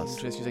it was.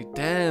 Interesting. She's like,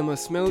 damn, I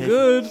smell Take-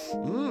 good.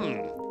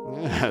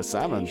 Yeah,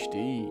 salmon.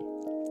 Tasty.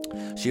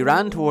 She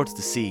ran towards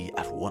the sea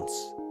at once.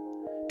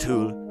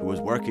 Tool, who was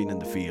working in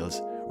the fields,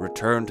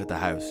 returned to the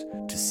house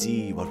to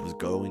see what was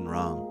going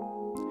wrong.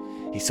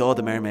 He saw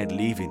the mermaid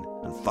leaving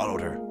and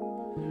followed her,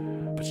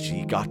 but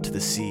she got to the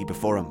sea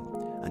before him,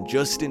 and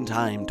just in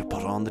time to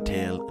put on the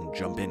tail and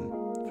jump in.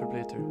 For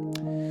Blater.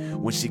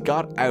 When she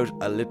got out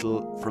a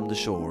little from the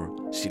shore,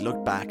 she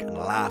looked back and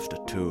laughed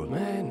at Tool.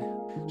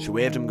 Man. She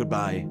waved him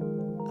goodbye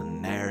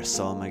and ne'er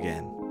saw him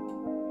again.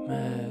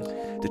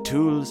 Mad. The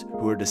Tools,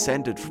 who were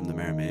descended from the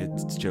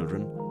mermaid's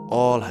children,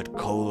 all had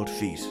cold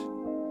feet.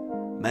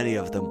 Many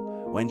of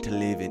them went to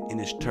live in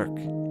Inishturk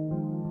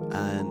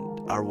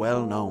and are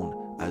well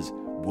known as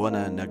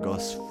Buona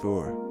Nagos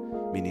Fur,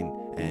 meaning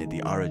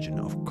the origin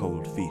of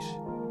cold feet.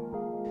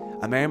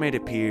 A mermaid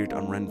appeared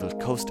on Renville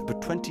coast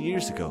about 20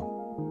 years ago.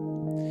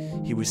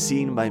 He was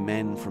seen by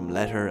men from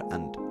Letter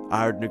and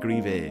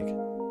Ardnagrivaig,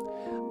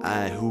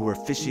 who were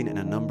fishing in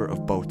a number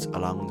of boats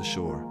along the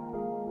shore.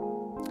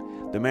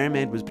 The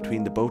mermaid was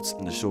between the boats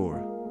and the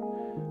shore.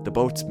 The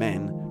boat's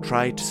men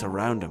tried to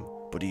surround him,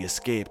 but he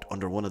escaped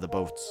under one of the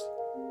boats.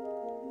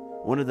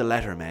 One of the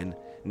Letter men,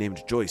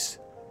 named Joyce,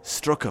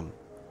 struck him,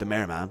 the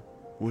merman,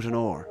 with an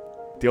oar.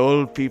 The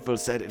old people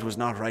said it was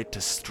not right to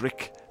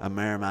strick a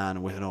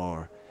merman with an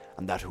oar,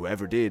 and that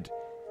whoever did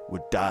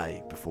would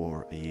die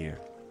before a year.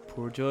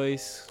 Poor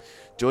Joyce.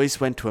 Joyce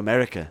went to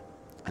America,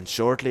 and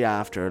shortly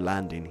after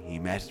landing he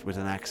met with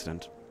an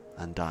accident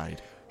and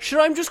died.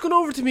 Sure, I'm just going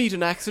over to meet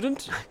an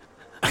accident.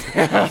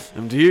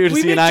 I'm here to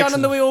We see met an John accident.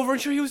 on the way over,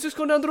 and sure, he was just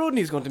going down the road and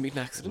he's going to meet an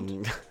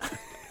accident.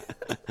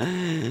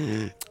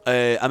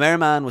 A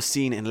merman was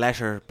seen in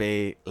Letter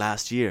Bay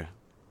last year.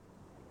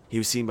 He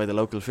was seen by the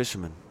local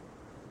fishermen.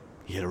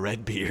 He had a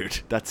red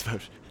beard. That's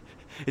about.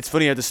 It's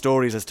funny how the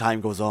stories as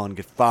time goes on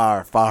get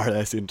far, far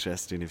less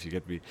interesting, if you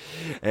get me.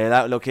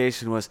 That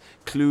location was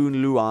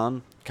Clun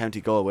Luan,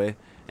 County Galway,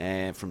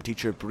 from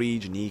teacher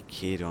Bríd Ní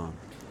Chéadán.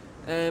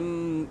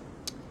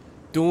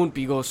 Don't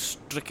be go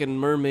stricken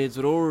mermaids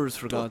with oars,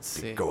 for God's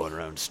sake. Going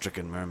around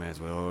stricken mermaids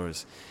with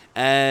oars.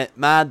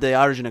 Mad, the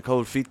origin of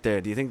cold feet there.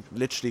 Do you think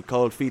literally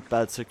cold feet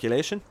bad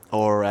circulation?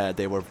 Or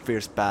they were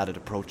fierce bad at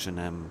approaching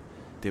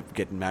they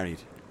getting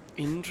married?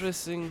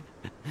 Interesting.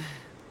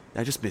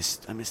 I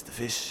missed the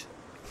fish.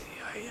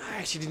 I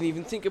actually didn't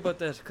even think about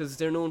that, because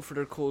they're known for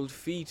their cold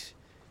feet.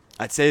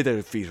 I'd say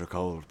their feet are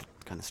cold, but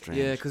kind of strange.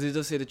 Yeah, because it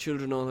does say the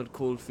children all had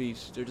cold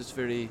feet. They're just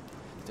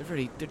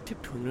they're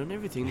tiptoeing on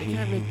everything. They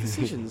can't make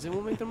decisions. They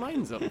won't make their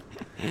minds up.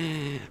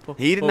 He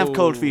didn't have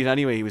cold feet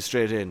anyway, he was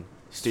straight in.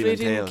 stealing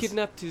Straight in, tails.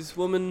 kidnapped his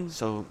woman.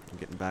 So I'm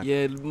getting back.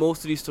 Yeah,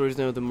 most of these stories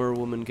now, the mer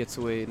woman gets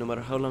away, no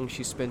matter how long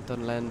she spent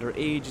on land or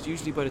age.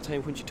 Usually by the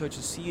time when she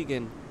touches sea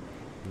again,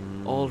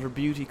 all her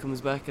beauty comes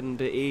back, and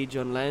the age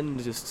on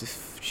land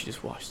she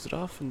just washes it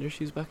off, and there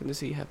she's back in the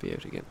sea, happy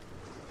out again.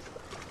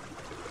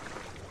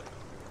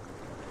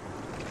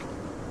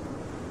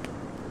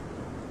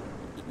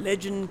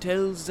 Legend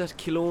tells that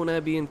Killoan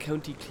Abbey in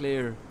County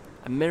Clare,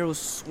 a Merrow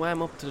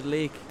swam up to the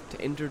lake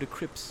to enter the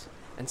crypts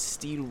and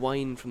steal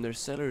wine from their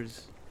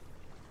cellars.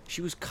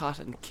 She was caught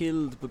and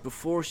killed, but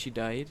before she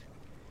died,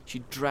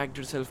 she dragged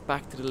herself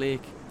back to the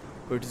lake,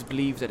 where it is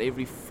believed that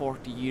every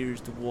 40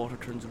 years the water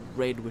turns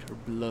red with her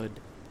blood.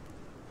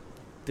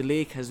 The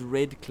lake has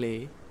red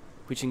clay,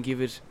 which can give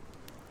it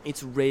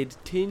its red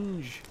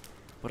tinge,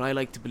 but I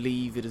like to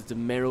believe it is the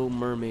Merrow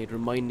mermaid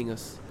reminding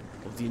us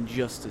of the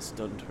injustice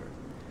done to her.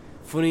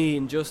 Funny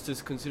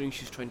injustice, considering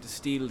she's trying to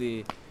steal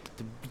the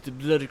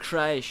blood of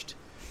Christ,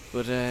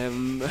 but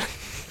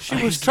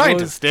She was trying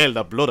to steal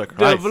the blood of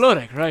Christ. the blood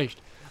of Christ.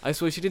 I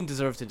suppose she didn't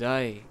deserve to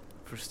die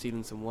for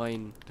stealing some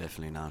wine.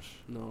 Definitely not.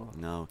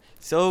 No.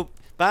 So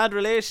bad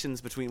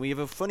relations between. We have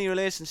a funny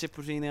relationship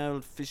between the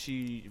old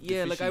fishy.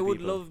 Yeah, like fishy I would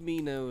people. love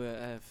me now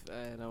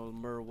an old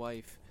mer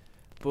wife,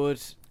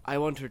 but I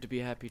want her to be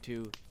happy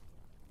too.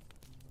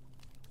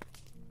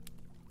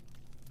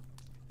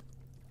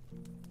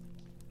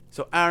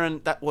 So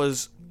Aaron, that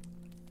was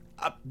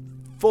a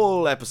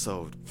full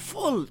episode.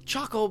 Full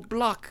choco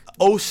block.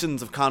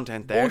 Oceans of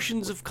content there.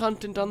 Oceans of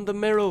content on the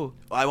Merrow.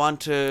 I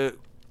want to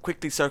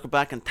quickly circle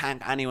back and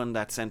thank anyone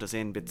that sent us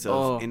in bits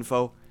of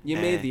info. You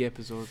made the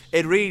episode.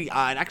 It really,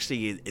 and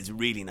actually, it's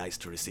really nice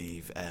to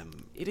receive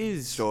It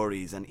is.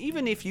 stories. And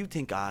even if you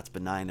think, it's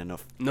benign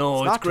enough, No,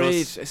 it's not to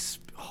great. us.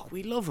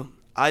 We love them.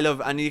 I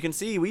love, and you can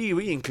see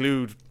we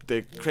include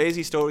the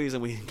crazy stories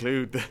and we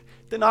include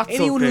the not so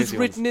Anyone crazy who's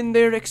written in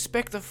there,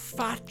 expect a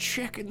fat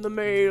check in the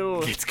mail.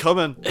 ones. It's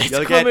coming. It's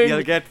you'll coming.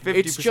 You'll get 50%.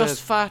 It's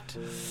just fat.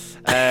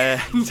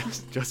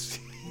 Just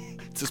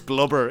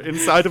blubber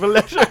inside of a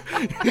letter.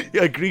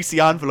 A greasy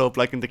envelope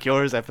like in the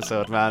Cures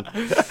episode, man.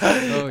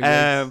 Oh,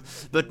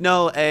 yes. But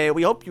no,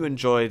 we hope you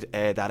enjoyed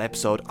that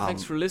episode on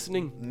Thanks for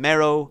listening.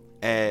 Merrow,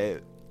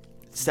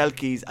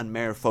 Selkies and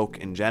Merfolk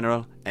in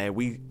general.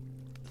 We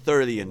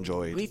thoroughly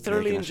enjoyed. We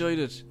thoroughly making enjoyed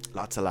it. it.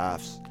 Lots of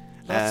laughs.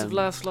 Lots of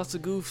laughs, lots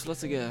of goofs,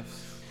 lots of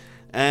gaffs.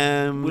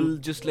 We'll We'll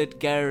just let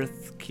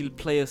Gareth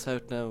play us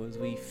out now as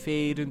we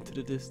fade into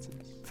the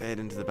distance. fade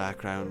into the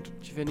background.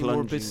 Do you have any more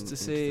plunging bits to into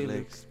say, the Luke?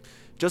 lakes.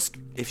 Just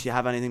if you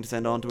have anything to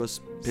send on to us,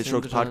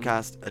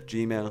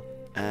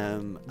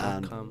 pitchstrokes.podcast@gmail.com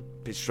and .com.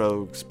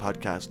 Pitchstrokes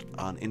podcast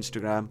on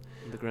Instagram.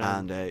 On the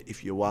ground. And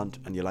if you want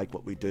and you like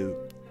what we do,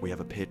 we have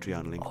a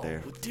Patreon link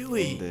there. Do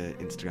we? In the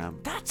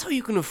Instagram. That's how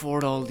you can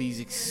afford all these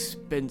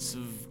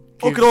expensive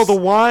Look at all the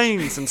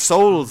wines and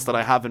souls that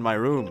I have in my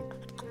room.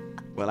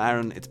 Well,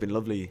 Aaron, it's been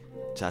lovely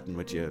chatting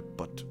with you,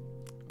 but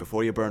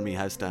before you burn me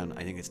house down,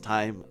 I think it's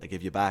time I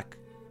give you back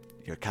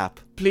your cap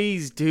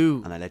Please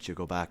do. and I let you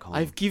go back home.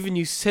 I've given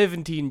you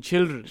 17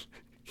 children.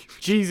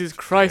 Jesus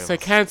Christ, I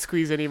can't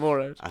squeeze any more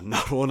out. And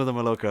not one of them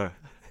will look her.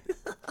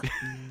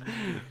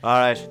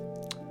 Alright.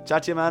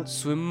 Chat to you, man.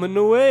 Swimming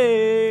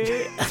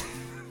away.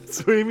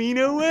 Swimming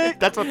away.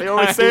 That's what they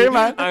always say,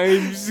 man.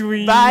 I'm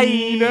swimming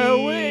Bye.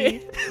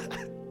 away.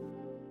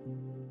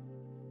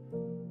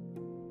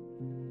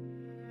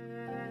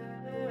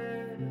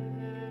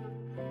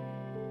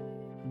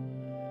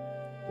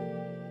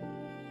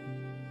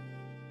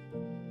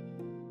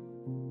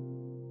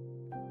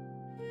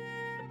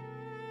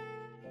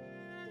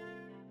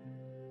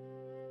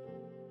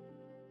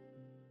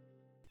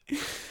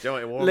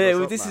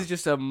 This is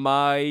just a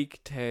mic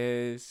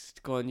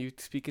test. Go on, you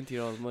speak into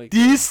your own mic.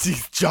 This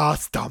is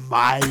just a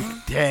mic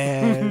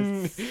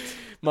test.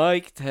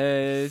 Mic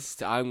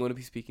test. I'm going to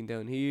be speaking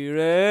down here,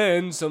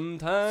 and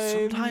sometimes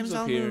Sometimes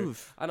up I'll here,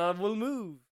 move. and I will move.